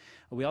it.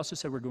 We also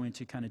said we're going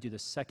to kind of do the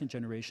second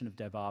generation of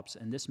DevOps,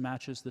 and this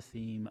matches the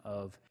theme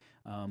of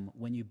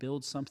when you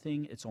build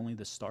something, it's only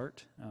the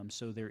start.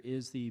 So there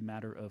is the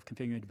matter of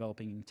configuring,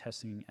 developing,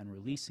 testing, and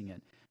releasing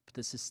it, but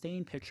the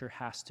sustained picture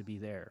has to be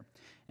there.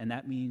 And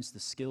that means the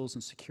skills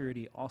and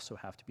security also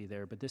have to be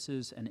there, but this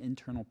is an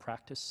internal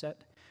practice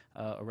set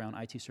around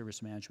IT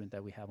service management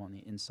that we have on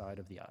the inside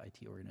of the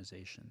IT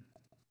organization.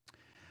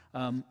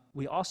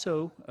 We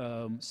also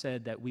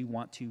said that we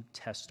want to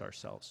test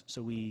ourselves.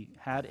 So we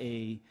had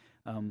a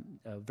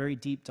very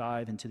deep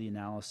dive into the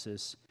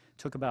analysis,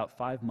 took about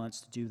 5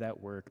 months to do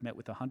that work, met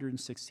with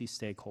 160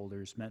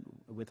 stakeholders, met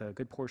with a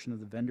good portion of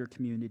the vendor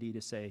community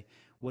to say,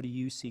 what do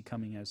you see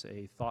coming as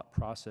a thought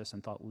process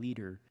and thought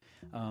leader?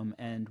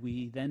 And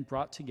we then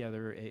brought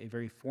together a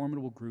very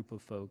formidable group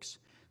of folks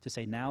to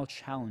say, now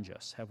challenge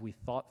us. Have we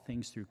thought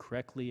things through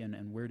correctly,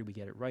 and where do we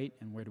get it right,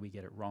 and where do we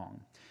get it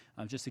wrong?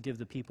 Just to give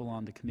the people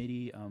on the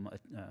committee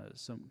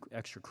some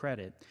extra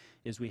credit,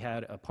 is we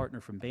had a partner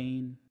from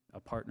Bain, a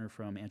partner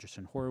from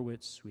Anderson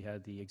Horowitz, we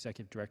had the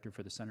executive director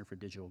for the Center for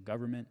Digital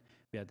Government,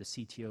 we had the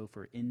CTO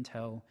for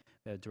Intel,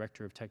 we had a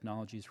director of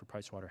technologies for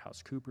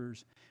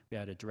PricewaterhouseCoopers, we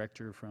had a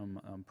director from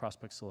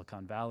Prospect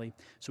Silicon Valley.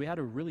 So we had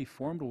a really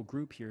formidable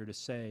group here to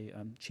say,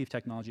 chief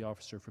technology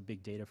officer for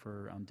big data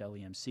for Dell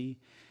EMC,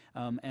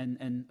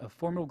 and a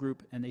formidable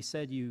group, and they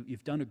said,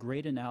 you've done a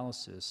great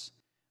analysis,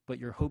 but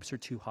your hopes are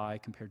too high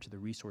compared to the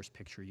resource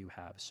picture you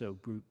have. So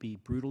be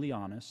brutally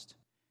honest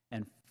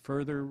and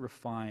further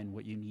refine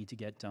what you need to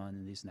get done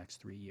in these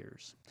next 3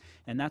 years.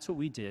 And that's what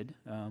we did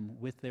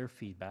with their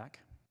feedback.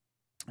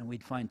 And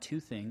we'd find two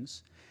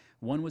things.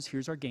 One was,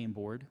 here's our game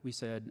board. We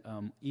said,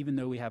 even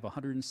though we have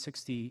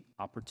 160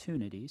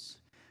 opportunities,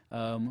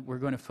 we're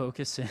going to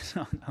focus in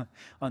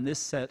on this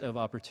set of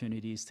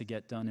opportunities to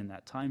get done in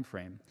that time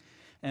frame.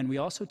 And we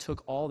also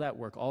took all that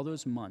work, all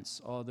those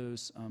months, all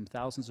those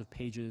thousands of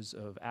pages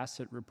of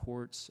asset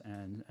reports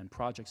and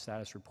project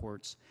status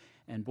reports,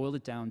 and boiled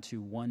it down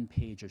to one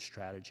page of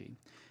strategy.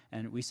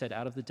 And we said,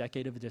 out of the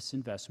decade of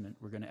disinvestment,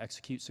 we're going to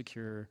execute,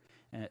 secure,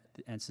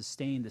 and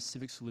sustain the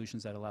civic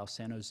solutions that allow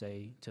San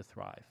Jose to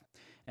thrive.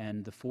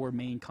 And the four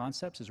main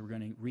concepts is we're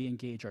going to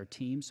re-engage our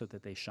teams so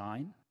that they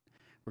shine.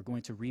 We're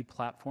going to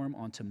re-platform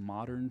onto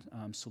modern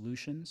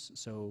solutions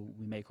so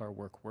we make our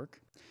work work.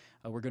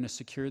 We're going to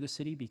secure the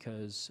city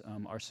because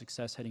our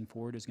success heading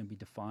forward is going to be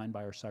defined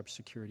by our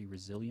cybersecurity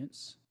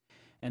resilience.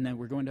 And then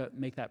we're going to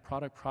make that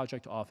product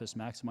project office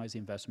maximize the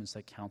investments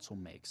that council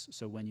makes.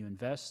 So when you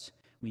invest,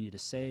 we need to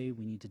say,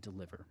 we need to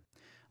deliver.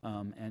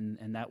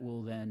 And that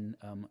will then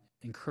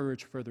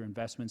encourage further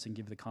investments and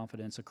give the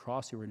confidence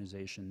across the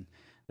organization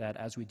that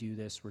as we do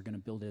this, we're going to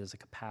build it as a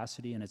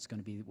capacity, and it's going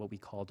to be what we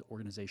called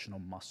organizational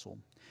muscle.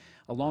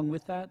 Along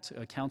with that,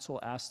 council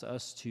asked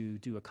us to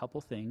do a couple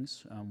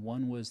things.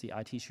 One was the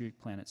IT strategic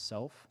plan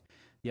itself.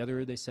 The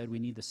other, they said we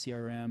need the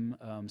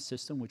CRM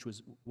system, which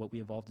was what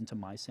we evolved into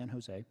My San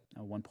Jose,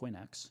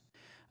 1.x.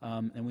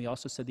 And we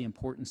also said the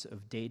importance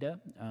of data,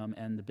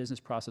 and the business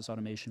process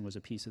automation was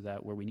a piece of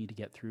that where we need to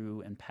get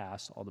through and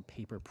past all the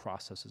paper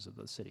processes of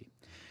the city.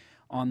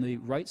 On the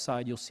right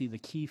side, you'll see the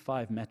key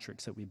 5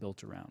 metrics that we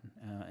built around.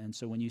 And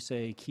so when you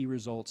say key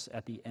results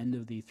at the end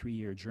of the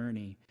 3-year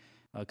journey,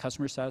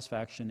 customer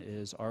satisfaction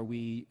is,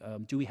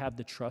 do we have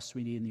the trust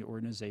we need in the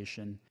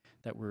organization,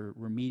 that we're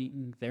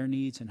meeting their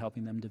needs and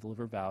helping them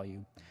deliver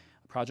value?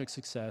 Project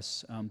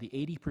success, the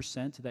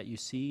 80% that you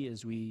see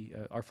is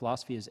our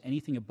philosophy is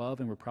anything above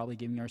and we're probably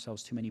giving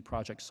ourselves too many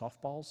project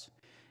softballs,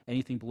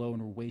 anything below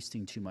and we're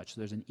wasting too much.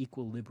 So there's an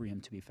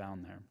equilibrium to be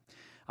found there.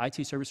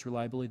 IT service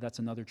reliability, that's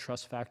another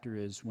trust factor,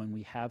 is when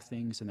we have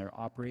things and they're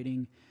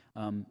operating,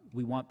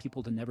 we want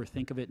people to never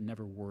think of it and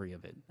never worry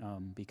of it.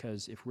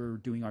 Because if we're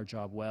doing our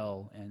job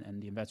well and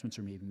the investments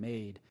are being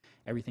made,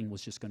 everything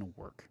was just going to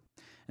work.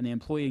 And the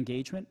employee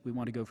engagement, we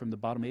want to go from the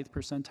bottom 8th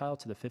percentile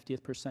to the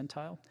 50th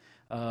percentile.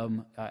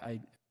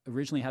 I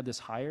originally had this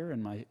higher,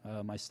 and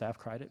my staff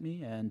cried at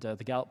me, and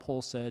the Gallup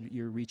poll said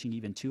you're reaching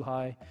even too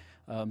high.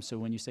 So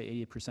when you say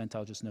 80th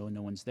percentile, just know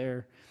no one's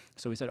there.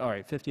 So we said, all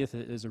right,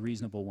 50th is a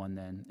reasonable one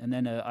then. And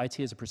then IT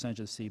as a percentage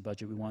of the city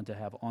budget, we want to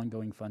have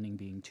ongoing funding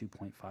being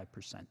 2.5%.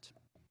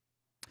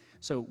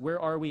 So where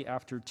are we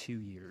after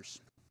 2 years?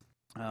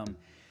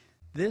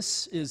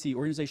 This is the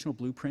organizational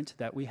blueprint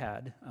that we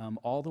had.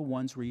 All the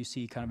ones where you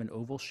see kind of an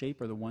oval shape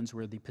are the ones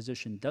where the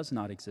position does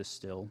not exist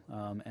still,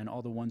 and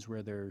all the ones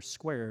where they're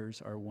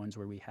squares are ones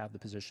where we have the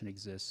position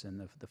exists and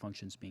the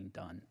functions being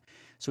done.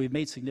 So we've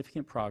made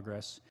significant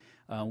progress.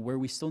 Where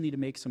we still need to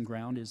make some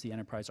ground is the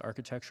enterprise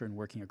architecture and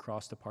working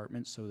across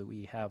departments so that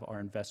we have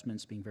our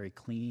investments being very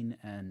clean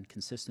and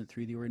consistent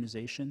through the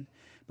organization.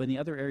 But in the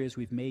other areas,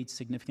 we've made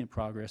significant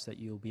progress that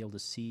you'll be able to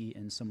see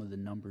in some of the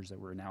numbers that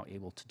we're now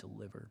able to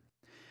deliver.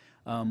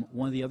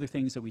 One of the other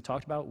things that we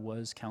talked about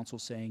was council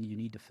saying you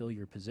need to fill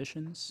your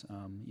positions.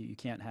 You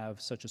can't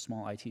have such a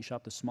small IT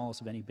shop, the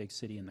smallest of any big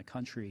city in the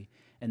country,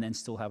 and then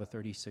still have a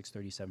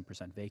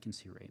 36-37%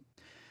 vacancy rate.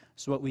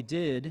 So what we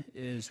did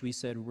is we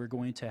said we're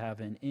going to have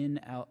an in,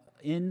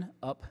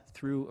 up,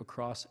 through,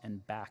 across,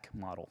 and back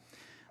model.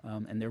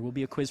 And there will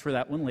be a quiz for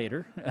that one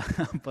later.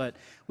 But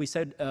we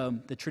said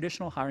the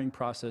traditional hiring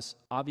process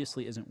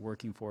obviously isn't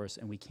working for us,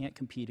 and we can't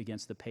compete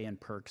against the pay and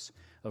perks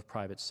of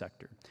private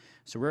sector.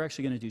 So we're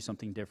actually going to do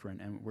something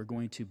different, and we're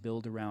going to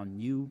build around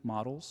new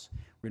models.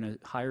 We're going to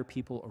hire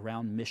people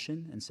around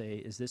mission and say,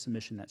 is this a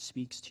mission that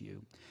speaks to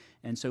you?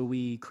 And so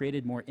we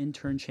created more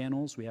intern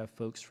channels. We have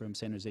folks from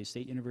San Jose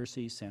State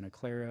University, Santa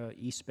Clara,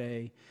 East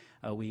Bay.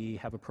 We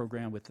have a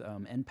program with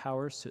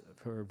NPower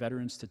for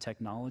veterans to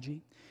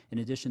technology, in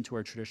addition to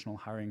our traditional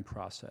hiring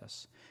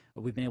process.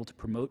 We've been able to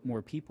promote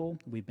more people.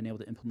 We've been able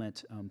to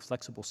implement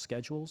flexible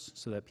schedules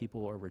so that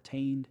people are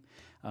retained.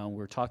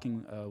 We're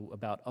talking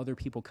about other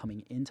people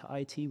coming into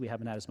IT. We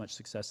haven't had as much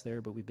success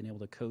there, but we've been able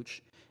to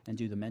coach and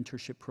do the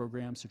mentorship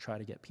programs to try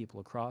to get people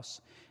across.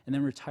 And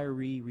then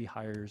retiree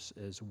rehires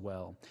as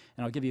well.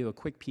 And I'll give you a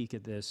quick peek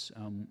at this.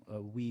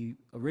 We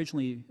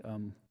originally,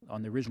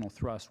 on the original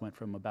thrust, went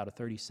from about a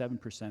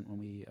 37% when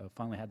we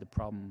finally had the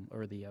problem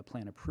or the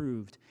plan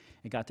approved.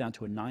 It got down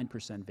to a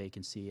 9%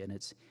 vacancy, and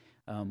it's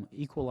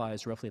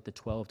equalized roughly at the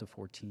 12 to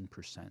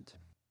 14%.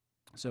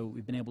 So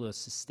we've been able to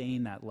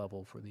sustain that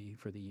level for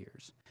the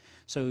years.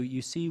 So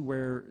you see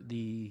where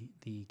the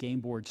game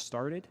board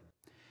started,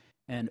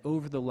 and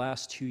over the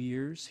last 2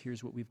 years,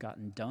 here's what we've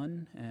gotten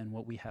done and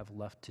what we have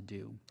left to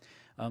do.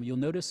 You'll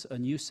notice a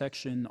new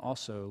section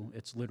also,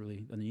 it's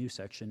literally a new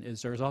section,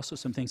 is there's also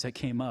some things that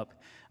came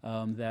up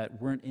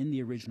that weren't in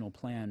the original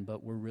plan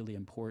but were really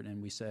important.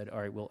 And we said, all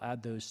right, we'll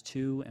add those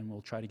too, and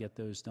we'll try to get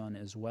those done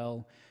as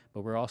well.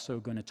 But we're also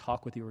going to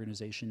talk with the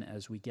organization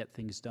as we get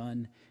things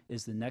done.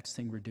 Is the next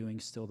thing we're doing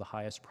still the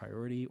highest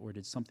priority, or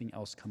did something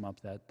else come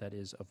up that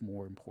is of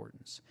more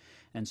importance?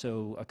 And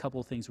so a couple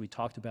of things we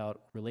talked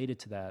about related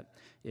to that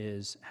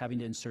is having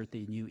to insert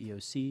the new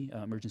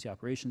EOC, Emergency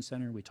Operations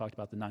Center. We talked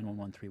about the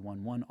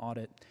 911-311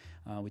 audit.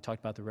 We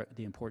talked about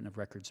the importance of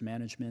records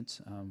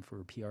management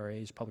for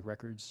PRAs, public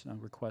records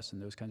requests,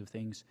 and those kinds of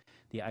things.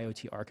 The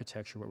IoT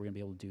architecture, what we're going to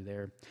be able to do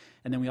there.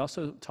 And then we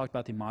also talked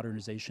about the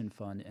modernization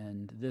fund.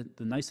 And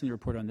the nice thing to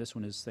report on this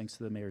one is, thanks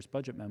to the mayor's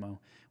budget memo,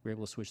 we're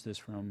able to switch this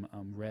from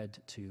red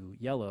to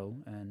yellow.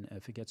 And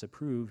if it gets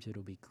approved,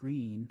 it'll be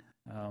green,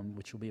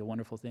 which will be a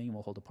wonderful thing, and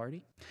we'll hold a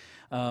party.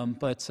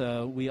 But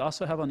we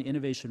also have on the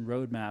innovation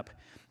roadmap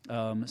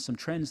some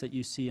trends that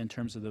you see in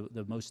terms of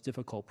the most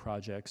difficult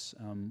projects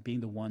being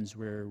the ones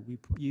where we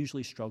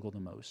usually struggle the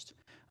most.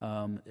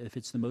 If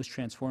it's the most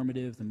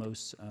transformative, the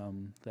most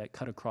that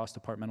cut across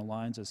departmental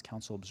lines, as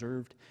council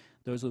observed,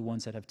 those are the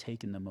ones that have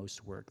taken the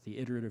most work. The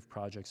iterative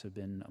projects have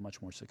been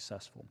much more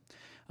successful.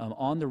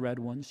 On the red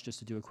ones, just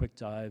to do a quick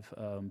dive,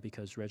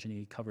 because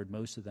Reggie covered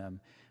most of them,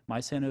 My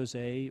San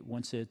Jose,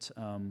 once it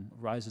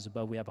rises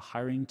above, we have a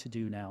hiring to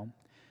do now.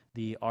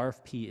 The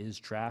RFP is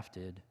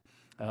drafted.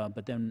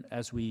 But then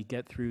as we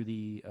get through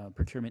the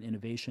procurement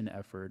innovation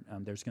effort,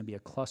 there's going to be a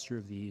cluster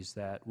of these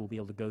that we'll be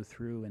able to go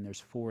through, and there's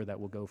 4 that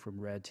will go from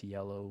red to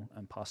yellow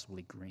and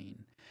possibly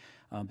green.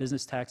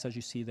 Business tax, as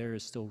you see there,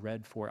 is still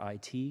red for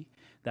IT.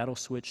 That'll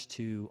switch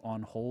to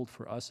on hold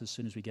for us as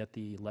soon as we get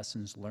the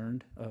lessons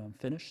learned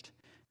finished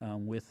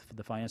with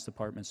the finance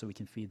department, so we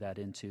can feed that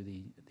into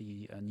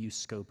the new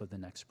scope of the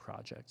next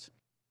project.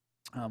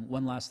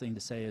 One last thing to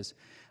say is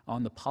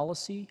on the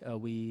policy,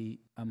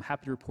 I'm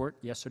happy to report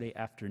yesterday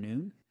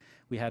afternoon,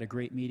 we had a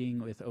great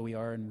meeting with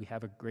OER, and we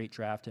have a great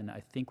draft, and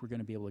I think we're going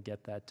to be able to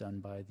get that done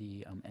by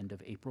the end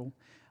of April,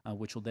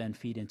 which will then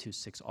feed into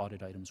 6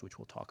 audit items, which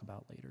we'll talk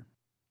about later.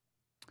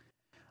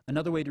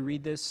 Another way to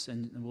read this,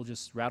 and we'll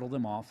just rattle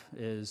them off,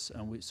 is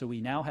so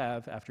we now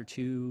have, after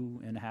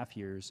 2.5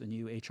 years, a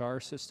new HR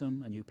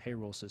system, a new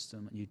payroll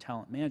system, a new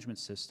talent management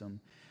system.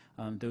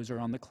 Those are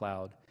on the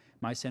cloud.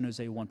 My San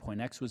Jose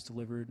 1.x was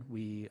delivered.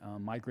 We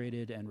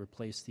migrated and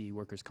replaced the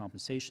workers'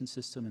 compensation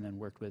system, and then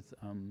worked with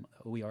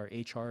OER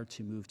HR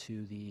to move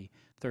to the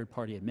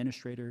third-party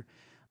administrator.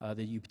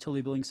 The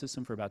utility billing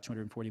system for about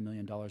 $240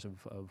 million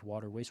of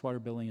water,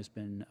 wastewater billing has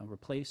been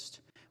replaced.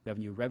 We have a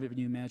new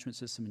revenue management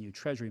system, a new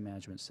treasury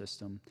management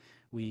system.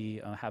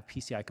 We have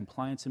PCI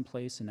compliance in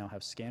place and now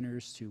have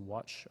scanners to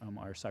watch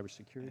our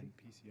cybersecurity.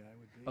 PCI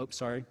would be? Oh,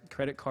 sorry,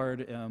 credit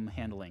card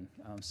handling.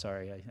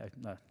 Sorry,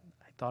 I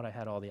thought I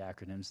had all the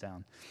acronyms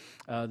down.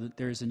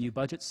 There's a new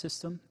budget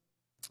system.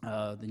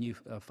 The new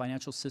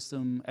financial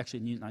system,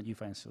 actually not new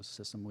financial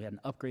system, we had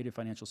an upgraded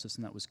financial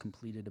system that was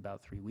completed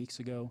about 3 weeks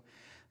ago.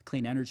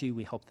 Clean energy,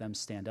 we helped them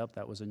stand up.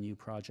 That was a new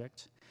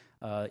project.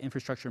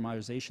 Infrastructure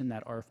modernization,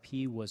 that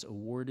RFP was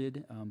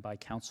awarded by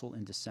council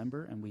in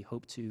December, and we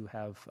hope to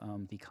have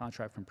the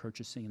contract from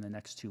purchasing in the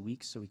next 2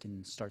 weeks so we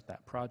can start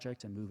that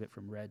project and move it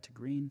from red to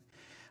green.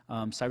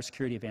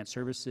 Cybersecurity advanced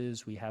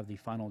services, we have the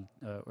final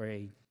or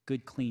a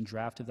good clean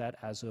draft of that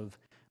as of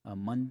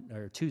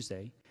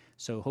Tuesday.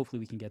 So hopefully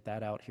we can get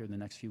that out here in the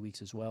next few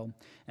weeks as well.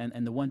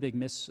 And the one big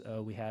miss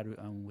we had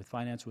with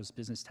finance was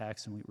business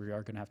tax, and we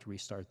are going to have to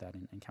restart that,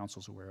 and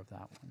council's aware of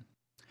that one.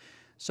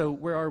 So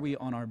where are we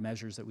on our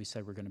measures that we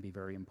said were going to be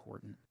very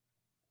important?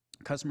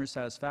 Customer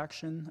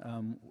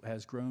satisfaction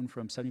has grown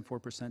from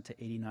 74% to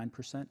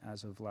 89%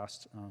 as of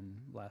last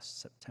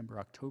September,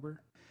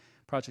 October.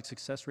 Project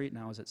success rate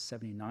now is at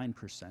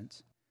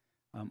 79%.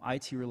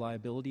 IT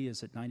reliability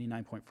is at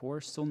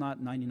 99.4, still not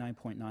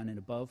 99.9 and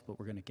above, but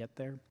we're going to get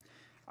there.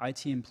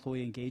 IT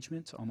employee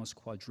engagement almost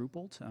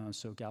quadrupled,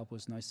 so Gallup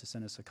was nice to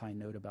send us a kind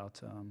note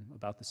about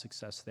the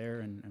success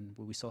there, and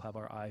we still have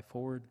our eye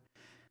forward.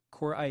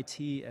 Core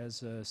IT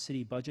as a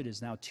city budget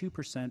is now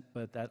 2%,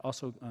 but that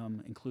also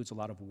includes a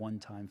lot of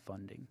one-time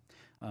funding.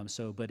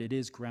 But it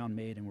is ground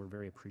made, and we're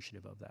very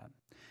appreciative of that.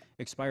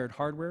 Expired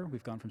hardware,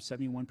 we've gone from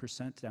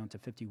 71% down to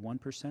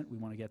 51%. We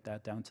want to get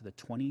that down to the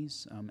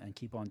 20s and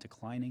keep on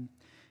declining.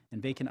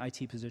 And vacant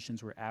IT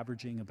positions, we're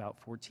averaging about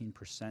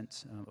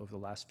 14% over the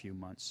last few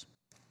months.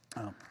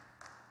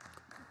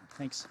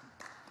 Thanks.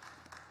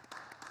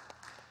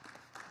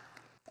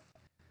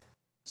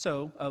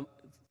 So,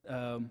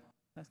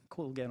 that's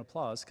cool, again,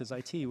 applause, because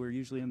IT, we're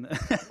usually in the...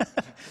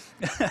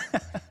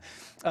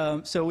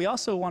 So we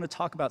also want to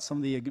talk about some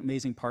of the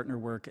amazing partner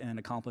work and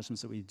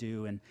accomplishments that we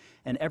do, and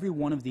every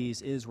one of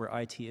these is where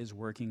IT is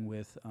working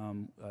with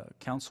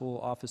council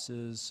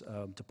offices,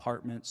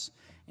 departments,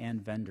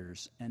 and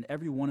vendors. And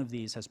every one of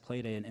these has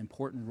played an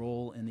important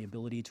role in the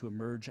ability to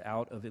emerge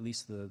out of at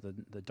least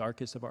the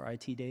darkest of our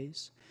IT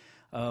days.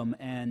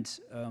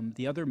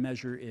 The other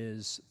measure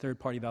is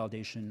third-party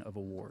validation of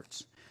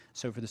awards.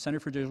 So for the Center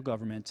for Digital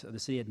Government, the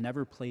city had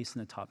never placed in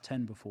the top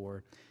 10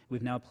 before.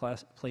 We've now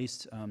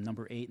placed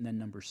number 8 and then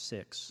number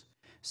 6.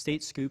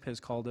 State Scoop has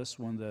called us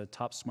one of the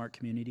top smart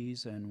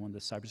communities and one of the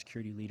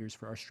cybersecurity leaders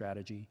for our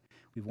strategy.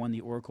 We've won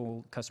the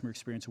Oracle Customer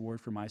Experience Award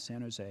for My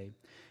San Jose.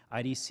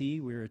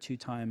 IDC, we're a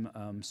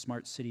 2-time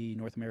Smart City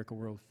North America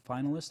World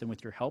finalist, and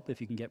with your help, if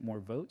you can get more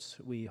votes,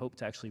 we hope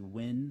to actually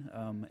win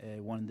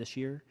one this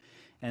year.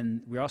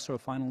 And we're also a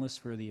finalist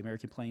for the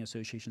American Planning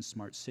Association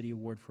Smart City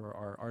Award for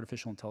our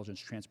artificial intelligence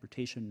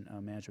transportation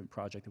management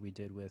project that we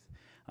did with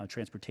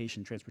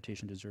transportation.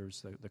 Transportation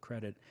deserves the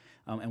credit.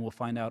 And we'll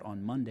find out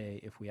on Monday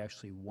if we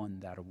actually won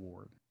that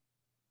award.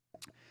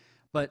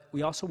 But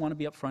we also want to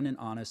be upfront and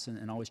honest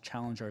and always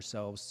challenge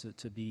ourselves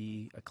to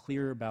be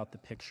clear about the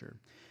picture.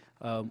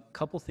 A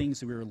couple things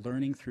that we were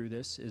learning through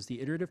this is the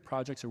iterative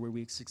projects are where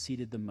we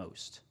succeeded the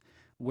most.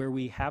 Where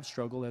we have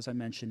struggled, as I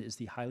mentioned, is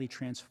the highly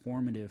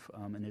transformative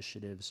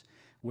initiatives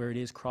where it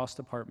is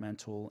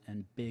cross-departmental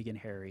and big and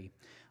hairy.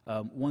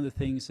 One of the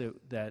things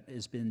that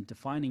has been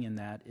defining in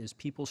that is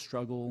people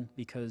struggle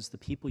because the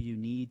people you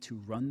need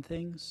to run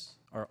things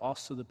are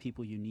also the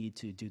people you need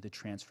to do the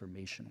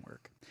transformation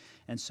work.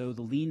 And so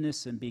the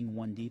leanness and being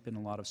one deep in a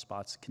lot of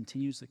spots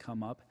continues to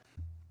come up.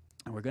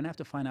 And we're going to have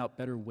to find out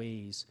better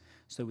ways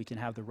so we can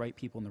have the right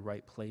people in the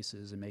right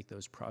places and make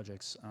those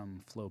projects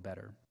flow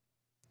better.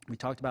 We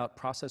talked about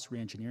process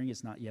reengineering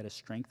is not yet a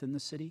strength in the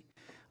city.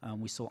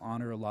 We still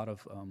honor a lot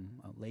of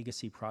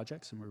legacy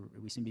projects, and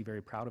we seem to be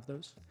very proud of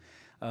those.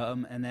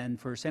 And then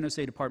for San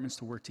Jose departments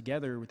to work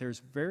together,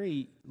 there's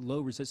very low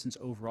resistance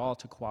overall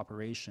to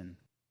cooperation,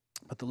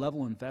 but the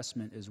level of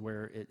investment is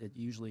where it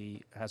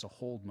usually has a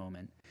hold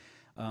moment.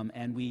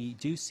 And we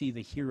do see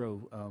the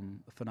hero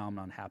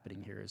phenomenon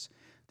happening here.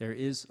 There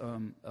is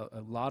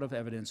a lot of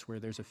evidence where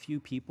there's a few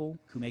people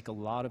who make a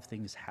lot of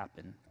things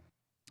happen.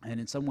 And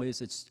in some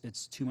ways,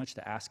 it's too much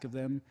to ask of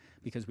them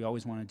because we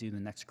always want to do the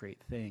next great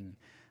thing.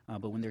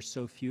 But when there's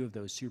so few of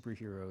those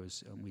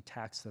superheroes, we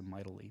tax them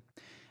mightily.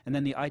 And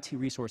then the IT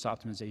resource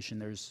optimization,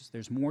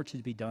 there's more to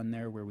be done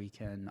there where we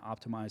can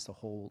optimize the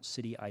whole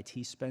city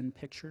IT spend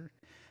picture.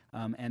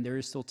 And there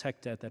is still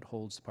tech debt that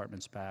holds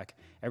departments back.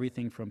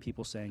 Everything from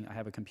people saying, I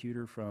have a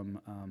computer from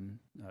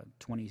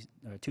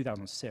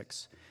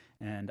 2006,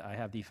 and I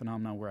have the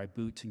phenomenon where I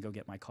boot and go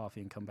get my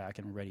coffee and come back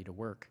and I'm ready to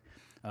work.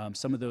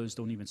 Some of those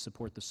don't even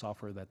support the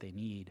software that they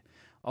need,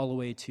 all the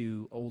way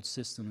to old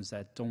systems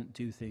that don't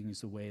do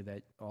things the way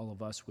that all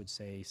of us would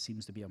say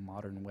seems to be a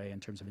modern way in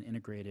terms of an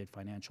integrated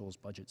financials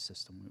budget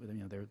system.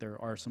 You know, there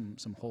are some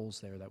holes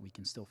there that we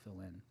can still fill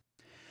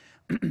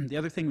in. The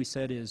other thing we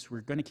said is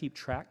we're going to keep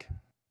track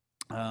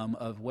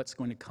of what's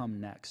going to come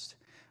next.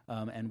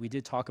 And we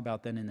did talk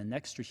about then in the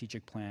next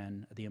strategic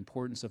plan the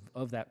importance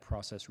of that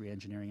process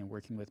reengineering and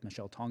working with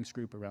Michelle Tong's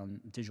group around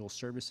digital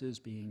services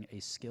being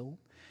a skill.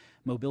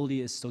 Mobility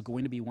is still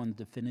going to be one of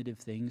the definitive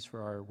things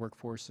for our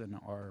workforce and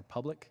our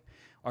public.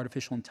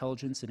 Artificial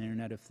intelligence and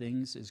Internet of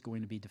Things is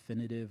going to be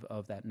definitive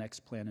of that next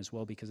plan as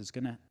well because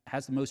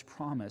has the most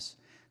promise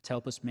to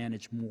help us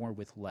manage more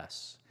with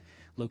less.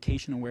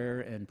 Location-aware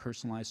and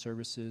personalized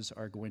services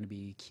are going to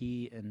be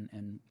key,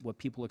 and what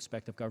people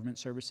expect of government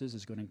services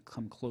is going to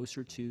come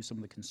closer to some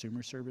of the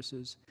consumer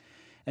services.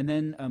 And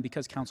then,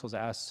 because Council has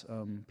asked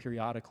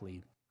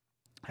periodically,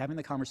 having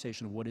the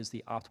conversation of what is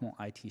the optimal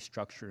IT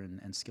structure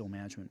and skill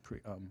management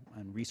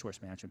and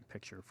resource management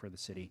picture for the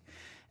city,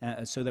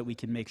 so that we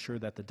can make sure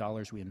that the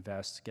dollars we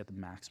invest get the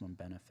maximum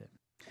benefit.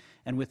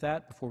 And with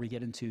that, before we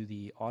get into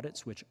the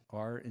audits, which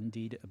are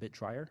indeed a bit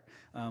drier,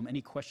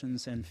 any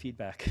questions and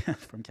feedback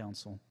from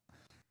Council?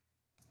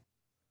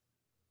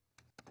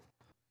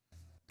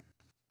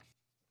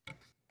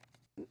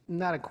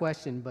 Not a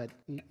question, but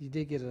you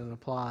did get an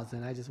applause,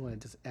 and I just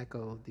wanted to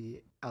echo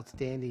the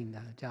outstanding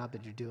job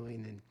that you're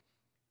doing, and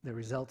the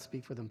results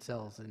speak for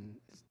themselves, and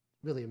it's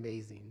really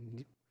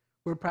amazing.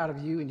 We're proud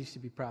of you, and you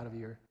should be proud of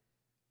your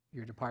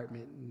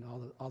department and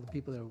all the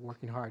people that are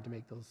working hard to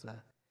make those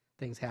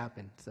things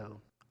happen. So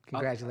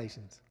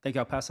congratulations. Thank you.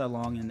 I'll pass that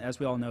along. And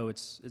as we all know,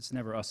 it's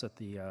never us at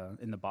the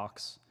in the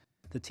box.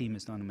 The team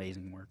has done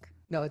amazing work.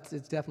 No, it's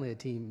definitely a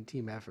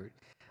team effort.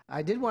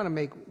 I did want to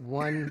make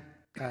one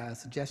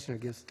suggestion or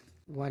give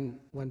one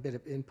bit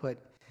of input,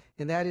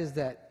 and that is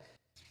that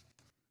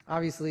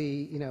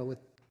obviously, you know, with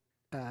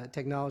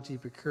technology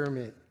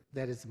procurement,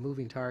 that is a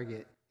moving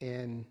target,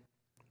 and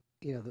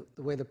you know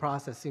the way the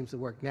process seems to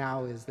work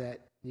now is that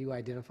you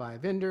identify a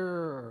vendor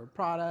or a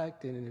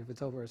product, and if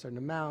it's over a certain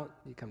amount,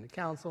 you come to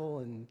council,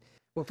 and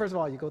well, first of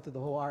all, you go through the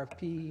whole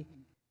RFP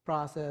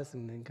process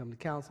and then come to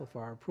council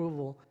for our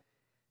approval.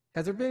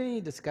 Has there been any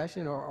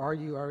discussion, or are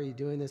you already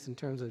doing this in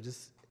terms of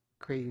just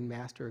creating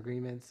master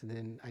agreements and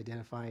then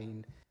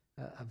identifying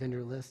a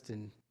vendor list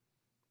and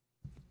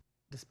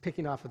just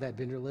picking off of that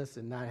vendor list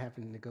and not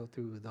having to go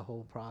through the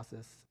whole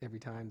process every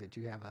time that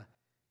you have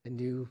a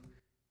new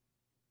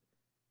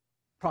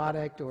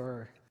product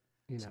or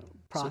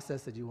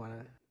process that you want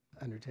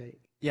to undertake?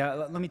 Yeah,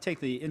 let me take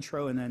the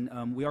intro, and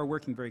then we are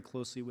working very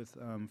closely with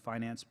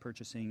finance,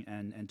 purchasing,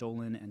 and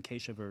Dolan and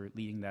Keshav are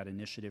leading that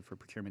initiative for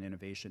procurement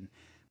innovation.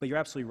 But you're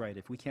absolutely right.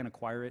 If we can't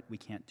acquire it, we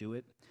can't do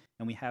it.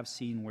 And we have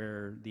seen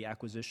where the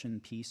acquisition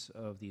piece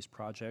of these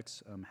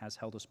projects has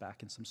held us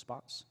back in some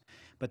spots.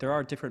 But there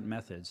are different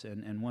methods.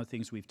 And one of the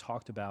things we've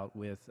talked about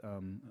with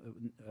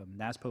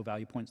NASPO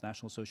Value Points,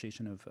 National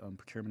Association of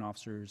Procurement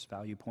Officers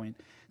Value Point,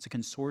 it's a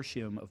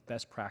consortium of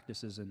best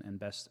practices and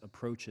best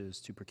approaches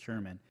to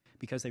procurement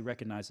because they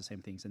recognize the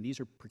same things. And these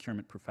are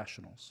procurement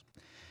professionals.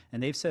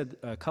 And they've said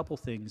a couple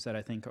things that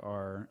I think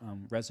are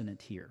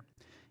resonant here.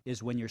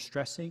 Is when you're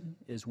stressing,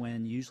 is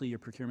when usually your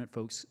procurement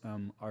folks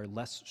are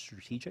less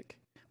strategic,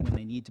 when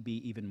they need to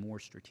be even more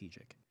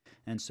strategic.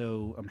 And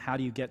so how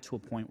do you get to a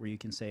point where you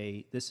can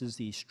say, this is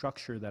the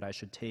structure that I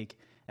should take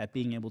at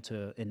being able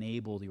to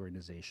enable the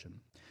organization?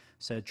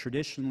 So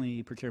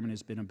traditionally, procurement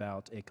has been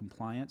about a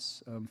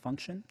compliance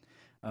function.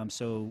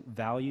 So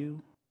value,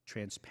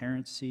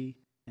 transparency,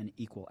 and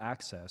equal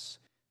access.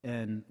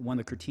 And one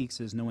of the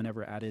critiques is no one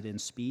ever added in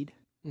speed.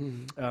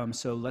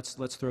 So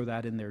let's throw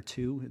that in there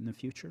too in the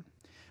future.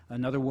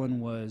 Another one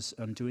was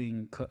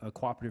doing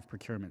cooperative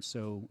procurement.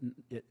 So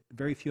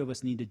very few of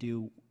us need to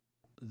do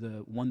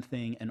the one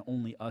thing and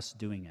only us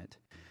doing it.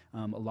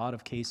 A lot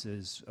of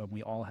cases,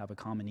 we all have a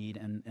common need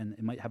and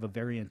it might have a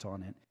variant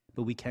on it,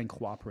 but we can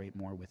cooperate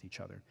more with each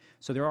other.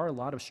 So there are a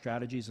lot of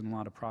strategies and a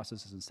lot of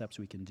processes and steps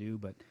we can do,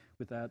 but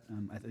with that,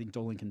 I think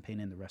Dolan can paint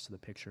in the rest of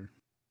the picture.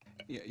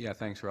 Yeah,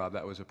 thanks, Rob.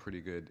 That was a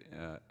pretty good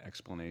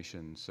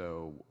explanation.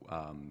 So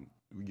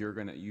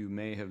you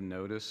may have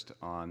noticed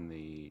on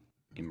the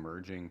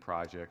emerging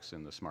projects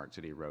in the Smart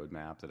City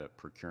Roadmap that a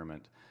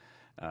procurement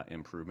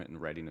improvement and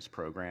readiness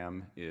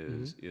program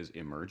is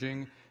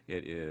emerging.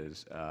 It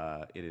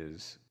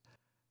is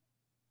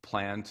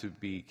planned to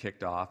be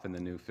kicked off in the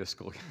new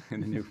fiscal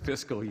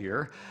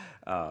year.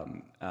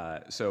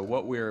 So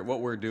what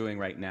we're doing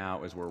right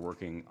now is we're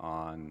working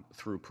on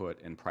throughput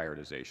and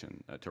prioritization.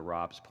 To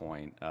Rob's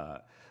point,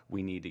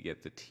 we need to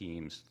get the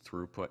team's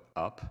throughput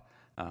up.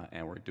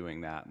 And we're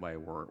doing that by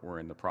we're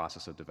in the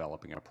process of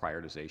developing a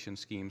prioritization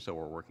scheme, so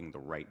we're working the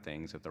right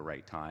things at the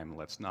right time.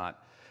 Let's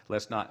not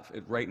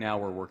right now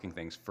we're working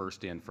things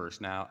first in,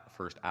 first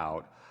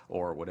out,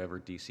 or whatever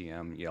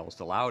DCM yells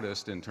the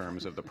loudest in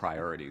terms of the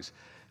priorities.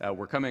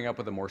 We're coming up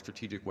with a more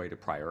strategic way to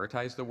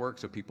prioritize the work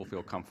so people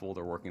feel comfortable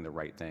they're working the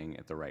right thing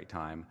at the right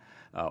time.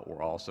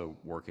 We're also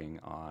working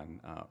on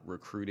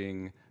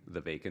recruiting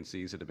the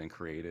vacancies that have been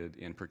created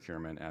in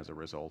procurement as a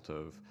result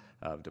of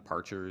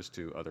departures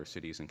to other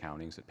cities and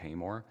counties that pay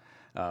more.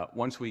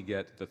 Once we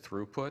get the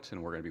throughput,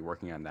 and we're going to be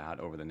working on that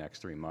over the next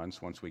 3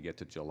 months, once we get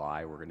to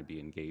July, we're going to be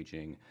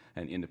engaging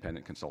an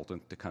independent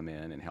consultant to come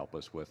in and help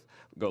us with,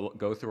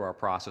 go through our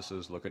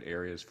processes, look at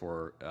areas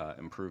for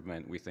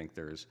improvement. We think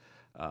there's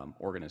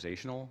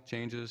organizational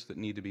changes that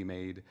need to be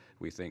made.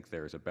 We think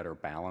there's a better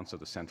balance of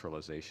the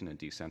centralization and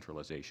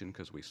decentralization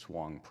because we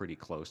swung pretty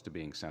close to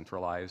being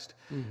centralized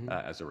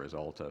as a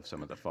result of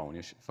some of the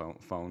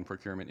phone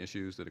procurement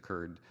issues that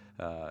occurred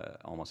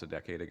almost a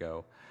decade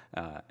ago.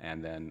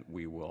 And then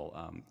we will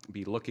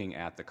be looking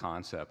at the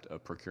concept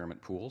of procurement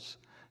pools,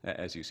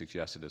 as you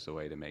suggested, as a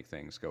way to make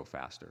things go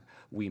faster.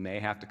 We may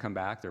have to come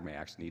back. There may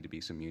actually need to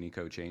be some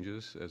Unicode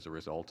changes as a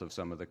result of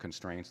some of the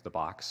constraints, the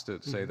box to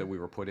say that we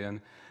were put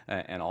in,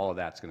 and all of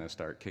that's going to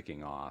start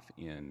kicking off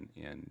in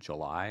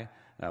July.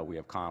 We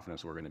have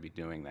confidence we're going to be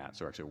doing that,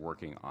 so we're actually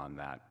working on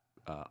that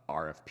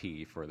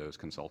RFP for those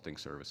consulting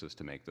services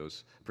to make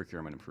those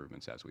procurement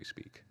improvements as we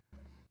speak.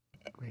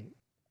 Great.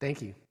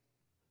 Thank you.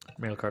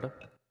 Mayor Liccardo?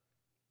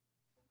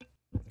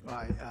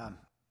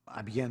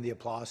 I began the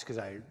applause because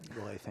I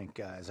really think,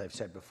 as I've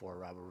said before,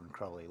 Robert, we're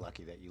incredibly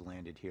lucky that you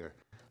landed here.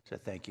 So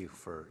thank you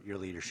for your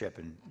leadership,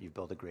 and you've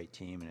built a great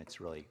team, and it's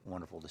really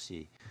wonderful to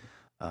see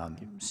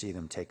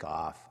them take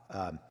off.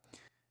 A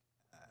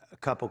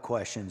couple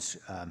questions.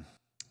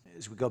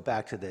 As we go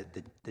back to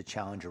the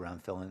challenge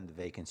around filling the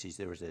vacancies,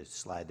 there was a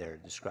slide there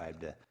that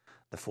described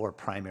the 4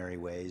 primary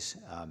ways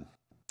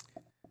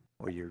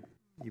where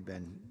you've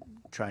been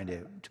trying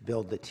to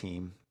build the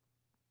team.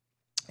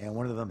 And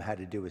one of them had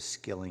to do with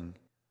skilling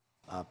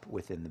up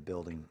within the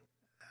building.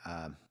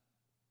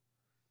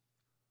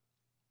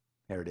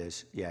 There it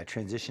is. Yeah,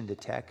 transition to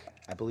tech.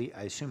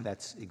 I assume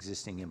that's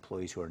existing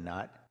employees who are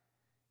not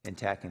in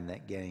tech and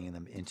that getting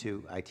them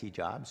into IT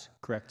jobs.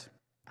 Correct.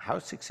 How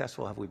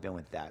successful have we been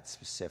with that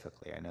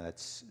specifically? I know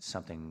that's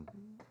something.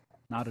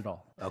 Not at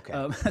all. Okay.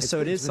 So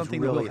it is something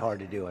really hard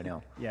to do, I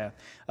know. Yeah,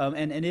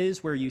 and it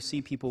is where you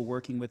see people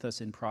working with us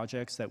in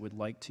projects that would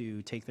like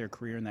to take their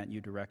career in that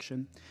new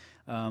direction.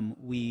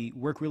 We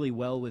work really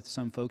well with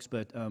some folks,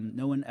 but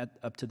no one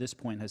up to this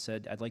point has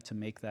said, I'd like to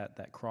make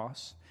that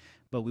cross.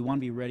 But we want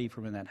to be ready for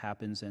when that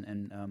happens,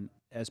 and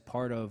as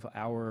part of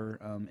our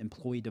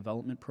employee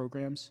development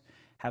programs,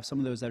 have some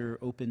of those that are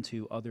open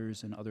to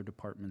others in other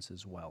departments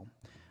as well.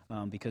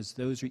 Because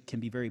those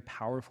can be very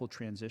powerful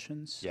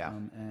transitions,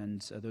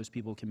 and those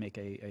people can make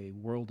a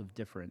world of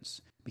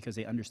difference because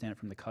they understand it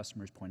from the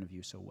customer's point of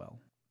view so well.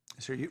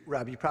 So,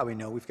 Rob, you probably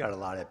know we've got a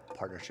lot of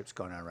partnerships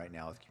going on right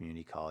now with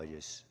community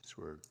colleges. So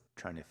we're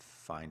trying to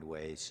find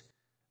ways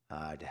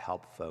to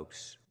help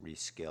folks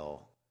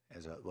reskill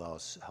as well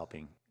as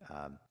helping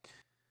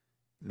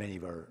many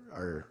of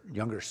our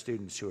younger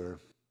students who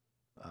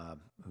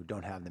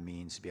don't have the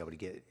means to be able to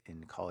get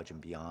in college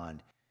and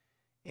beyond.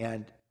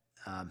 And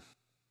I'm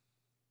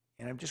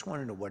just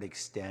wondering to what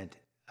extent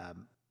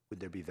would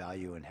there be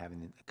value in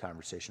having a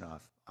conversation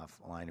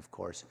offline, of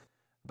course,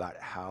 about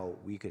how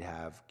we could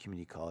have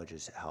community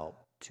colleges help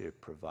to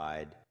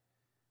provide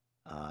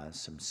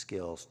some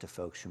skills to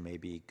folks who may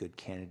be good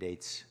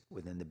candidates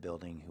within the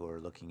building who are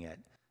looking at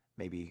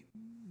maybe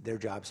their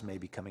jobs may be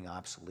becoming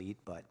obsolete,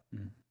 but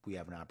we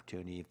have an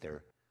opportunity if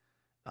they're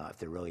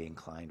really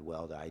inclined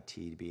well to IT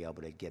to be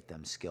able to get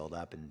them skilled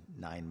up in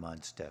 9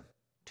 months to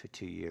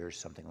 2 years,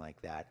 something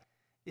like that.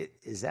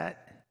 Is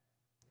that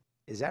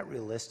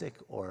realistic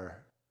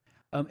or?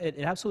 It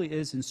absolutely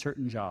is in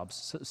certain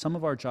jobs. Some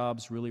of our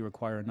jobs really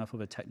require enough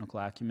of a technical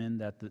acumen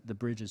that the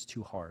bridge is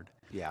too hard.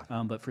 Yeah.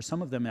 But for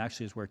some of them, it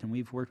actually has worked. And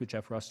we've worked with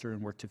Jeff Ruster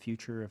and Work to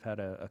Future. I've had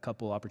a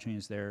couple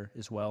opportunities there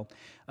as well.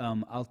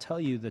 I'll tell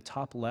you, the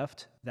top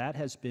left, that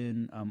has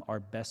been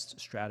our best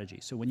strategy.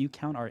 So when you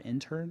count our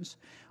interns,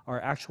 our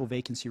actual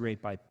vacancy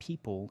rate by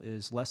people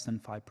is less than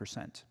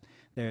 5%.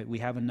 We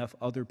have enough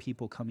other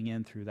people coming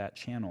in through that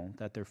channel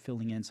that they're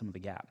filling in some of the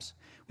gaps.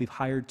 We've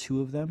hired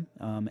 2 of them,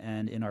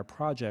 and in our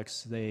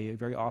projects, they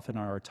very often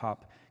are our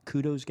top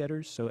kudos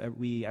getters. So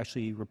we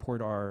actually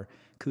report our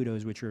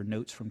kudos, which are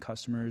notes from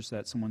customers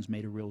that someone's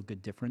made a real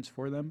good difference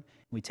for them.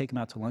 We take them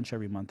out to lunch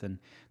every month, and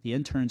the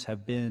interns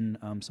have been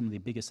some of the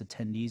biggest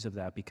attendees of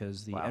that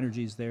because the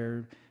energy's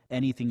there,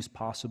 anything's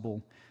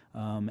possible.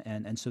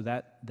 And so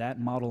that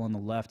model on the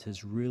left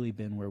has really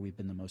been where we've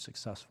been the most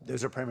successful.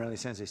 Those are primarily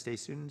San Jose State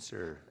students,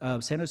 or?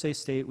 San Jose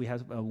State, we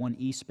have one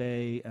East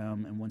Bay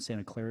and one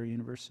Santa Clara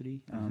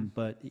University,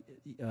 but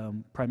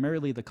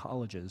primarily the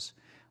colleges,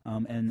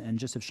 and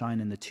just have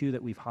shined. And the 2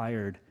 that we've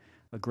hired,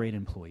 great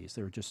employees.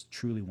 They're just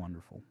truly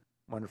wonderful.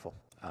 Wonderful.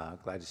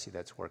 Glad to see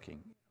that's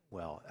working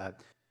well.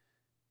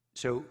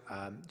 So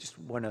just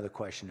one other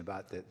question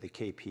about the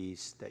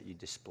KPs that you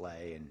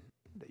display and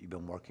that you've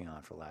been working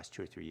on for the last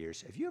 2 or 3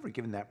 years. Have you ever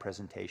given that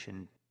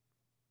presentation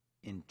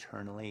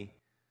internally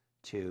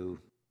to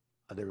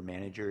other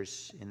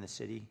managers in the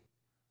city?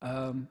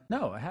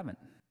 No, I haven't.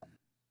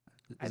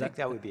 I think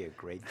that would be a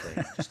great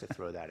thing, just to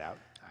throw that out.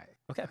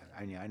 Okay.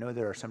 I know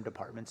there are some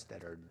departments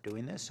that are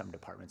doing this, some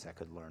departments that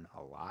could learn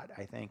a lot,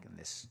 I think, and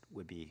this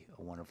would be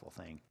a wonderful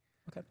thing.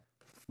 Okay,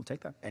 we'll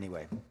take that.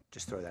 Anyway,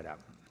 just throw that out.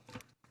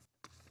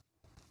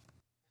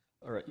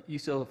 All right, you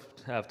still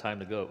have time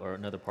to go, or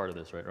another part of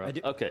this, right, Rob? I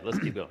do. Okay, let's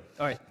keep going.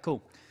 All right,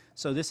 cool.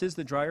 So this is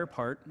the drier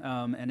part,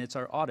 and it's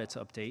our audits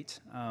update.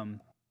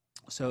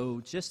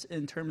 So just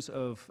in terms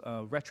of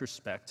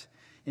retrospect,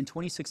 in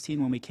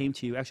 2016 when we came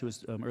to you, actually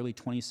it was early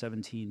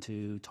 2017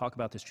 to talk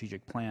about the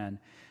strategic plan,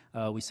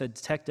 we said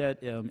tech debt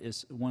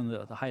is one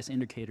of the highest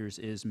indicators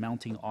is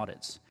mounting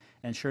audits.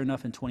 And sure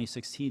enough, in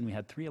 2016, we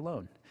had 3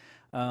 alone.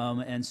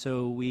 And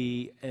so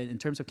we, in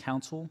terms of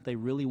council, they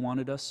really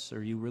wanted us,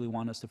 or you really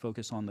want us to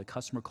focus on the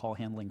customer call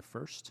handling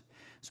first.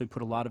 So we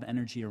put a lot of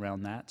energy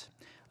around that.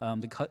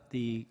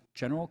 The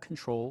general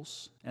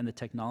controls and the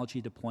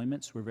technology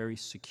deployments were very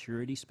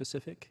security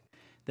specific.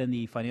 Then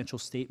the financial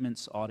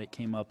statements audit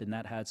came up, and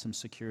that had some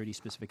security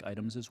specific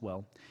items as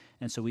well.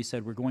 And so we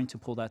said we're going to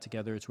pull that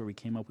together. It's where we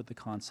came up with the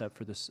concept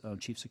for this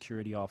chief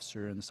security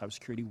officer and the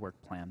cybersecurity work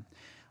plan.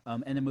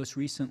 And then most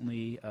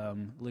recently,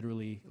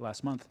 literally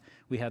last month,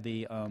 we had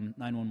the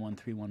 911,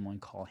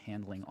 311 call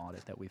handling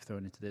audit that we've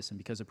thrown into this. And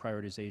because of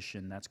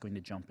prioritization, that's going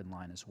to jump in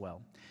line as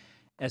well.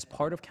 As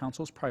part of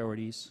Council's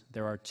priorities,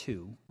 there are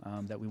 2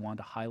 that we want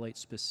to highlight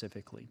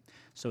specifically.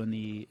 So in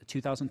the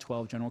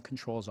 2012 General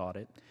Controls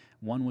Audit,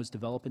 one was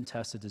develop and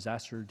test a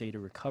disaster data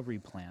recovery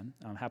plan.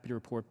 I'm happy to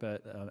report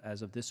that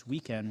as of this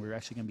weekend, we're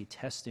actually going to be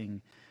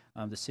testing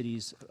the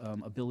city's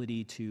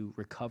ability to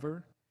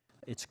recover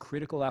its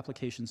critical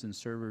applications and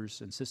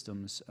servers and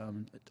systems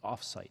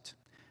off-site,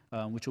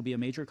 which will be a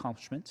major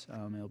accomplishment.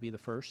 It'll be the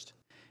first.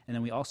 And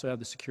then we also have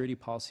the security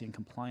policy and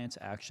compliance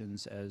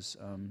actions as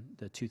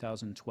the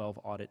 2012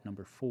 audit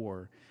number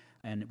 4.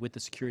 And with the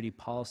security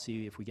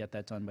policy, if we get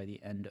that done by the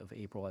end of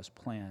April as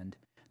planned,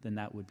 then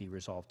that would be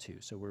resolved too.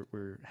 So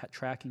we're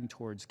tracking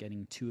towards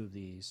getting 2 of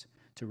these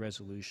to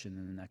resolution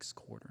in the next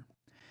quarter.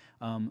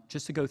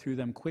 Just to go through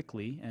them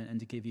quickly and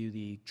to give you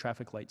the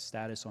traffic light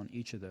status on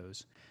each of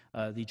those.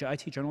 The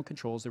IT general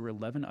controls, there were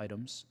 11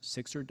 items.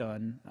 6 are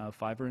done,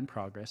 5 are in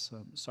progress.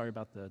 Sorry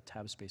about the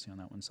tab spacing on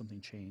that one,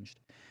 something changed.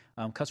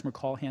 Customer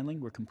call handling,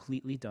 we're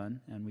completely done,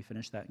 and we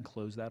finished that and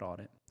closed that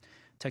audit.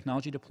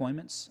 Technology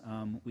deployments,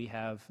 we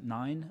have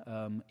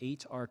 9,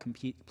 8 are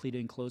completed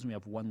and closed, and we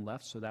have 1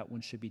 left, so that one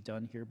should be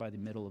done here by the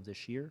middle of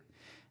this year.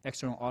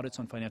 External audits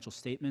on financial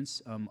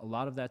statements, a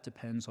lot of that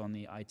depends on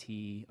the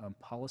IT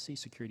policy,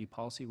 security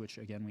policy, which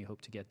again we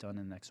hope to get done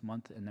in the next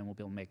month, and then we'll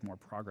be able to make more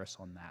progress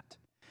on that.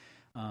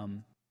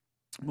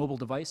 Mobile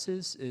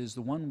devices is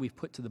the one we've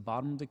put to the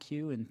bottom of the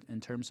queue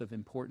in terms of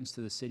importance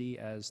to the city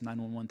as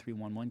 911,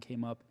 311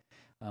 came up,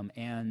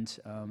 and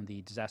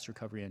the disaster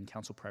recovery and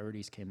council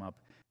priorities came up.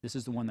 This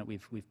is the one that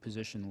we've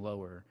positioned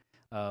lower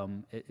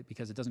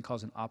because it doesn't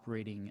cause an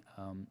operating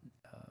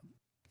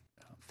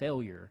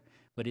failure,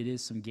 but it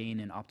is some gain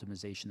in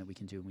optimization that we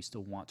can do, and we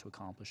still want to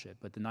accomplish it.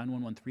 But the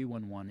 911,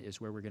 311 is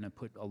where we're going to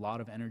put a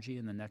lot of energy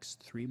in the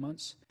next 3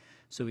 months,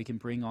 so we can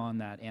bring on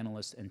that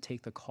analyst and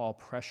take the call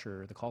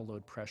pressure, the call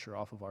load pressure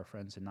off of our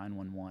friends in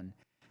 911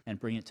 and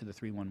bring it to the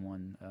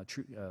 311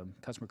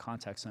 customer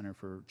contact center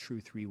for true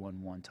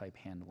 311 type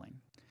handling.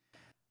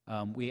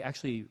 We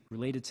actually,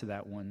 related to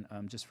that one,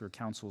 just for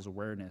council's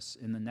awareness,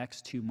 in the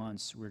next 2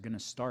 months, we're going to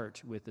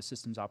start with the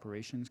systems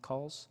operations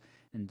calls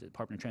and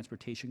Department of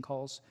Transportation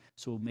calls.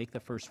 So we'll make the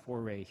first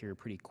foray here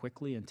pretty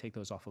quickly and take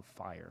those off of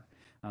fire.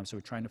 So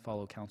we're trying to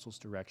follow council's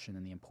direction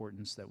and the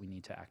importance that we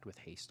need to act with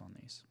haste on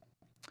these.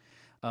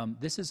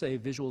 This is a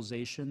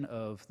visualization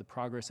of the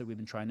progress that we've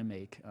been trying to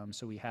make.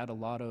 So we had a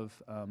lot of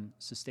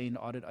sustained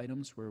audit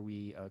items where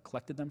we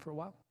collected them for a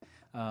while.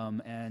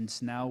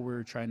 And now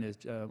we're trying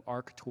to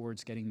arc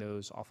towards getting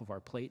those off of our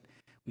plate.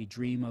 We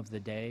dream of the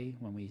day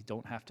when we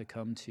don't have to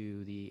come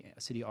to the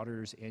city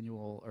auditor's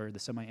annual or the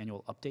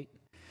semi-annual update.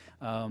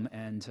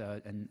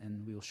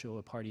 And we will show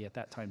a party at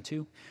that time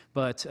too.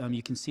 But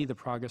you can see the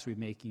progress we're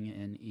making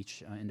in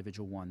each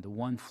individual one. The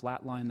one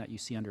flat line that you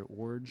see under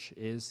orange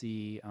is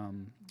the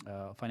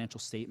financial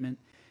statement,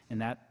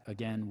 and that,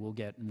 again, will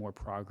get more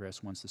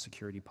progress once the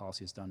security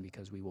policy is done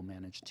because we will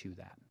manage to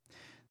that.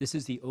 This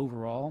is the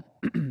overall.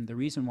 The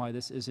reason why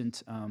this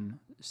isn't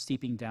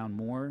steeping down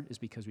more is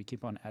because we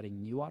keep on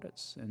adding new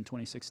audits in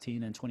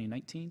 2016 and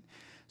 2019.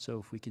 So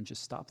if we can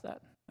just stop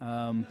that.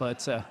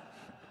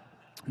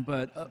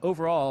 But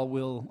overall,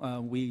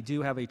 we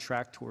do have a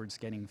track towards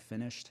getting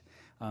finished,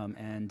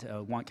 and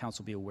want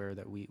council to be aware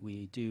that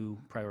we do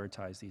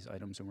prioritize these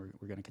items, and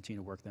we're going to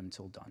continue to work them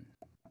until done.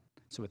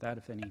 So with that,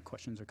 if any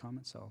questions or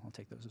comments, I'll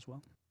take those as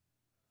well.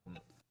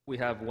 We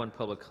have one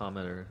public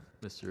commenter,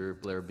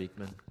 Mr. Blair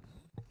Beekman.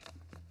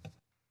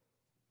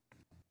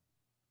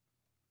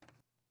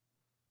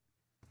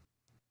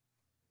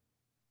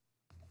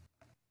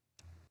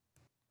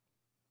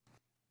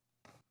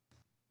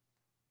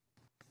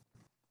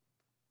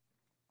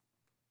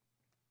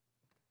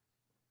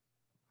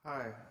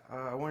 Hi,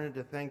 I wanted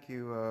to thank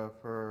you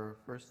for,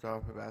 first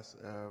off,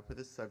 for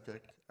this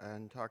subject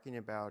and talking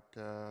about,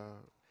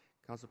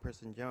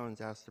 Councilperson Jones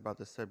asked about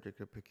the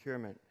subject of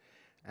procurement,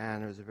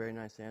 and it was a very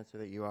nice answer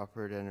that you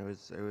offered, and it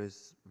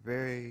was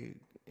very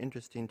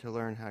interesting to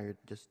learn how you're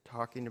just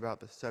talking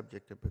about the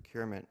subject of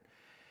procurement.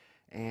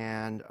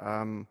 And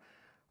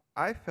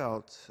I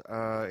felt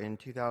in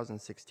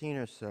 2016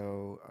 or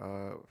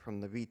so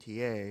from the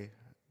VTA,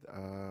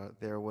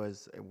 there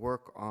was a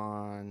work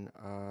on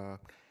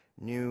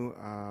new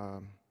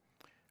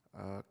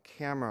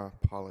camera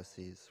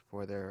policies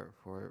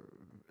for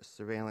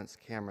surveillance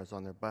cameras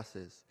on their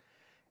buses,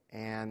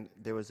 and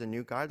there was a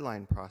new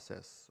guideline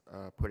process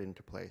put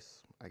into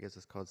place. I guess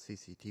it's called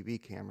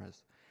CCTV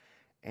cameras,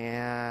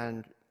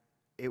 and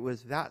it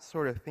was that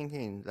sort of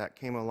thinking that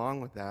came along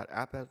with that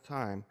at that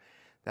time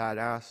that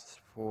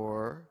asked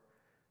for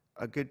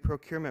a good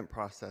procurement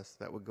process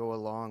that would go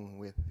along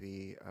with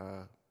the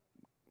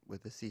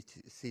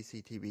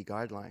CCTV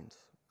guidelines.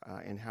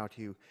 And how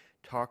to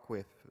talk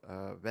with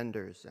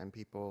vendors and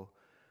people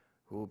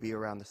who will be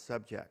around the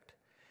subject.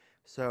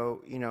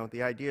 So, you know,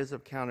 the ideas of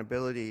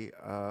accountability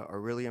are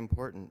really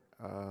important.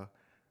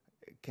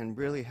 It can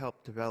really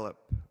help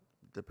develop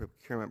the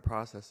procurement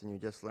process, and you're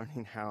just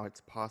learning how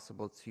it's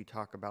possible to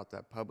talk about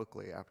that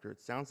publicly after it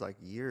sounds like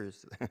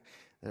years that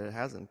it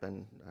hasn't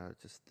been,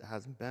 just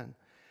hasn't been.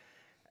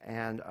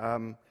 And,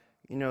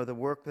 you know, the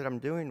work that I'm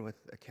doing with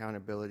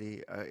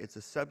accountability, it's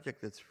a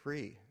subject that's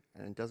free,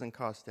 and it doesn't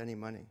cost any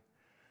money.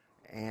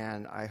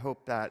 And I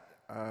hope that,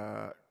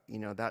 you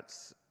know,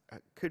 that's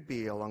could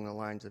be along the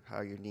lines of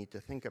how you need to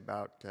think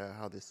about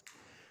how this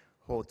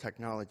whole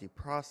technology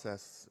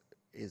process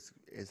is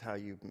how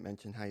you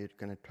mentioned how you're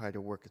going to try to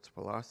work its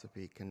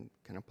philosophy can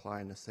apply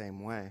in the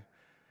same way.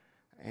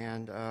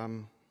 And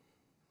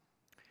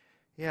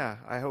yeah,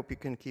 I hope you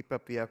can keep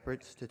up the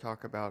efforts to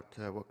talk about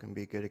what can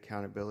be good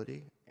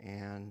accountability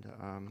and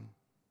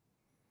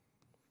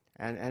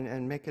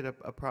make it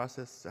a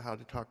process how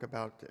to talk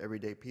about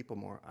everyday people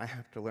more. I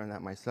have to learn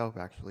that myself,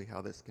 actually,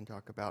 how this can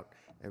talk about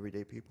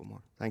everyday people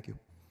more. Thank you.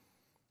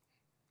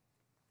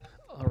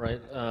 All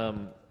right.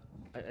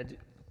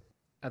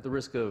 At the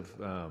risk of,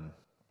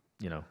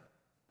 you know,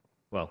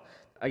 well,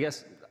 I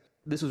guess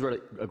this was really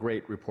a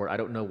great report. I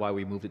don't know why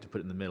we moved it to put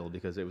it in the middle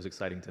because it was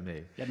exciting to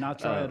me. Yeah, not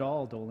dry at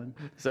all, Dolan.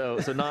 So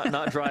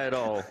not dry at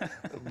all,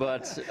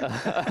 but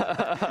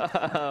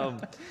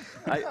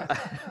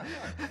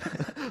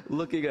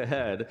looking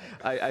ahead,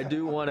 I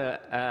do want to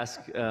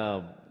ask,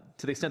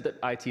 to the extent that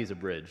IT is a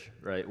bridge,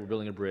 right? We're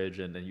building a bridge,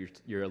 and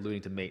you're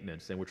alluding to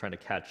maintenance, and we're trying to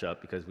catch up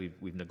because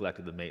we've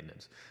neglected the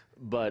maintenance.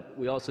 But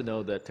we also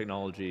know that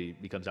technology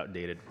becomes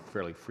outdated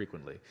fairly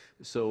frequently.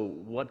 So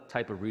what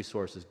type of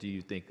resources do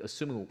you think,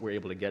 assuming we're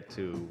able to get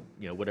to,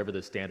 you know, whatever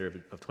the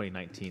standard of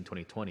 2019,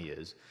 2020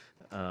 is,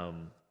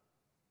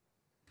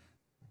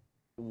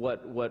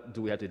 what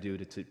do we have to do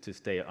to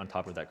stay on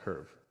top of that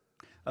curve?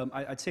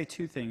 I'd say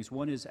two things.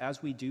 One is,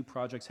 as we do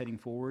projects heading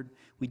forward,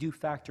 we do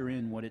factor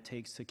in what it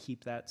takes to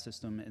keep that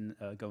system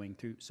going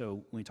through.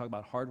 So when we talk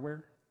about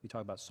hardware, we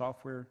talk about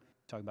software,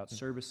 we talk about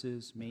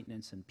services,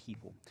 maintenance, and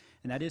people.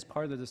 And that is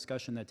part of the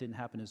discussion that didn't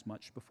happen as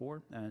much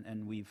before.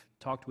 And we've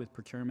talked with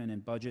procurement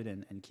and budget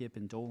and Kip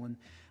and Dolan.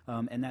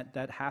 And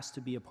that has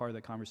to be a part of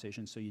the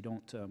conversation so you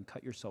don't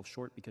cut yourself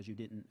short because you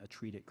didn't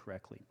treat it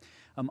correctly.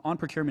 On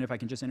procurement, if I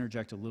can just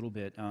interject a little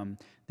bit,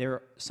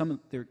 they're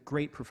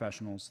great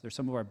professionals. They're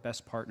some of our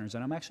best partners.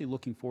 And I'm actually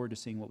looking forward to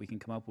seeing what we can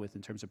come up with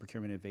in terms of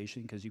procurement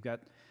innovation, because you've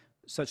got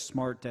such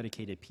smart,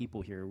 dedicated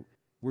people here.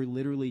 We're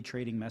literally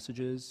trading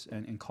messages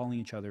and calling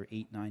each other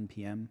 8, 9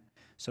 p.m.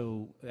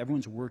 So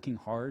everyone's working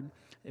hard.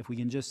 If we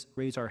can just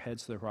raise our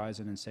heads to the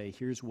horizon and say,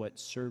 here's what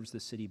serves the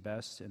city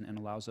best and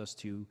allows us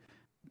to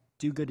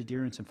do good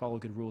adherence and follow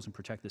good rules and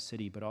protect the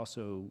city, but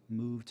also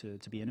move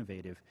to be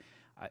innovative,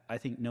 I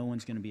think no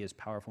one's going to be as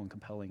powerful and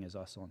compelling as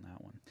us on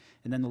that one.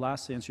 And then the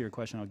last to answer your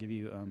question I'll give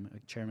you,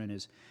 Chairman,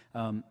 is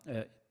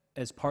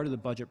as part of the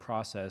budget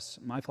process,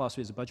 my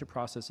philosophy is the budget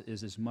process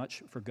is as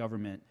much for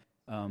government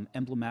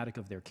emblematic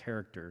of their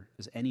character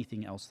as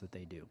anything else that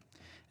they do.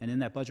 And in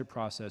that budget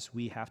process,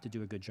 we have to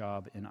do a good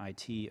job in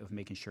IT of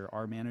making sure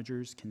our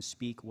managers can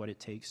speak what it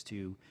takes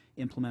to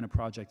implement a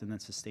project and then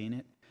sustain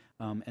it,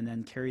 and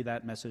then carry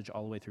that message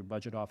all the way through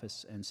budget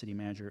office and city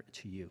manager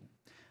to you.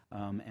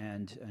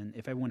 And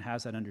if everyone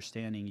has that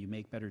understanding, you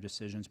make better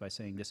decisions by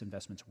saying this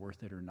investment's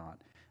worth it or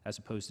not, as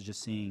opposed to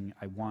just seeing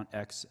I want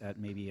X at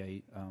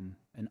maybe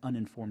an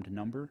uninformed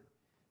number.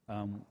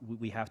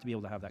 We have to be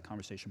able to have that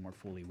conversation more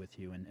fully with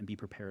you and be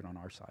prepared on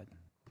our side.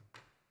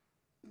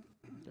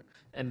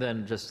 And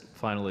then just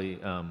finally,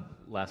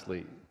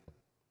 lastly,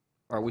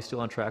 are we still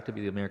on track to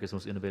be America's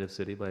most innovative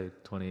city by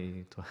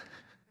 2020?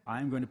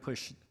 I'm going to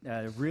push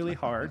really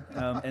hard,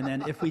 and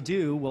then if we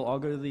do, we'll all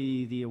go to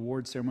the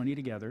award ceremony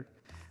together.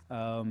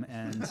 I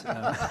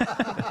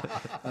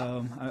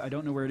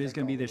don't know where it is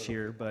going to be this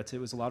year, but it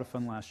was a lot of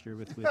fun last year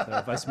with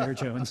Vice Mayor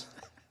Jones.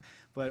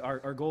 But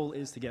our goal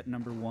is to get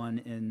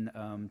 #1 in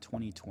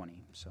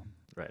 2020. So.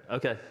 Right.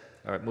 Okay.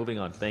 All right. Moving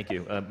on. Thank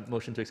you.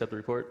 Motion to accept the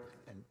report.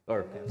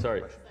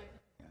 Sorry.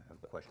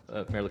 Question.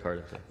 Mayor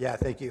Liccardo. Yeah.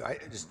 Thank you.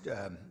 Just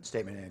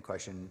statement and a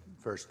question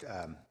first.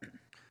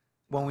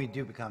 When we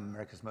do become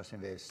America's most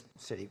innovative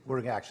city,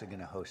 we're actually going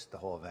to host the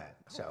whole event,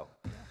 so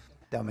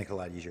that'll make it a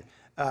lot easier.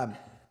 A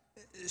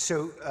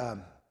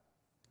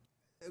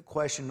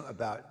question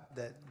about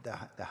the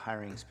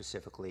hiring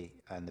specifically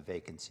and the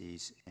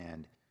vacancies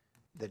and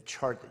the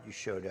chart that you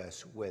showed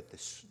us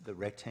with the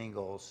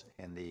rectangles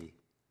and the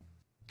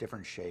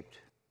different shaped,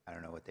 I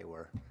don't know what they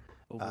were.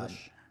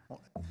 Ovalish.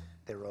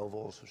 They were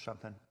ovals or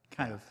something?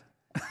 Kind of.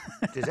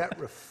 Does that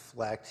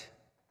reflect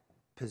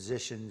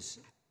positions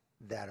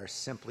that are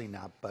simply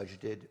not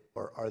budgeted,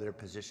 or are there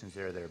positions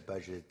there that are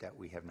budgeted that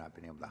we have not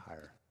been able to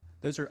hire?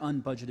 Those are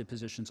unbudgeted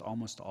positions,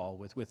 almost all,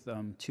 with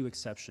two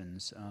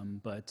exceptions.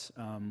 But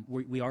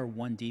we are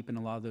one deep in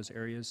a lot of those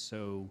areas,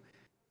 so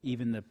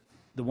even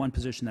the one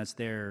position that's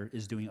there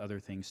is doing other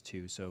things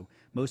too. So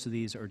most of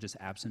these are just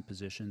absent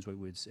positions, what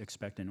we would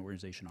expect in an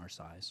organization our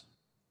size.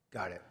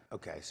 Got it.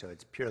 Okay, so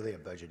it's purely a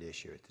budget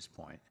issue at this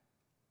point.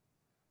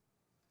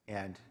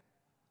 And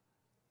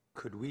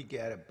could we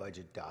get a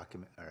budget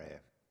document or a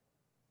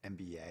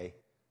MBA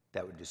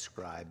that would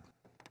describe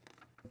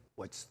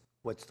what's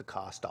the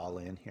cost all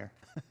in here?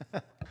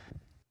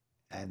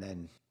 And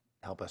then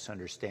help us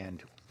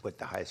understand what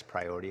the highest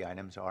priority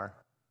items are?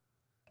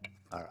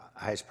 Our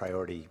highest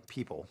priority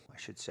people, I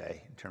should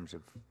say, in terms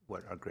of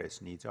what our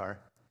greatest needs are?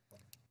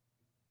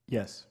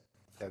 Yes.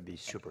 That would be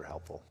super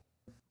helpful.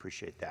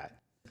 Appreciate that.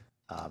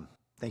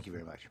 Thank you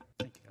very much.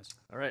 Thank you, guys.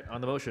 All right.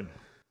 On the motion.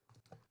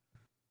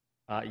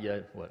 Yeah.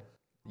 What?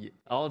 Yeah.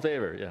 All in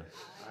favor? Yeah.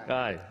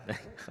 Aye.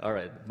 All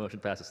right. Motion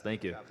passes.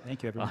 Thank you.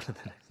 Thank you, everyone. On to the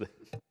next thing.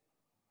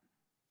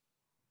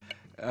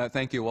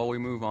 Thank you. While we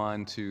move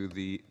on to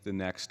the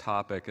next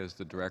topic, as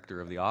the director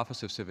of the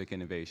Office of Civic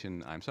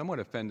Innovation, I'm somewhat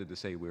offended to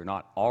say we're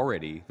not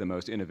already the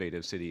most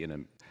innovative city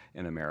in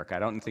America. I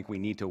don't think we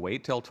need to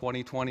wait till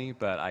 2020,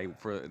 but I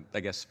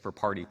guess for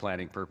party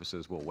planning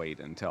purposes, we'll wait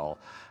until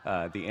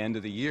the end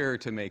of the year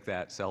to make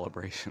that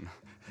celebration.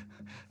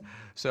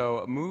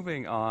 So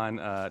moving on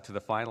to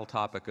the final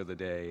topic of the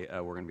day,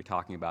 we're going to be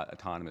talking about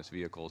autonomous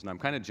vehicles. And I'm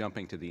kind of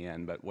jumping to the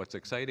end, but what's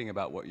exciting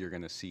about what you're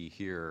going to see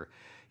here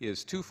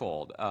is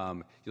twofold.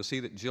 You'll see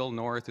that Jill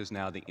North is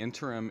now the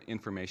interim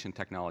information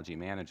technology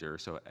manager.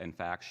 So in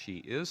fact, she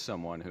is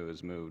someone who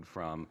has moved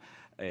from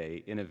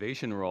a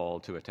innovation role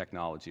to a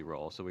technology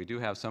role. So we do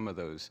have some of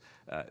those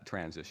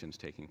transitions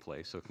taking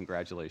place. So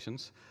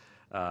congratulations.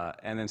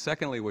 And then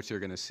secondly, what you're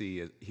going to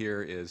see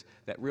here is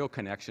that real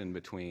connection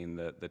between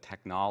the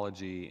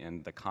technology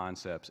and the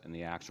concepts and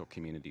the actual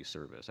community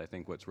service. I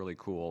think what's really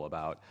cool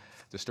about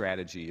the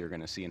strategy you're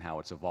going to see and how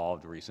it's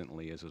evolved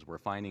recently is we're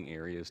finding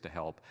areas to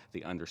help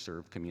the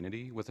underserved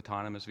community with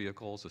autonomous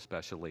vehicles,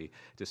 especially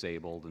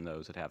disabled and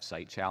those that have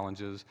sight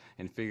challenges,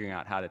 and figuring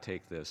out how to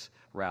take this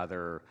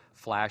rather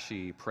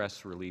flashy,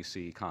 press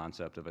releasey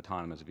concept of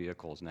autonomous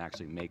vehicles and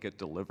actually make it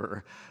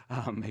deliver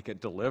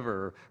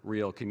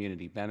real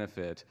community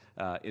benefit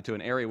into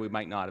an area we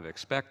might not have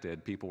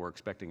expected. People were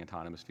expecting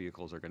autonomous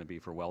vehicles are going to be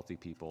for wealthy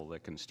people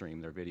that can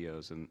stream their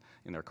videos in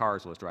their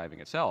cars while it's driving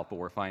itself, but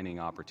we're finding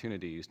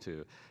opportunities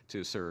to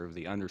serve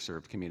the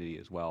underserved community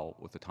as well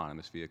with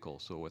autonomous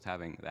vehicles. So with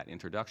having that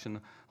introduction,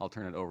 I'll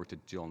turn it over to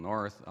Jill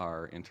North,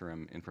 our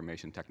interim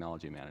information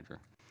technology manager.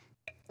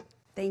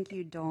 Thank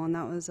you, Dolan.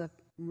 That was a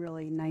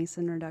really nice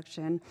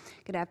introduction.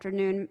 Good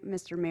afternoon,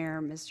 Mr.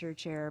 Mayor, Mr.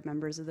 Chair,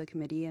 members of the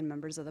committee, and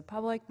members of the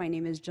public. My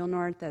name is Jill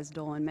North, as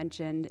Dolan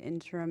mentioned,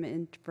 Interim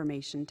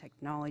Information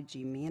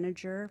Technology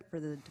Manager for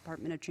the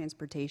Department of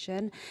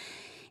Transportation.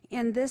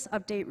 And this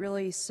update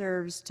really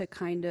serves to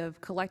kind of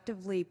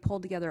collectively pull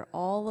together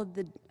all of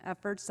the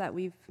efforts that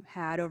we've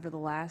had over the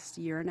last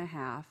year and a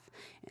half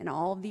and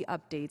all of the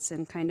updates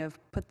and kind of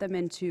put them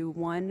into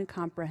one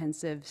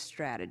comprehensive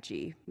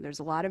strategy. There's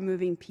a lot of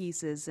moving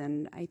pieces,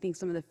 and I think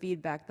some of the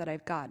feedback that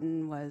I've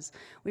gotten was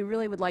we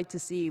really would like to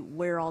see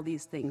where all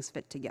these things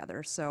fit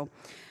together. So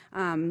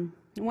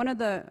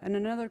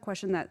another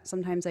question that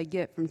sometimes I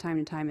get from time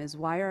to time is,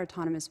 why are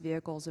autonomous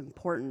vehicles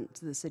important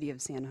to the city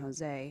of San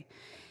Jose?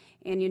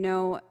 And you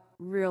know,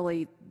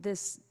 really,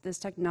 this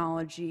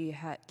technology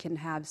can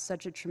have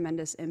such a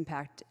tremendous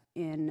impact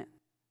in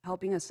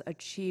helping us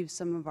achieve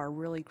some of our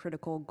really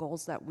critical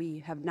goals that we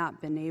have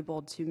not been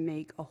able to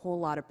make a whole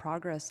lot of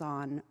progress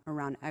on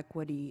around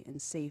equity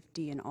and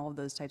safety and all of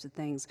those types of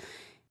things.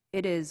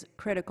 It is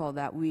critical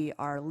that we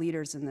are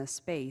leaders in this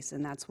space,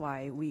 and that's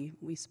why we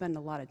spend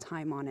a lot of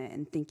time on it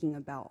and thinking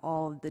about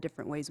all of the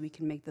different ways we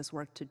can make this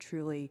work to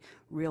truly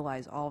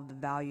realize all of the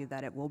value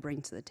that it will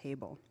bring to the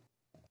table.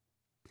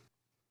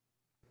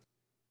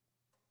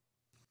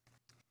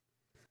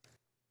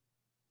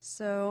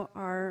 So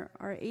our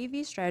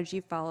AV strategy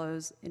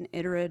follows an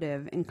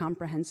iterative and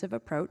comprehensive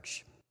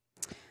approach.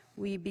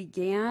 We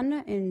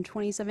began in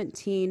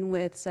 2017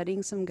 with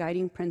setting some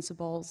guiding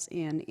principles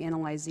and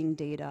analyzing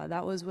data.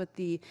 That was with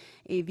the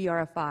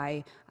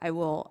AVRFI. I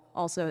will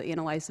also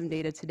analyze some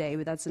data today,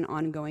 but that's an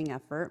ongoing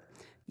effort.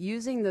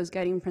 Using those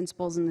guiding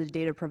principles and the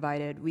data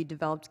provided, we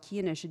developed key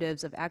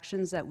initiatives of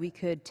actions that we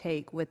could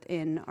take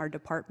within our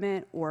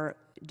department or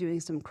doing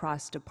some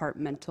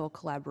cross-departmental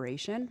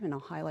collaboration, and I'll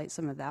highlight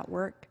some of that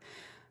work.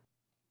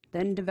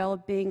 Then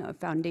developing a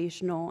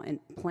foundational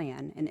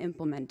plan and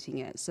implementing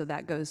it. So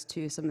that goes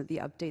to some of the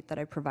update that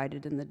I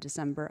provided in the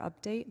December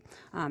update,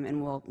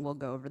 and we'll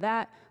go over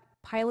that.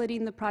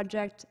 Piloting the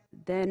project,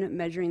 then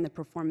measuring the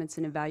performance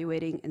and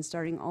evaluating, and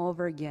starting all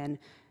over again,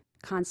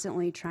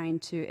 constantly trying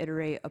to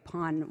iterate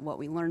upon what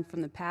we learned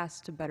from the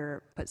past to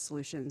better put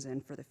solutions in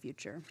for the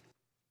future.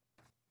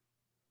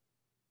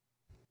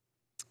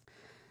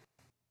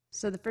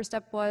 So the first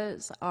step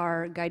was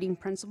our guiding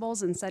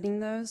principles and setting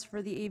those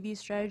for the AV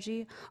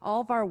strategy.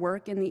 All of our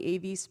work in the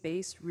AV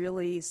space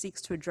really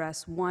seeks to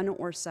address one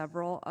or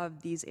several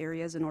of these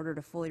areas in order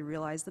to fully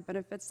realize the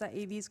benefits that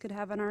AVs could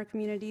have in our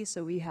community.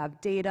 So we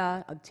have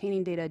data,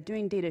 obtaining data,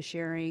 doing data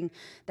sharing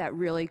that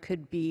really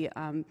could be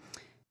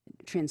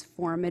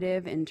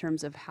transformative in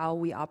terms of how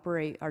we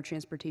operate our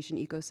transportation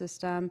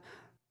ecosystem,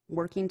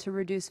 working to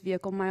reduce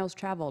vehicle miles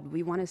traveled.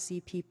 We want to see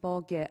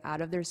people get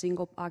out of their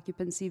single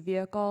occupancy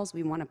vehicles.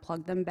 We want to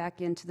plug them back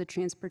into the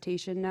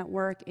transportation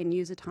network and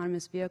use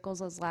autonomous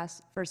vehicles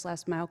as first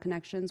last mile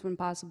connections when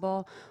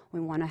possible. We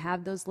want to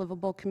have those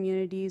livable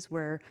communities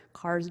where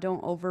cars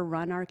don't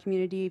overrun our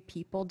community,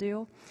 people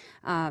do,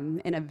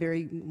 in a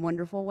very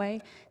wonderful way.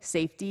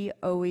 Safety,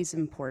 always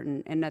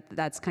important, and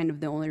that's kind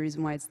of the only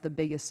reason why it's the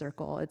biggest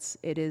circle.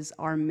 It is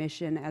our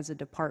mission as a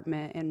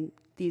department, and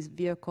these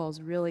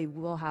vehicles really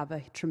will have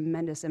a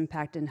tremendous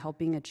impact in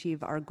helping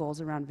achieve our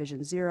goals around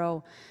Vision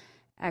Zero.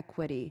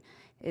 Equity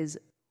is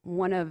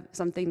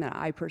something that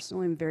I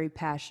personally am very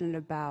passionate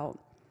about.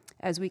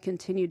 As we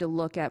continue to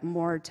look at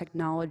more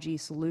technology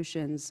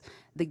solutions,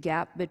 the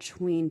gap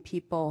between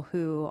people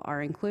who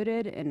are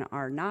included and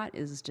are not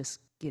is just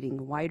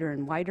getting wider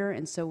and wider.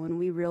 And so when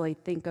we really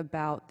think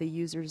about the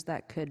users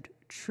that could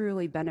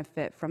truly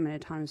benefit from an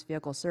autonomous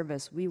vehicle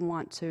service, we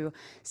want to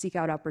seek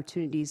out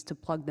opportunities to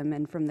plug them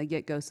in from the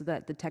get-go so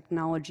that the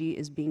technology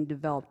is being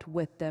developed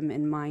with them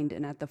in mind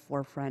and at the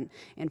forefront.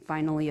 And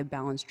finally, a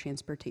balanced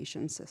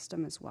transportation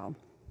system as well.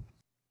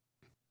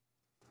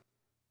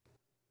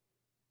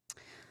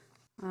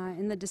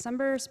 In the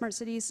December Smart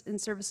Cities and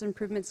Service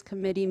Improvements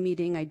Committee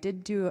meeting, I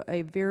did do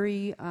a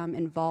very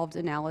involved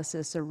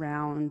analysis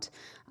around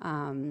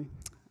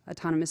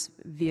autonomous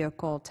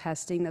vehicle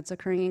testing that's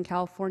occurring in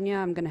California.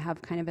 I'm going to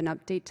have kind of an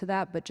update to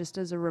that, but just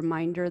as a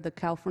reminder, the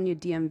California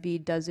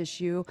DMV does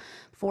issue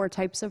 4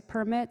 types of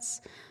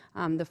permits.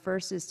 The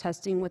first is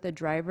testing with a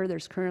driver.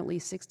 There's currently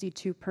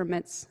 62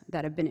 permits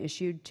that have been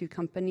issued to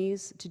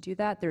companies to do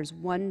that. There's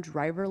one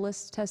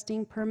driverless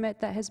testing permit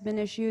that has been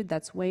issued,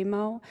 that's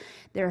Waymo.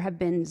 There have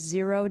been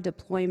 0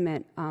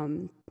 deployment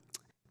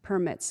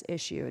permits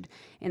issued.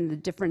 And the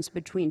difference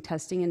between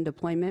testing and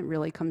deployment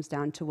really comes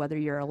down to whether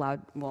you're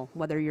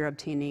whether you're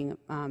obtaining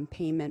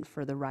payment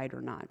for the ride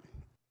or not.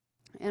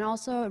 And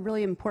also a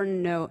really important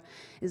note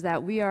is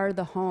that we are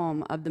the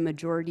home of the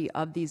majority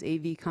of these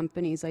AV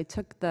companies. I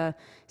took the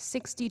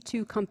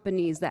 62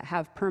 companies that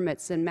have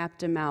permits and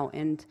mapped them out,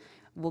 and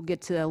we'll get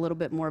to a little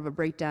bit more of a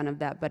breakdown of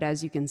that. But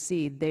as you can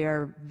see, they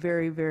are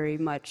very, very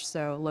much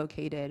so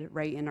located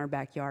right in our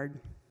backyard.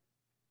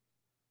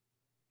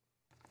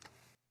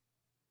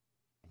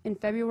 In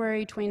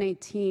February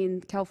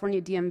 2019, California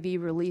DMV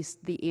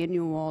released the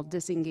annual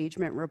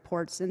disengagement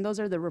reports, and those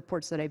are the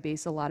reports that I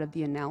base a lot of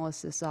the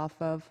analysis off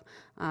of.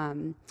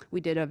 We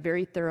did a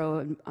very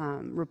thorough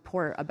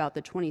report about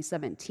the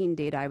 2017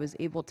 data. I was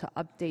able to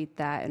update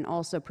that and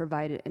also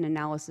provide an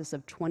analysis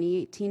of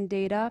 2018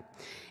 data.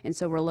 And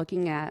so we're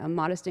looking at a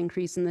modest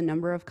increase in the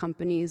number of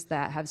companies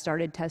that have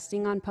started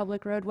testing on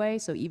public roadway.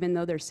 So even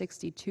though there's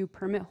 62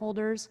 permit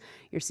holders,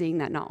 you're seeing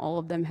that not all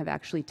of them have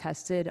actually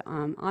tested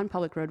on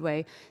public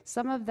roadway.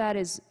 Some of that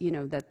is,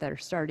 that they're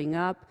starting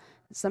up.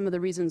 Some of the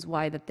reasons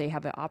why that they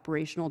have an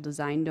operational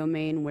design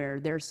domain where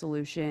their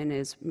solution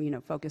is,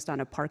 focused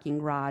on a parking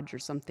garage or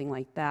something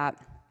like that.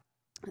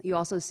 You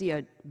also see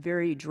a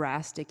very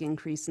drastic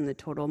increase in the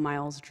total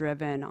miles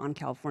driven on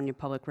California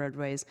public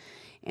roadways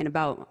and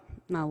about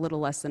a little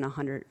less than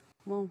 100,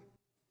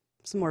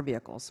 some more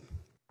vehicles.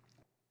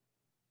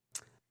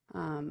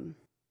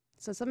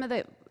 So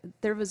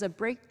there was a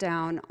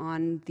breakdown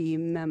on the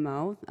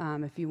memo,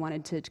 if you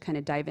wanted to kind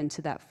of dive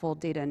into that full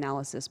data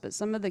analysis, but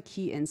some of the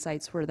key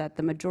insights were that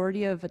the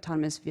majority of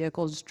autonomous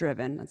vehicles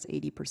driven, that's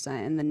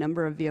 80%, and the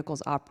number of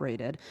vehicles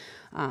operated,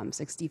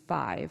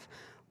 65,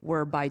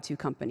 were by 2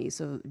 companies.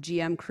 So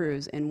GM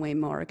Cruise and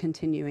Waymo are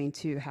continuing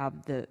to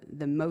have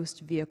the most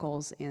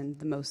vehicles and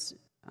the most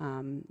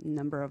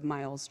number of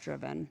miles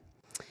driven.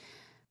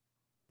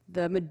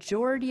 The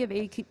majority of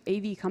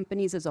AV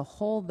companies as a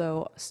whole,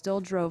 though, still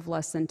drove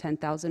less than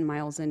 10,000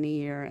 miles in a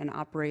year and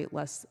operate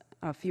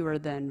fewer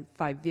than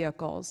 5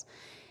 vehicles.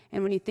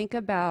 And when you think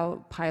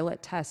about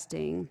pilot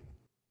testing,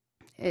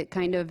 it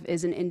kind of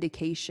is an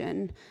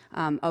indication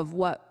of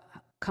what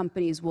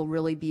companies will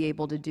really be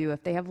able to do.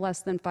 If they have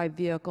less than 5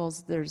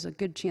 vehicles, there's a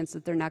good chance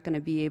that they're not going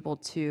to be able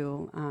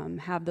to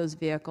have those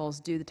vehicles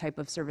do the type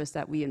of service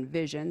that we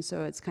envision.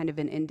 So it's kind of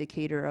an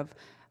indicator of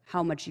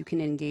how much you can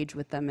engage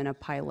with them in a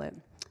pilot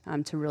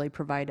to really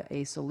provide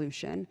a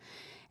solution.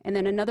 And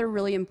then another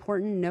really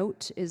important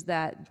note is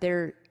that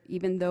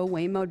even though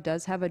Waymo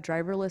does have a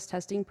driverless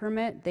testing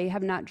permit, they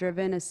have not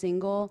driven a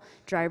single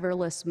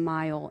driverless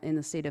mile in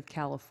the state of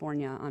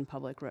California on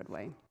public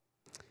roadway.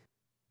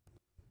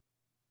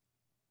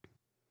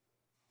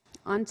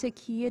 On to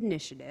key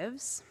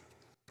initiatives.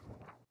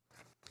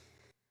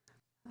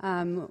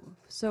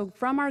 So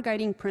from our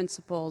guiding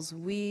principles,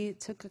 we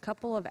took a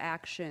couple of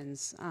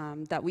actions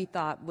that we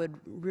thought would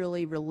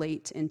really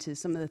relate into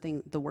some of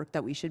the work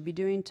that we should be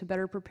doing to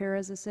better prepare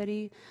as a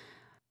city.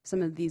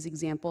 Some of these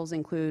examples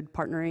include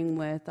partnering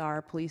with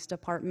our police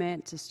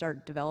department to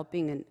start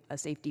developing a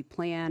safety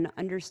plan,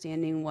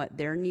 understanding what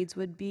their needs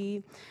would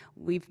be.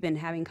 We've been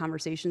having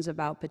conversations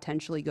about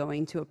potentially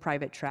going to a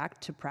private track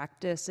to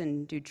practice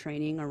and do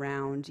training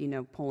around,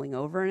 pulling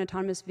over an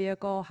autonomous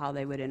vehicle, how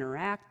they would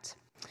interact.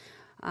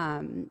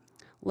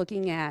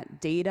 Looking at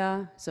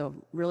data, so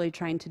really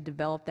trying to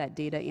develop that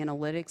data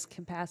analytics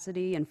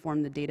capacity and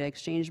form the data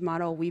exchange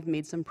model. We've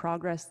made some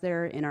progress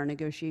there in our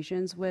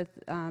negotiations with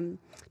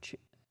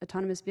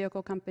autonomous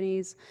vehicle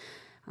companies.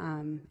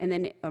 And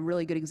then a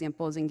really good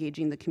example is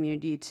engaging the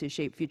community to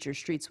shape future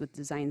streets with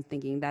design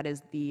thinking. That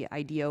is the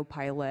IDEO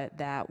pilot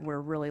that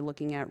we're really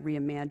looking at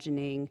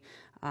reimagining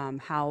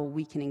how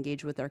we can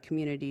engage with our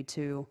community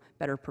to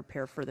better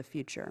prepare for the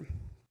future.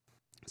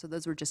 So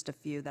those were just a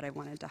few that I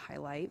wanted to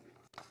highlight.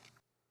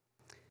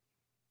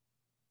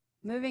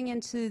 Moving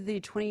into the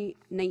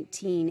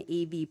 2019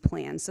 AV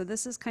plan. So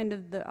this is kind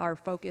of our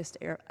focused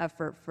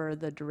effort for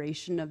the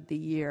duration of the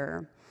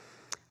year,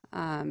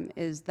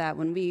 is that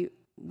when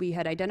we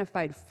had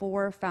identified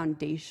 4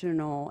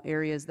 foundational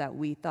areas that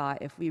we thought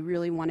if we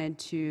really wanted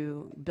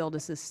to build a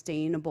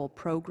sustainable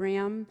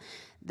program,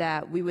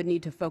 that we would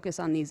need to focus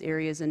on these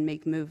areas and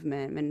make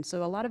movement. And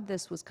so a lot of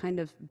this was kind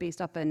of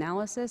based off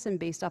analysis and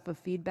based off of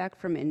feedback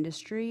from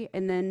industry,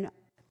 and then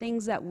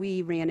things that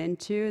we ran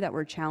into that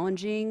were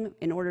challenging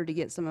in order to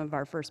get some of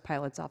our first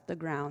pilots off the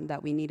ground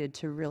that we needed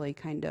to really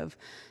kind of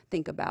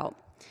think about.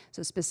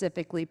 So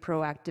specifically,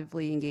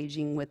 proactively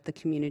engaging with the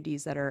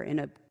communities that are in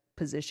a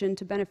positioned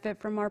to benefit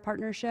from our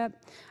partnership,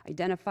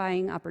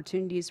 identifying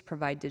opportunities to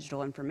provide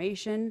digital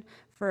information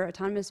for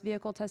autonomous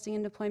vehicle testing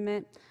and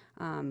deployment,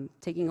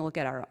 taking a look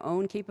at our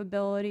own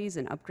capabilities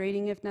and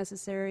upgrading if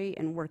necessary,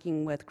 and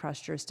working with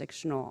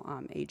cross-jurisdictional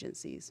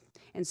agencies.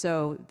 And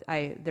so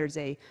there's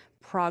a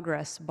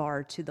progress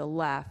bar to the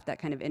left that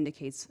kind of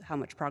indicates how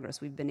much progress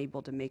we've been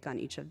able to make on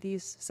each of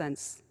these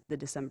since the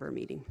December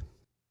meeting.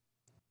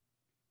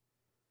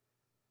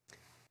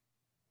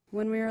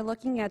 When we were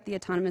looking at the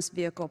autonomous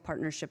vehicle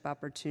partnership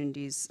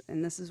opportunities,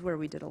 and this is where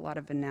we did a lot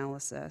of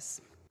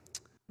analysis,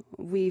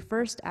 we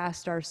first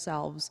asked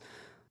ourselves,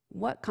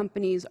 what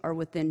companies are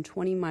within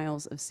 20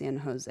 miles of San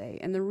Jose?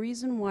 And the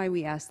reason why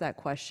we asked that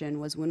question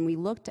was when we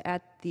looked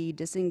at the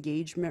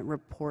disengagement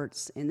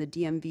reports in the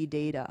DMV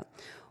data,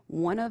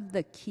 one of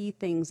the key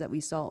things that we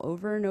saw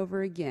over and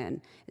over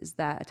again is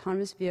that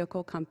autonomous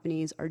vehicle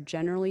companies are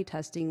generally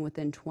testing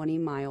within 20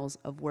 miles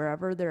of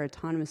wherever their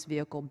autonomous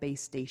vehicle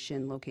base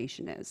station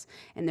location is.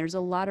 And there's a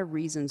lot of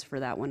reasons for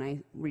that when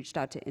I reached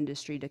out to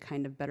industry to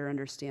kind of better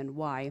understand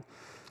why.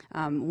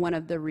 One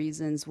of the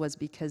reasons was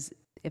because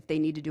if they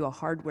need to do a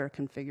hardware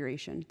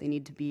configuration, they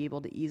need to be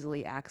able to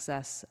easily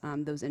access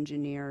those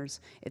engineers.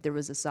 If there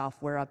was a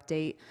software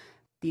update,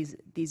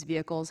 these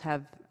vehicles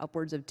have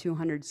upwards of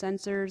 200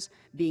 sensors.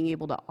 Being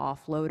able to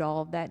offload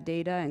all of that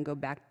data and go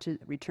back to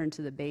return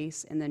to the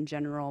base, and then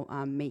general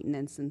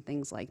maintenance and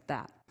things like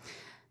that.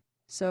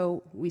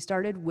 So we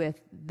started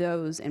with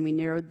those, and we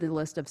narrowed the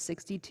list of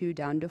 62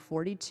 down to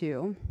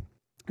 42.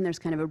 And there's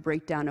kind of a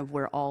breakdown of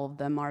where all of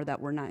them are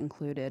that were not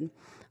included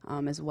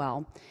as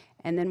well.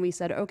 And then we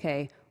said,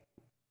 okay,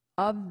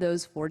 of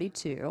those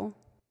 42,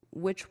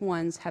 which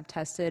ones have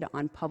tested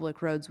on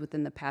public roads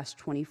within the past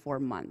 24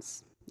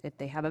 months? If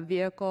they have a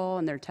vehicle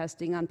and they're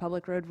testing on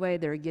public roadway,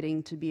 they're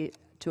getting to be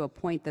to a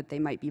point that they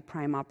might be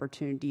prime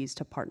opportunities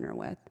to partner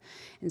with.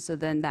 And so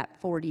then that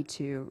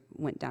 42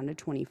 went down to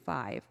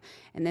 25.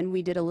 And then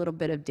we did a little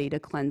bit of data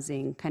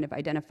cleansing, kind of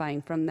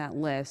identifying from that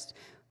list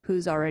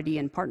who's already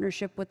in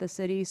partnership with the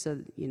city, so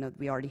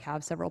we already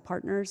have several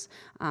partners,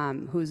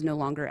 who's no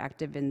longer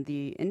active in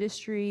the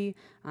industry,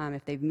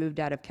 if they've moved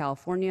out of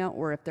California,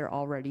 or if they're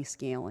already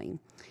scaling.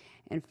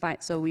 And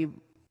so we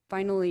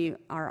finally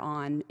are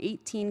on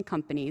 18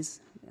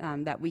 companies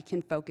that we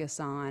can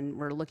focus on.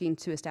 We're looking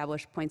to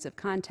establish points of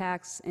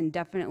contacts and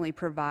definitely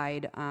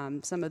provide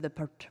some of the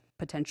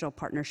potential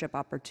partnership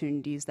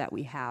opportunities that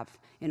we have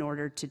in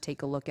order to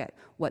take a look at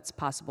what's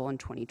possible in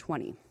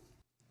 2020.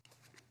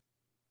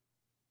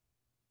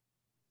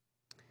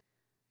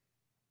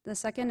 The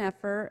second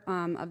effort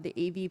of the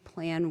AV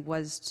plan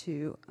was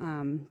to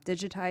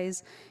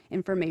digitize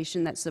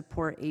information that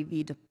support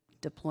AV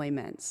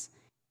deployments.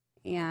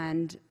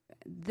 And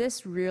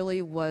this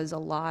really was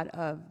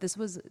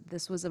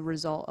this was a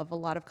result of a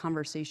lot of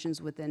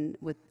conversations with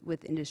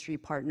industry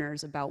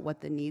partners about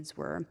what the needs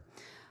were.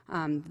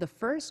 The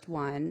first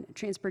one,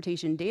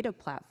 Transportation Data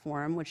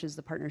Platform, which is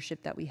the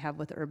partnership that we have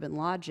with Urban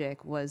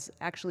Logic, was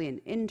actually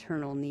an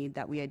internal need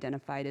that we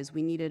identified as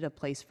we needed a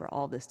place for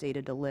all this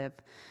data to live.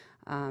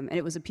 And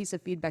it was a piece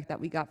of feedback that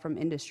we got from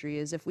industry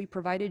is if we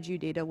provided you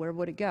data, where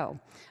would it go?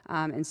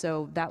 And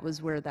so that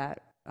was where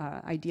that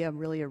idea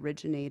really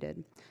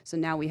originated. So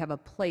now we have a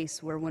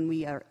place where when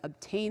we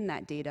obtain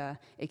that data,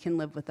 it can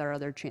live with our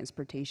other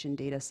transportation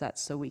data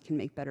sets so we can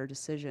make better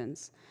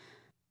decisions.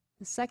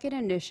 The second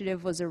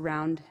initiative was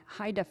around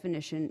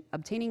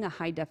obtaining a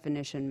high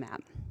definition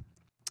map.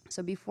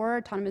 So before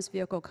autonomous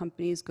vehicle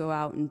companies go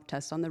out and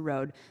test on the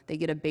road, they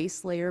get a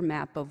base layer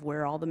map of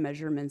where all the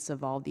measurements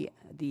of all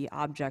the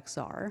objects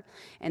are,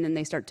 and then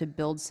they start to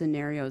build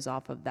scenarios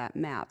off of that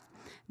map.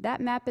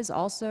 That map is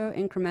also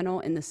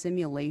incremental in the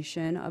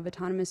simulation of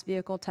autonomous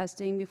vehicle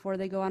testing before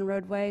they go on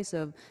roadway.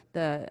 So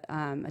the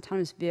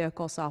autonomous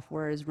vehicle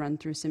software is run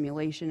through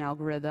simulation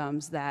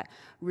algorithms that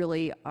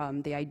really,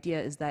 the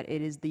idea is that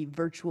it is the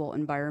virtual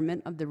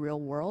environment of the real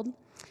world.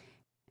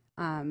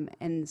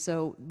 And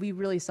so we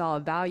really saw a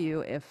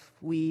value if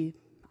we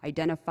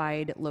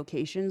identified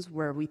locations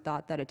where we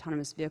thought that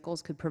autonomous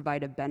vehicles could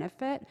provide a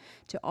benefit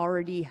to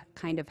already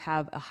kind of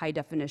have a high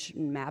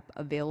definition map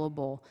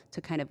available to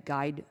kind of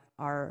guide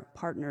our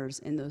partners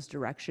in those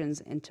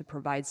directions and to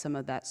provide some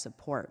of that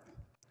support.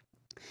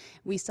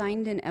 We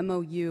signed an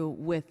MOU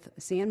with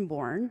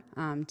Sanborn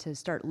to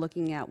start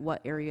looking at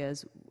what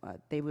areas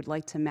they would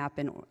like to map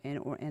in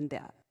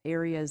the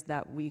areas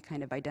that we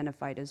kind of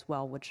identified as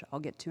well, which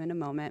I'll get to in a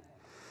moment.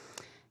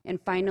 And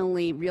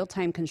finally,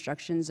 real-time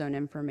construction zone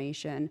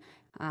information.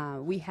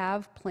 We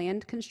have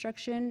planned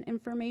construction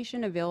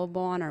information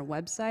available on our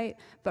website,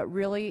 but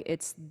really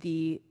it's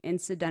the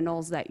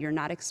incidentals that you're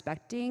not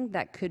expecting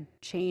that could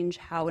change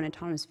how an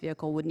autonomous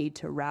vehicle would need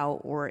to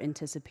route or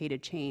anticipate a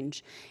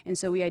change. And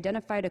so we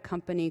identified a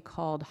company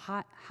called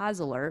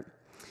HazAlert,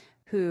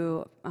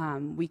 who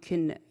we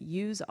can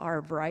use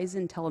our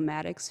Verizon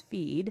telematics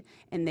feed,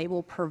 and they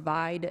will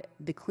provide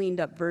the cleaned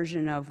up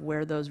version of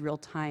where those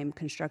real-time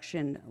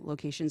construction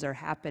locations are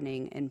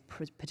happening and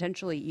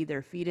potentially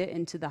either feed it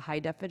into the high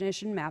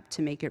definition map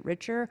to make it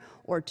richer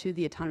or to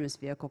the autonomous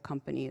vehicle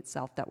company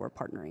itself that we're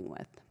partnering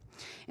with.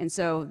 And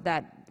so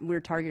that we're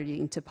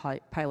targeting to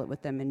pilot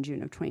with them in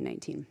June of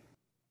 2019.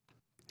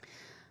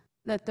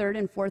 The third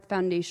and fourth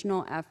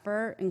foundational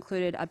effort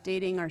included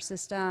updating our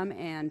system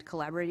and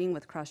collaborating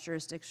with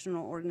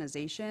cross-jurisdictional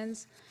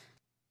organizations.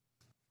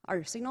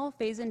 Our signal,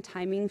 phase, and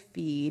timing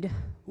feed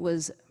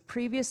was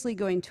previously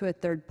going to a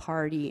third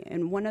party,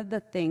 and one of the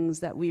things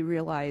that we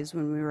realized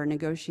when we were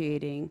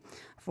negotiating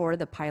for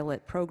the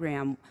pilot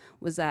program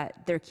was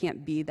that there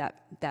can't be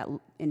that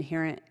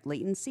inherent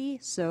latency,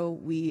 so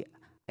we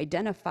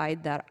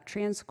identified that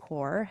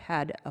TransCore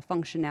had a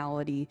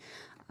functionality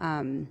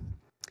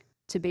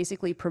to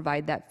basically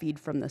provide that feed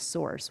from the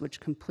source, which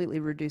completely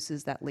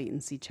reduces that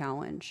latency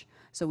challenge.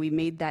 So we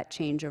made that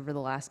change over the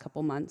last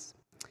couple months.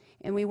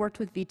 And we worked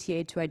with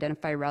VTA to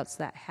identify routes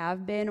that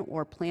have been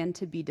or plan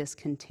to be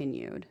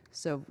discontinued.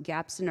 So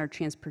gaps in our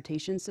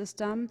transportation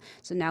system.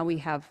 So now we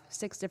have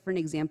 6 different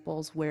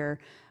examples where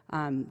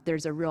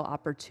there's a real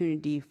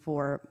opportunity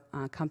for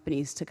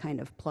companies to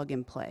kind of plug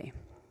and play.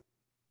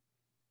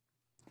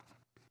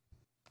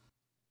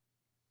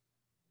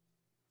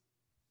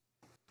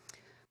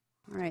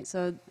 All right,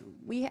 so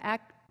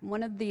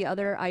one of the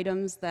other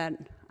items that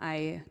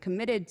I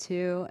committed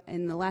to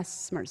in the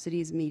last Smart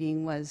Cities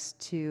meeting was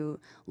to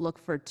look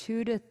for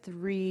 2 to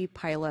 3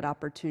 pilot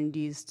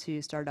opportunities to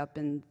start up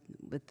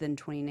within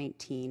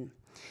 2019.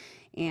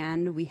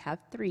 And we have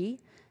 3.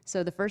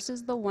 So the first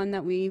is the one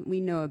that we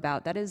know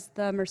about. That is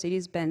the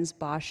Mercedes-Benz,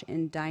 Bosch,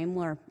 and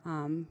Daimler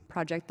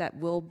project that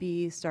will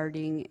be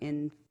starting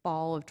in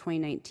fall of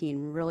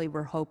 2019. Really,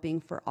 we're hoping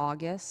for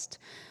August.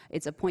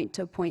 It's a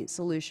point-to-point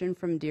solution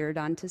from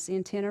Diridon to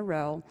Santana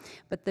Row.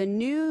 But the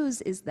news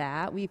is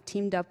that we've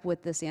teamed up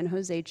with the San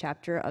Jose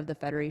chapter of the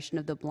Federation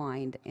of the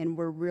Blind, and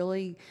we're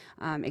really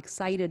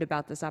excited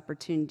about this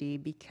opportunity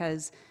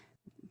because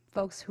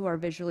folks who are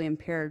visually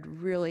impaired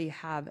really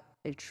have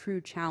a true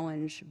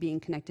challenge being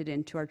connected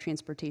into our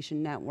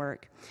transportation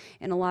network.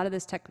 And a lot of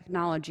this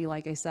technology,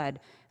 like I said,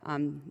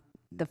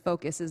 the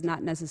focus is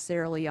not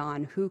necessarily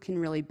on who can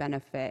really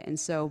benefit. And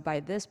so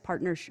by this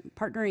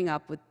partnering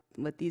up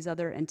with these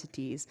other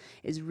entities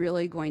is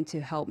really going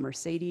to help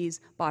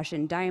Mercedes, Bosch,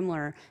 and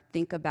Daimler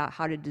think about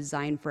how to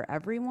design for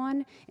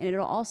everyone. And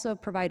it'll also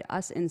provide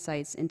us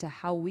insights into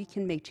how we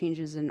can make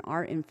changes in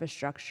our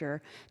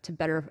infrastructure to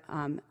better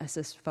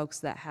assist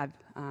folks that have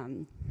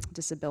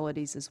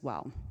disabilities as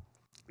well.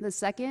 The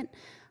second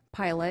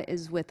pilot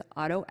is with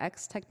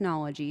AutoX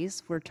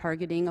Technologies. We're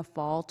targeting a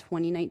fall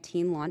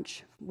 2019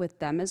 launch with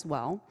them as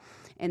well.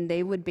 And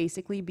they would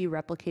basically be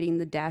replicating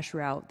the dash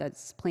route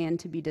that's planned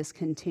to be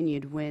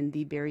discontinued when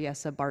the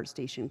Berryessa BART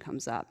station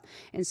comes up.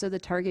 And so the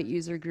target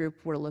user group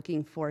we're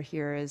looking for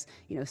here is,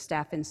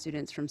 staff and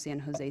students from San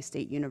Jose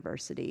State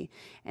University.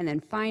 And then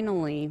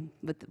finally,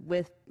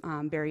 with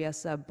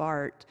Berryessa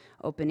BART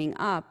opening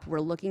up, we're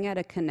looking at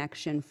a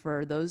connection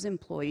for those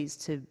employees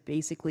to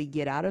basically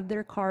get out of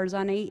their cars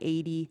on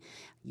 880,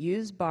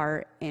 use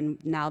BART, and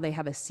now they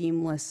have a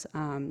seamless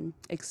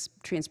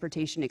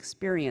transportation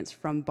experience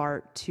from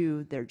BART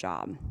to their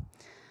job.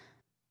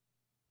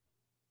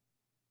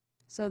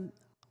 So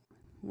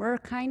we're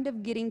kind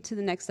of getting to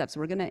the next steps.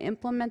 We're going to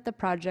implement the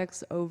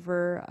projects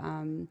over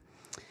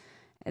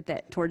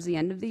towards the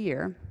end of the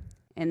year.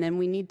 And then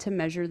we need to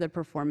measure the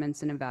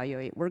performance and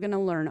evaluate. We're going to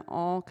learn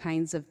all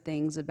kinds of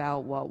things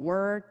about what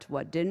worked,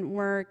 what didn't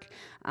work,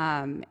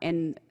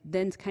 and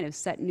then kind of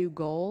set new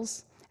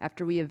goals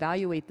after we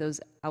evaluate those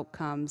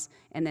outcomes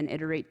and then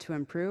iterate to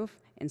improve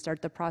and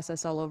start the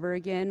process all over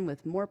again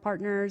with more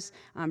partners,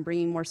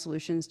 bringing more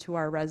solutions to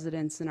our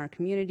residents and our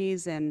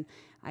communities. And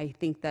I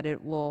think that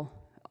it will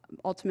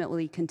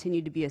ultimately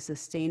continue to be a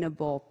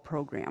sustainable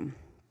program.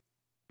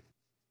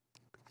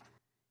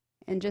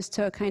 And just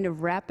to kind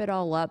of wrap it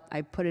all up,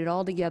 I put it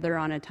all together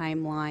on a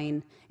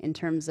timeline in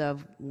terms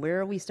of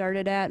where we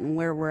started at and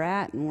where we're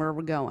at and where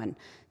we're going.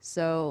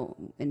 So,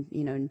 in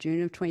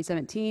June of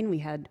 2017, we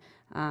had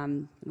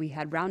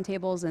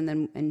roundtables, and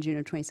then in June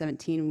of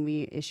 2017,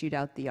 we issued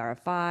out the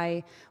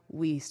RFI.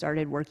 We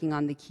started working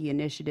on the key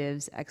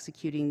initiatives,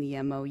 executing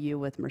the MOU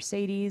with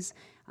Mercedes,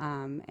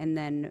 and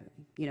then,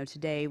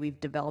 today we've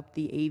developed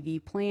the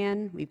AV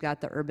plan. We've got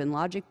the Urban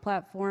Logic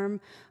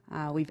platform.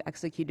 We've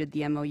executed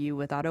the MOU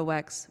with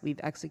AutoX. We've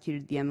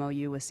executed the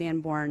MOU with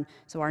Sanborn.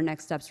 So our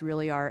next steps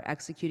really are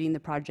executing the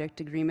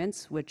project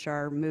agreements, which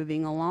are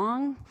moving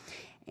along,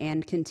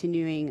 and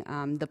continuing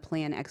the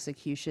plan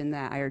execution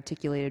that I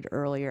articulated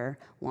earlier,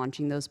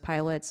 launching those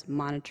pilots,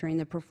 monitoring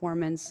the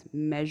performance,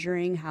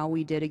 measuring how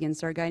we did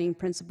against our guiding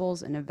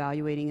principles, and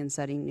evaluating and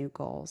setting new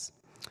goals.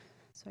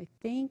 So I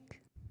think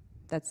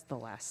that's the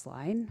last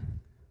slide.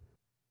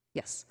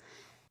 Yes.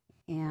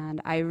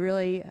 And I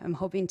really am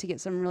hoping to get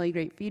some really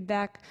great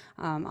feedback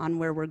on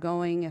where we're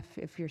going.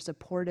 If you're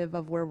supportive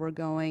of where we're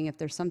going, if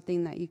there's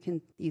something that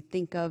you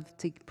think of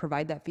to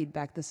provide that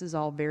feedback. This is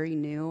all very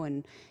new,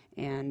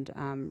 and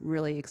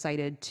really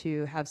excited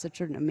to have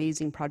such an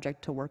amazing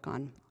project to work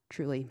on,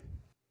 truly.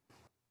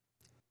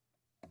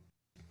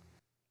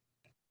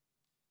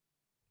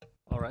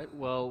 All right,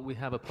 well, we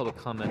have a public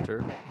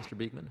commenter, Mr.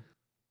 Beekman.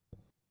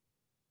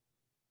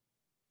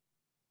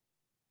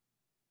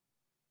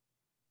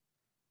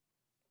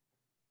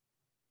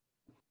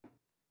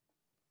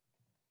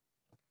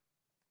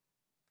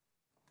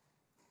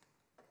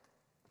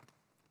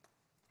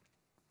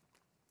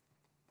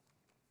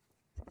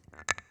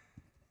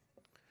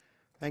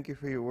 Thank you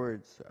for your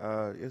words.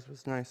 It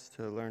was nice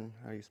to learn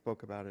how you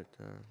spoke about it.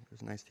 It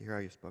was nice to hear how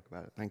you spoke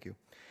about it. Thank you.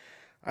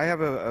 I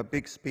have a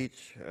big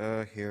speech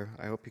here.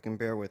 I hope you can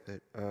bear with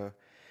it.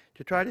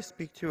 To try to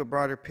speak to a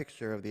broader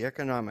picture of the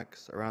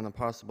economics around the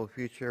possible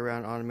future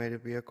around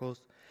automated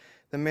vehicles,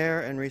 the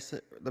mayor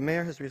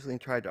has recently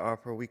tried to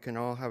offer we can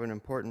all have an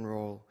important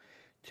role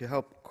to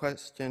help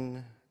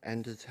question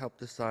and to help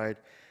decide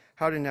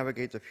how to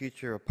navigate the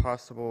future of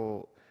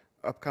possible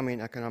upcoming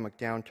economic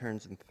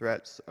downturns and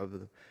threats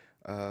of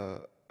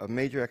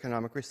major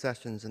economic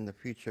recessions in the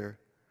future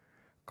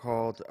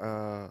called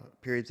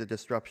periods of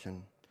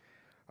disruption.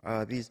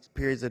 These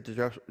periods of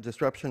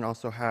disruption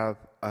also have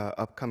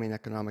upcoming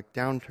economic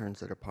downturns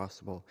that are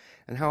possible,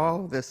 and how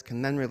all of this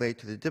can then relate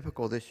to the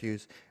difficult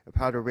issues of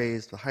how to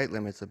raise the height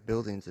limits of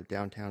buildings of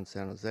downtown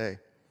San Jose.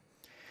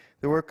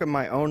 The work of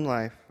my own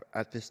life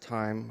at this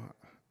time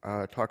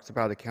talks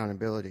about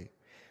accountability,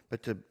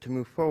 but to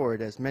move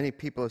forward, as many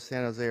people of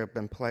San Jose have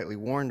been politely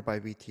warned by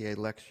VTA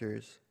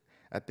lectures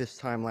at this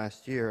time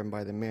last year and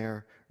by the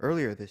mayor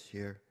earlier this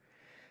year,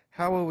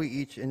 how will we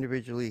each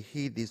individually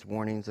heed these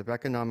warnings of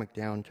economic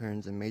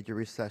downturns and major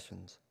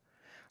recessions?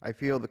 I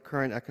feel the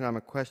current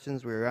economic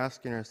questions we are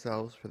asking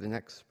ourselves for the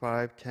next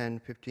 5, 10,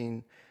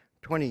 15,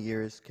 20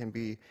 years can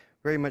be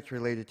very much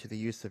related to the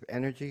use of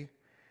energy.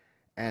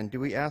 And do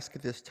we ask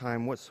at this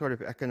time, what sort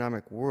of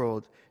economic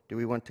world do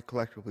we want to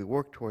collectively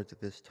work towards at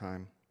this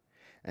time?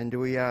 And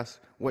do we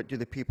ask, what do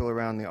the people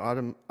around the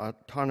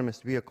autonomous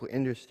vehicle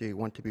industry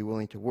want to be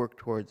willing to work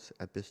towards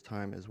at this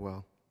time as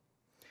well?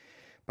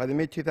 By the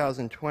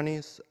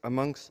mid-2020s,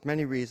 amongst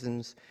many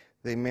reasons,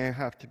 there may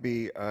have to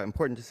be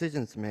important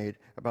decisions made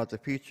about the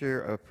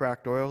future of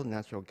fracked oil,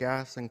 natural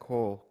gas, and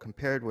coal,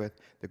 compared with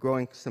the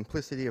growing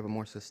simplicity of a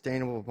more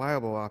sustainable,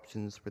 viable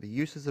options for the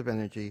uses of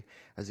energy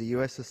as a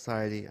U.S.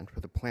 society and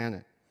for the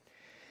planet.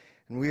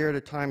 And we are at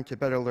a time to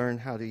better learn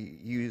how to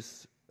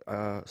use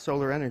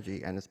solar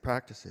energy and its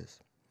practices.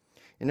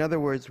 In other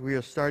words, we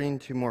are starting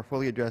to more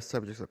fully address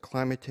subjects of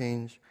climate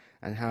change,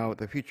 and how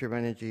the future of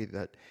energy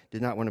that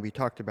did not want to be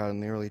talked about in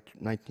the early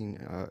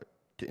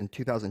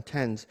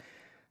 2010s,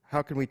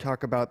 how can we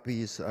talk about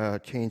these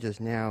changes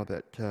now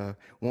that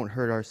won't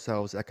hurt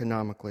ourselves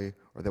economically,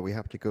 or that we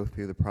have to go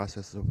through the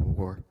process of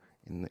war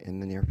in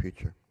the near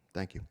future?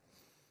 Thank you.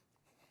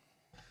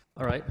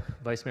 All right,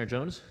 Vice Mayor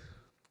Jones.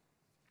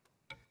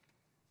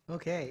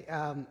 Okay.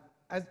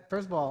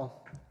 First of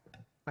all,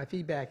 my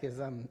feedback is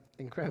I'm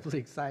incredibly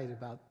excited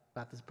about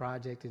this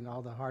project and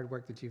all the hard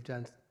work that you've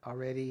done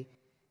already.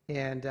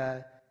 And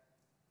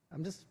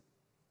I'm just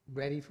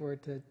ready for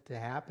it to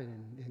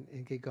happen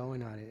and get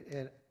going on it.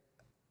 And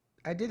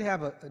I did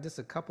have just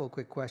a couple of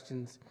quick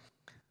questions.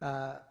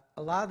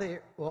 All the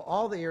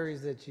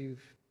areas that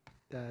you've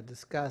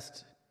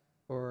discussed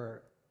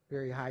are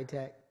very high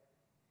tech.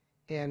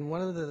 And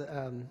one of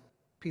the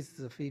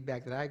pieces of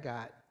feedback that I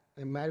got,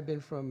 it might have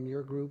been from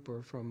your group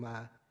or from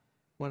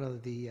one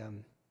of the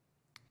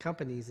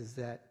companies, is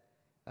that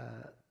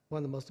one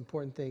of the most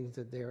important things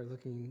that they're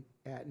looking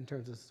at in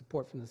terms of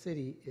support from the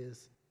city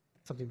is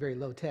something very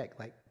low tech,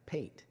 like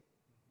paint.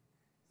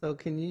 So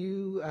can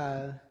you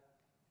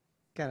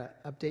kind of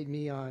update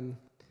me on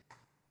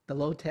the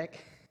low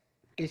tech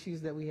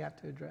issues that we have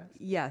to address?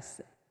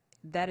 Yes,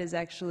 that is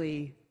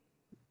actually,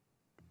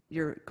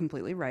 you're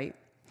completely right.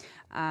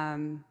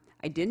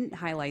 I didn't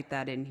highlight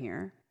that in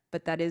here,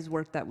 but that is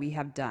work that we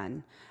have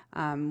done.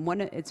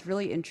 It's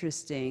really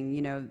interesting,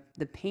 you know,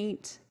 the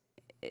paint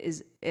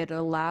it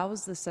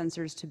allows the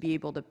sensors to be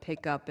able to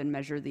pick up and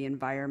measure the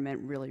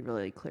environment really,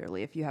 really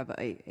clearly. If you have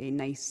a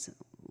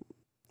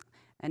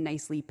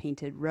nicely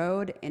painted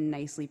road and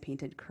nicely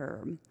painted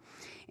curb.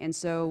 And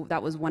so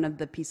that was one of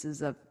the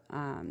pieces of,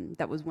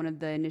 that was one of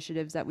the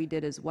initiatives that we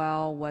did as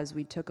well, was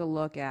we took a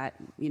look at,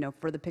 you know,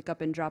 for the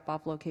pickup and drop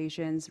off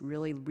locations,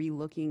 really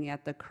re-looking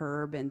at the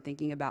curb and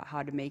thinking about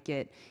how to make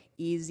it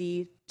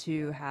easy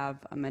to have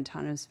a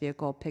autonomous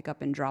vehicle pick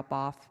up and drop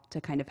off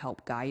to kind of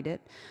help guide it.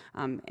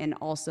 And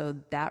also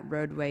that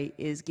roadway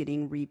is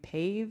getting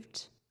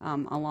repaved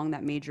along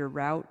that major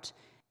route.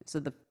 So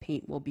the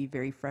paint will be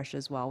very fresh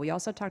as well. We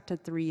also talked to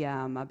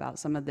 3M about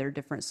some of their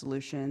different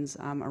solutions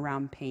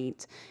around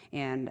paint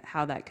and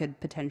how that could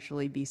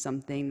potentially be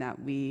something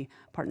that we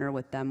partner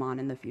with them on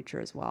in the future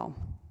as well.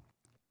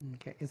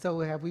 Okay, and so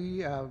have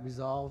we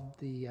resolved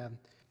the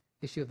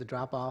issue of the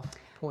drop-off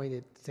point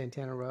at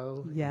Santana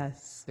Row?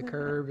 Yes. The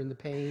curb and the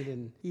paint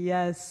and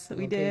yes, the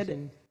we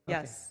location? did.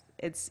 Yes.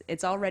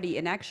 It's already,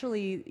 and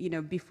actually, you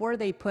know, before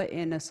they put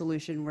in a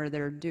solution where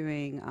they're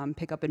doing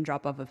pickup and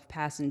drop off of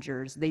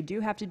passengers, they do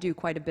have to do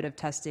quite a bit of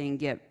testing,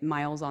 get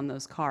miles on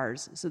those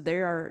cars. So they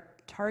are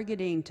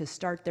targeting to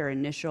start their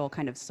initial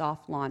kind of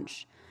soft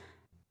launch,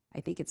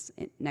 I think it's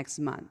next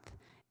month.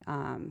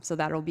 So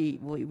that'll be,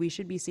 we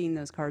should be seeing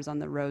those cars on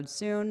the road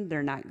soon.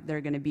 They're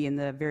going to be in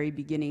the very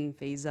beginning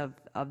phase of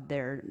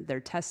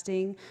their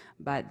testing,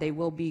 but they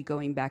will be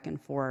going back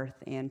and forth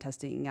and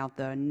testing out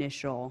the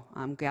initial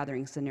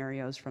gathering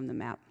scenarios from the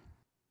map.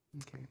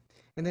 Okay.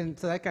 And then,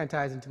 so that kind of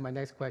ties into my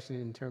next question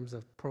in terms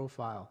of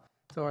profile.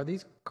 So are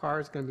these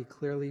cars going to be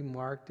clearly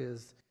marked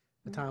as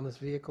autonomous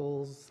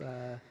vehicles,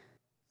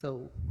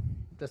 so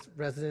just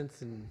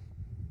residents and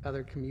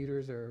other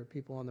commuters or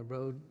people on the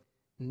road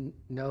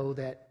know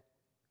that,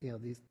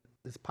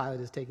 this pilot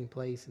is taking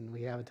place and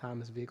we have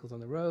autonomous vehicles on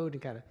the road,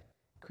 and kind of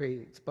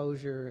create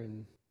exposure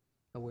and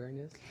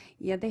awareness?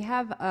 Yeah, they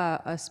have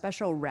a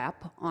special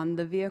wrap on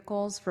the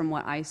vehicles. From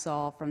what I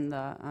saw from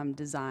the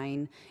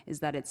design, is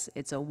that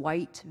it's a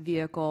white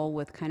vehicle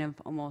with kind of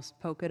almost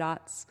polka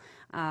dots,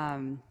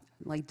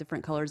 like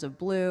different colors of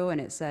blue, and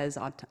it says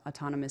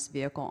autonomous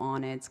vehicle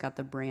on it. It's got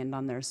the brand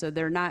on there. So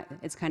they're not,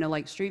 it's kind of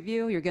like Street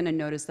View. You're going to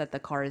notice that the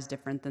car is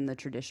different than the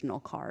traditional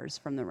cars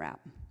from the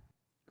wrap.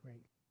 Great.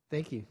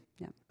 Thank you.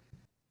 Yeah.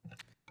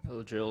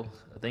 Hello, Jill.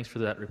 Thanks for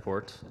that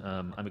report.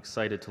 I'm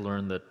excited to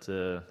learn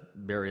that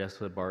Barry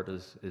Escobar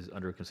is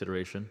under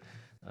consideration.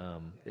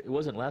 It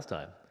wasn't last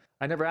time.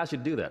 I never asked you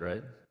to do that,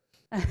 right?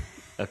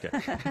 Okay.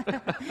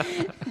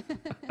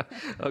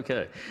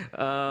 Okay.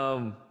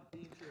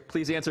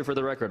 Please answer for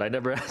the record. I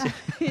never asked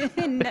you.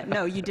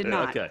 No, you did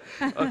not. Okay.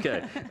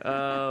 Okay.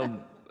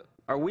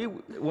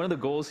 One of the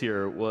goals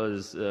here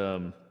was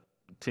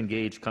to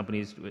engage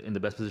companies in the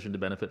best position to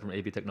benefit from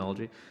AV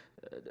technology.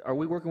 Are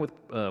we working with,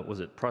 was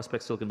it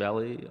Prospect Silicon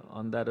Valley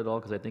on that at all?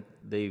 Because I think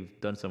they've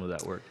done some of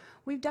that work.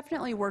 We've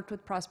definitely worked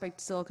with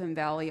Prospect Silicon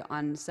Valley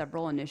on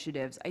several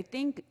initiatives. I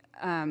think,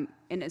 and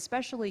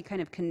especially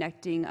kind of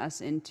connecting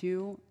us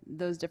into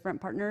those different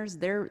partners,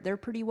 they're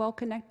pretty well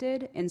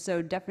connected. And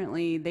so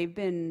definitely they've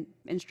been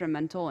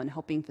instrumental in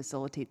helping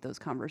facilitate those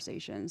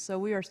conversations. So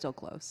we are still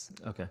close.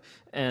 Okay.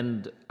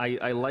 And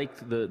I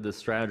liked the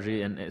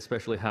strategy, and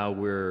especially how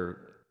we're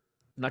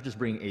not just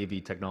bringing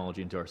AV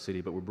technology into our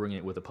city, but we're bringing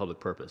it with a public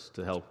purpose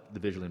to help the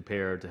visually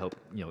impaired, to help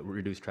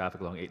reduce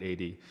traffic along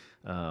 880,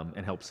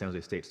 and help San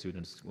Jose State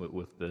students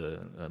with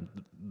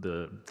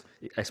the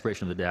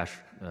expiration of the Dash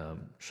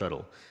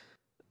shuttle.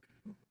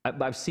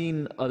 I've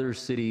seen other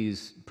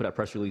cities put out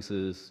press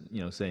releases,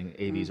 saying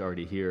AV is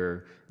already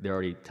here, they're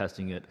already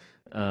testing it.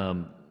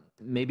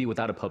 Maybe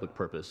without a public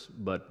purpose,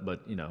 but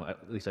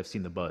at least I've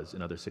seen the buzz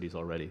in other cities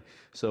already.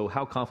 So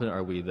how confident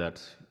are we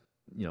that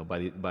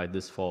by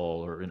this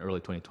fall or in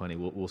early 2020,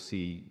 we'll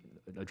see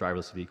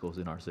driverless vehicles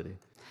in our city?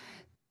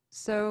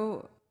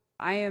 So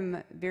I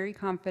am very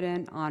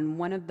confident on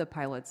one of the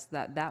pilots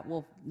that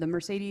will, the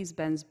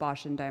Mercedes-Benz,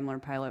 Bosch, and Daimler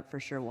pilot for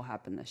sure will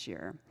happen this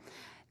year.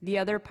 The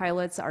other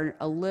pilots are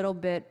a little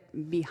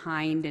bit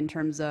behind in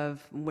terms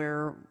of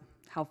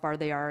how far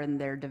they are in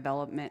their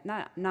development,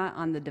 not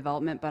on the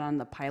development, but on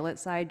the pilot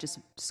side, just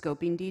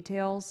scoping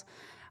details.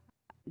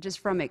 Just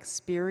from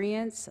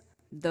experience,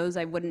 those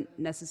I wouldn't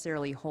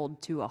necessarily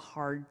hold to a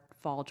hard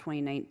fall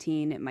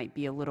 2019. It might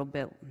be a little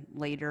bit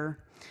later.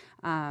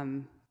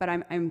 But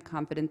I'm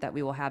confident that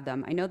we will have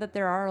them. I know that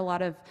there are a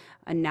lot of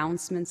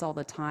announcements all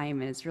the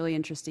time, and it's really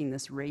interesting,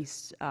 this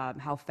race,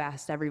 how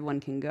fast everyone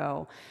can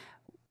go.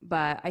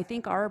 But I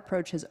think our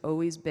approach has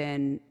always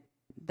been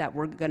that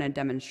we're going to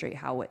demonstrate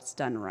how it's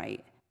done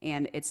right.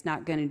 And it's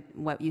not going to,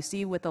 what you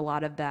see with a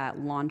lot of that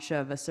launch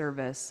of a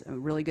service, a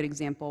really good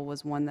example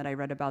was one that I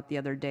read about the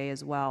other day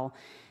as well.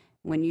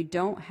 When you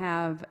don't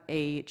have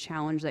a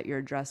challenge that you're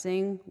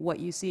addressing, what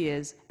you see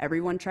is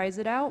everyone tries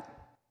it out,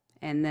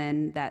 and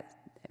then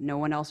no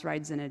one else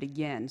rides in it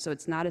again. So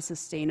it's not a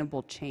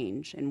sustainable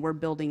change, and we're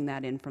building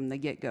that in from the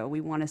get-go. We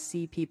want to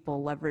see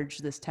people leverage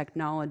this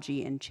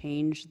technology and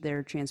change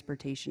their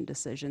transportation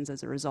decisions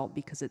as a result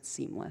because it's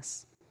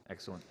seamless.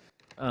 Excellent.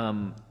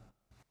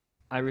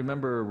 I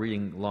remember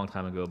reading a long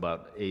time ago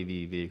about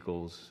AV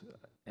vehicles,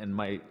 and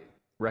my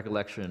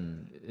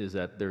recollection is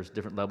that there's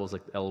different levels,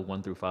 like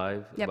L1 through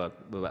 5, Yep.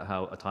 about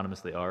how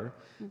autonomous they are.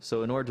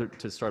 So in order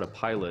to start a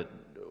pilot,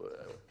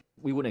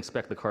 we wouldn't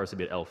expect the cars to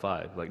be at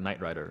L5, like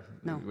Knight Rider.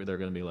 No. They're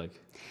going to be like...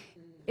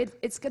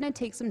 It's going to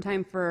take some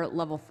time for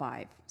level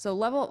 5.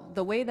 So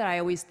the way that I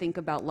always think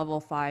about level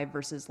 5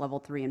 versus level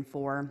 3 and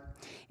 4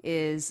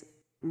 is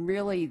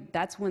really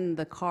that's when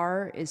the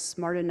car is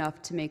smart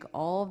enough to make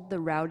all of the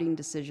routing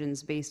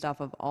decisions based off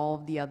of all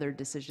of the other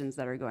decisions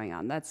that are going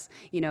on. That's,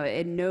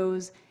 it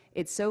knows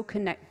it's so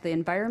the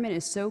environment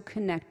is so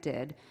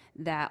connected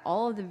that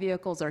all of the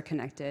vehicles are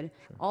connected.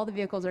 Sure. All the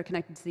vehicles are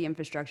connected to the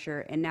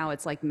infrastructure, and now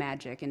it's like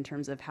magic in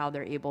terms of how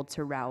they're able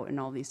to route and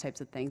all these types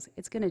of things.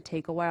 It's going to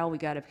take a while. We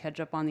got to catch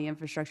up on the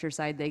infrastructure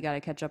side. They got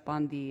to catch up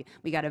on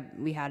we had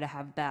to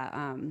have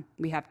that.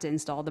 We have to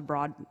install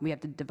we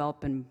have to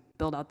develop and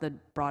build out the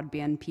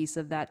broadband piece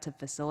of that to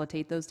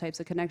facilitate those types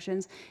of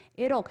connections.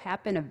 It'll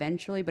happen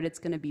eventually, but it's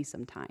going to be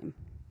some time.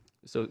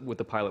 So with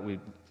the pilot, we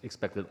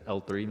expected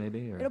L3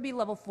 maybe? Or? It'll be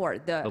level 4.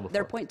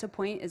 Their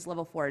point-to-point is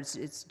level 4. It's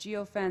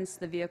geofence.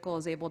 The vehicle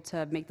is able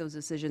to make those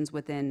decisions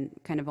within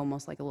kind of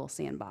almost like a little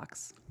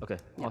sandbox. Okay,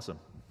 yeah. Awesome.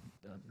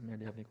 Mayor, do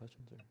you have any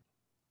questions? Or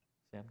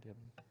Sam, do you have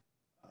any?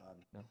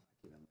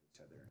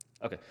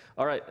 No? Okay,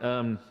 all right.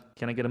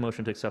 Can I get a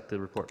motion to accept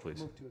the report, please?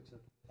 Move to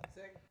accept.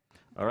 Second.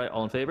 All right,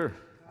 all in favor?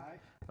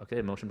 Aye.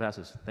 Okay, motion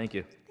passes. Thank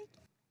you.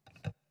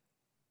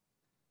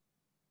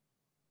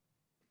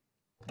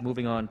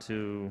 Moving on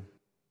to...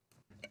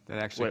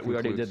 That actually we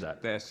already did that.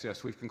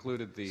 Yes, we've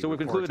concluded the So we've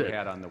reports concluded we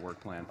had on the work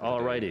plan.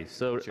 All righty.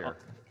 So Chair.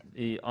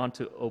 On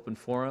to open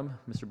forum.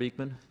 Mr.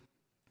 Beekman.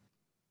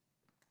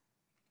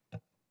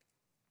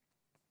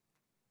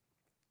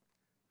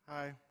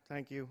 Hi,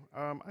 thank you.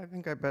 I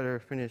think I better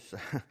finish,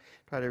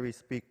 try to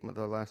re-speak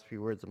the last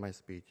few words of my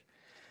speech.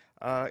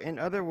 In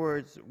other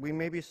words, we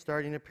may be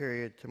starting a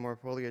period to more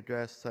fully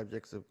address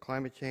subjects of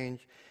climate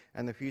change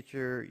and the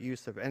future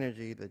use of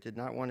energy that did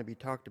not want to be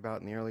talked about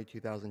in the early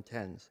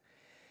 2010s,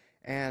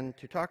 and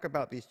to talk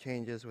about these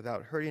changes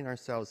without hurting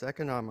ourselves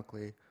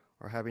economically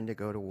or having to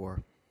go to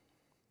war.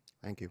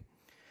 Thank you.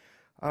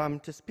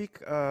 To speak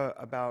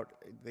about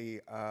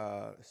the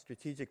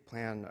strategic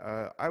plan,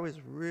 I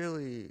was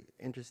really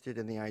interested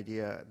in the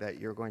idea that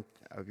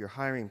of your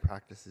hiring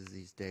practices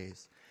these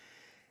days.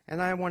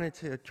 And I wanted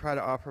to try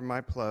to offer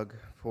my plug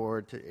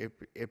for,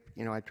 if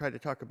I tried to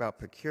talk about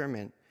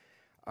procurement,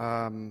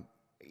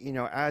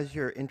 as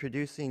you're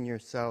introducing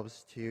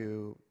yourselves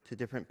to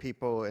different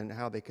people and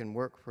how they can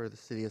work for the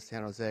city of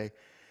San Jose,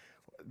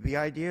 the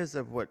ideas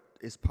of what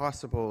is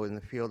possible in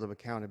the field of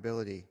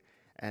accountability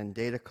and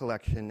data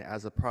collection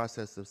as a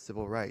process of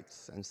civil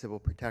rights and civil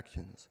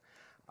protections.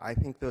 I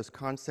think those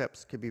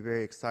concepts could be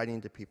very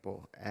exciting to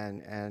people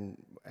and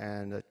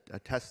a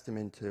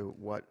testament to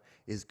what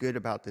is good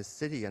about this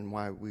city and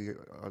why we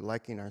are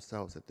liking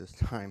ourselves at this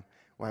time,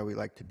 why we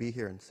like to be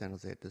here in San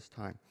Jose at this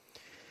time.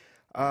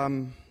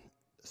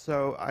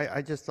 So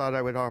I just thought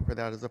I would offer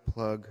that as a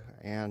plug,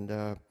 and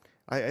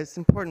it's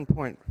an important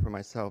point for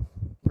myself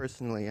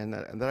personally, and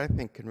that I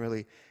think can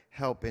really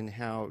help in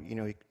how,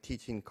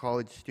 teaching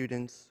college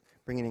students,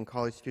 bringing in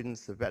college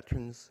students, the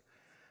veterans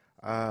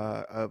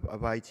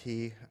of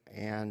IT,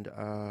 and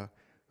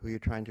who you're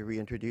trying to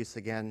reintroduce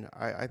again.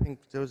 I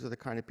think those are the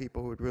kind of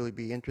people who would really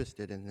be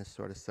interested in this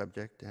sort of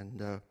subject,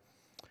 and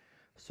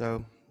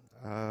so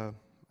I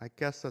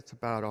guess that's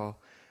about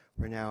all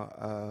for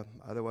now.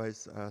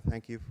 Otherwise,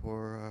 thank you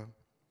for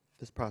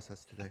this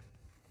process today.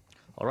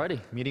 All righty,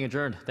 meeting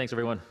adjourned. Thanks,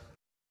 everyone.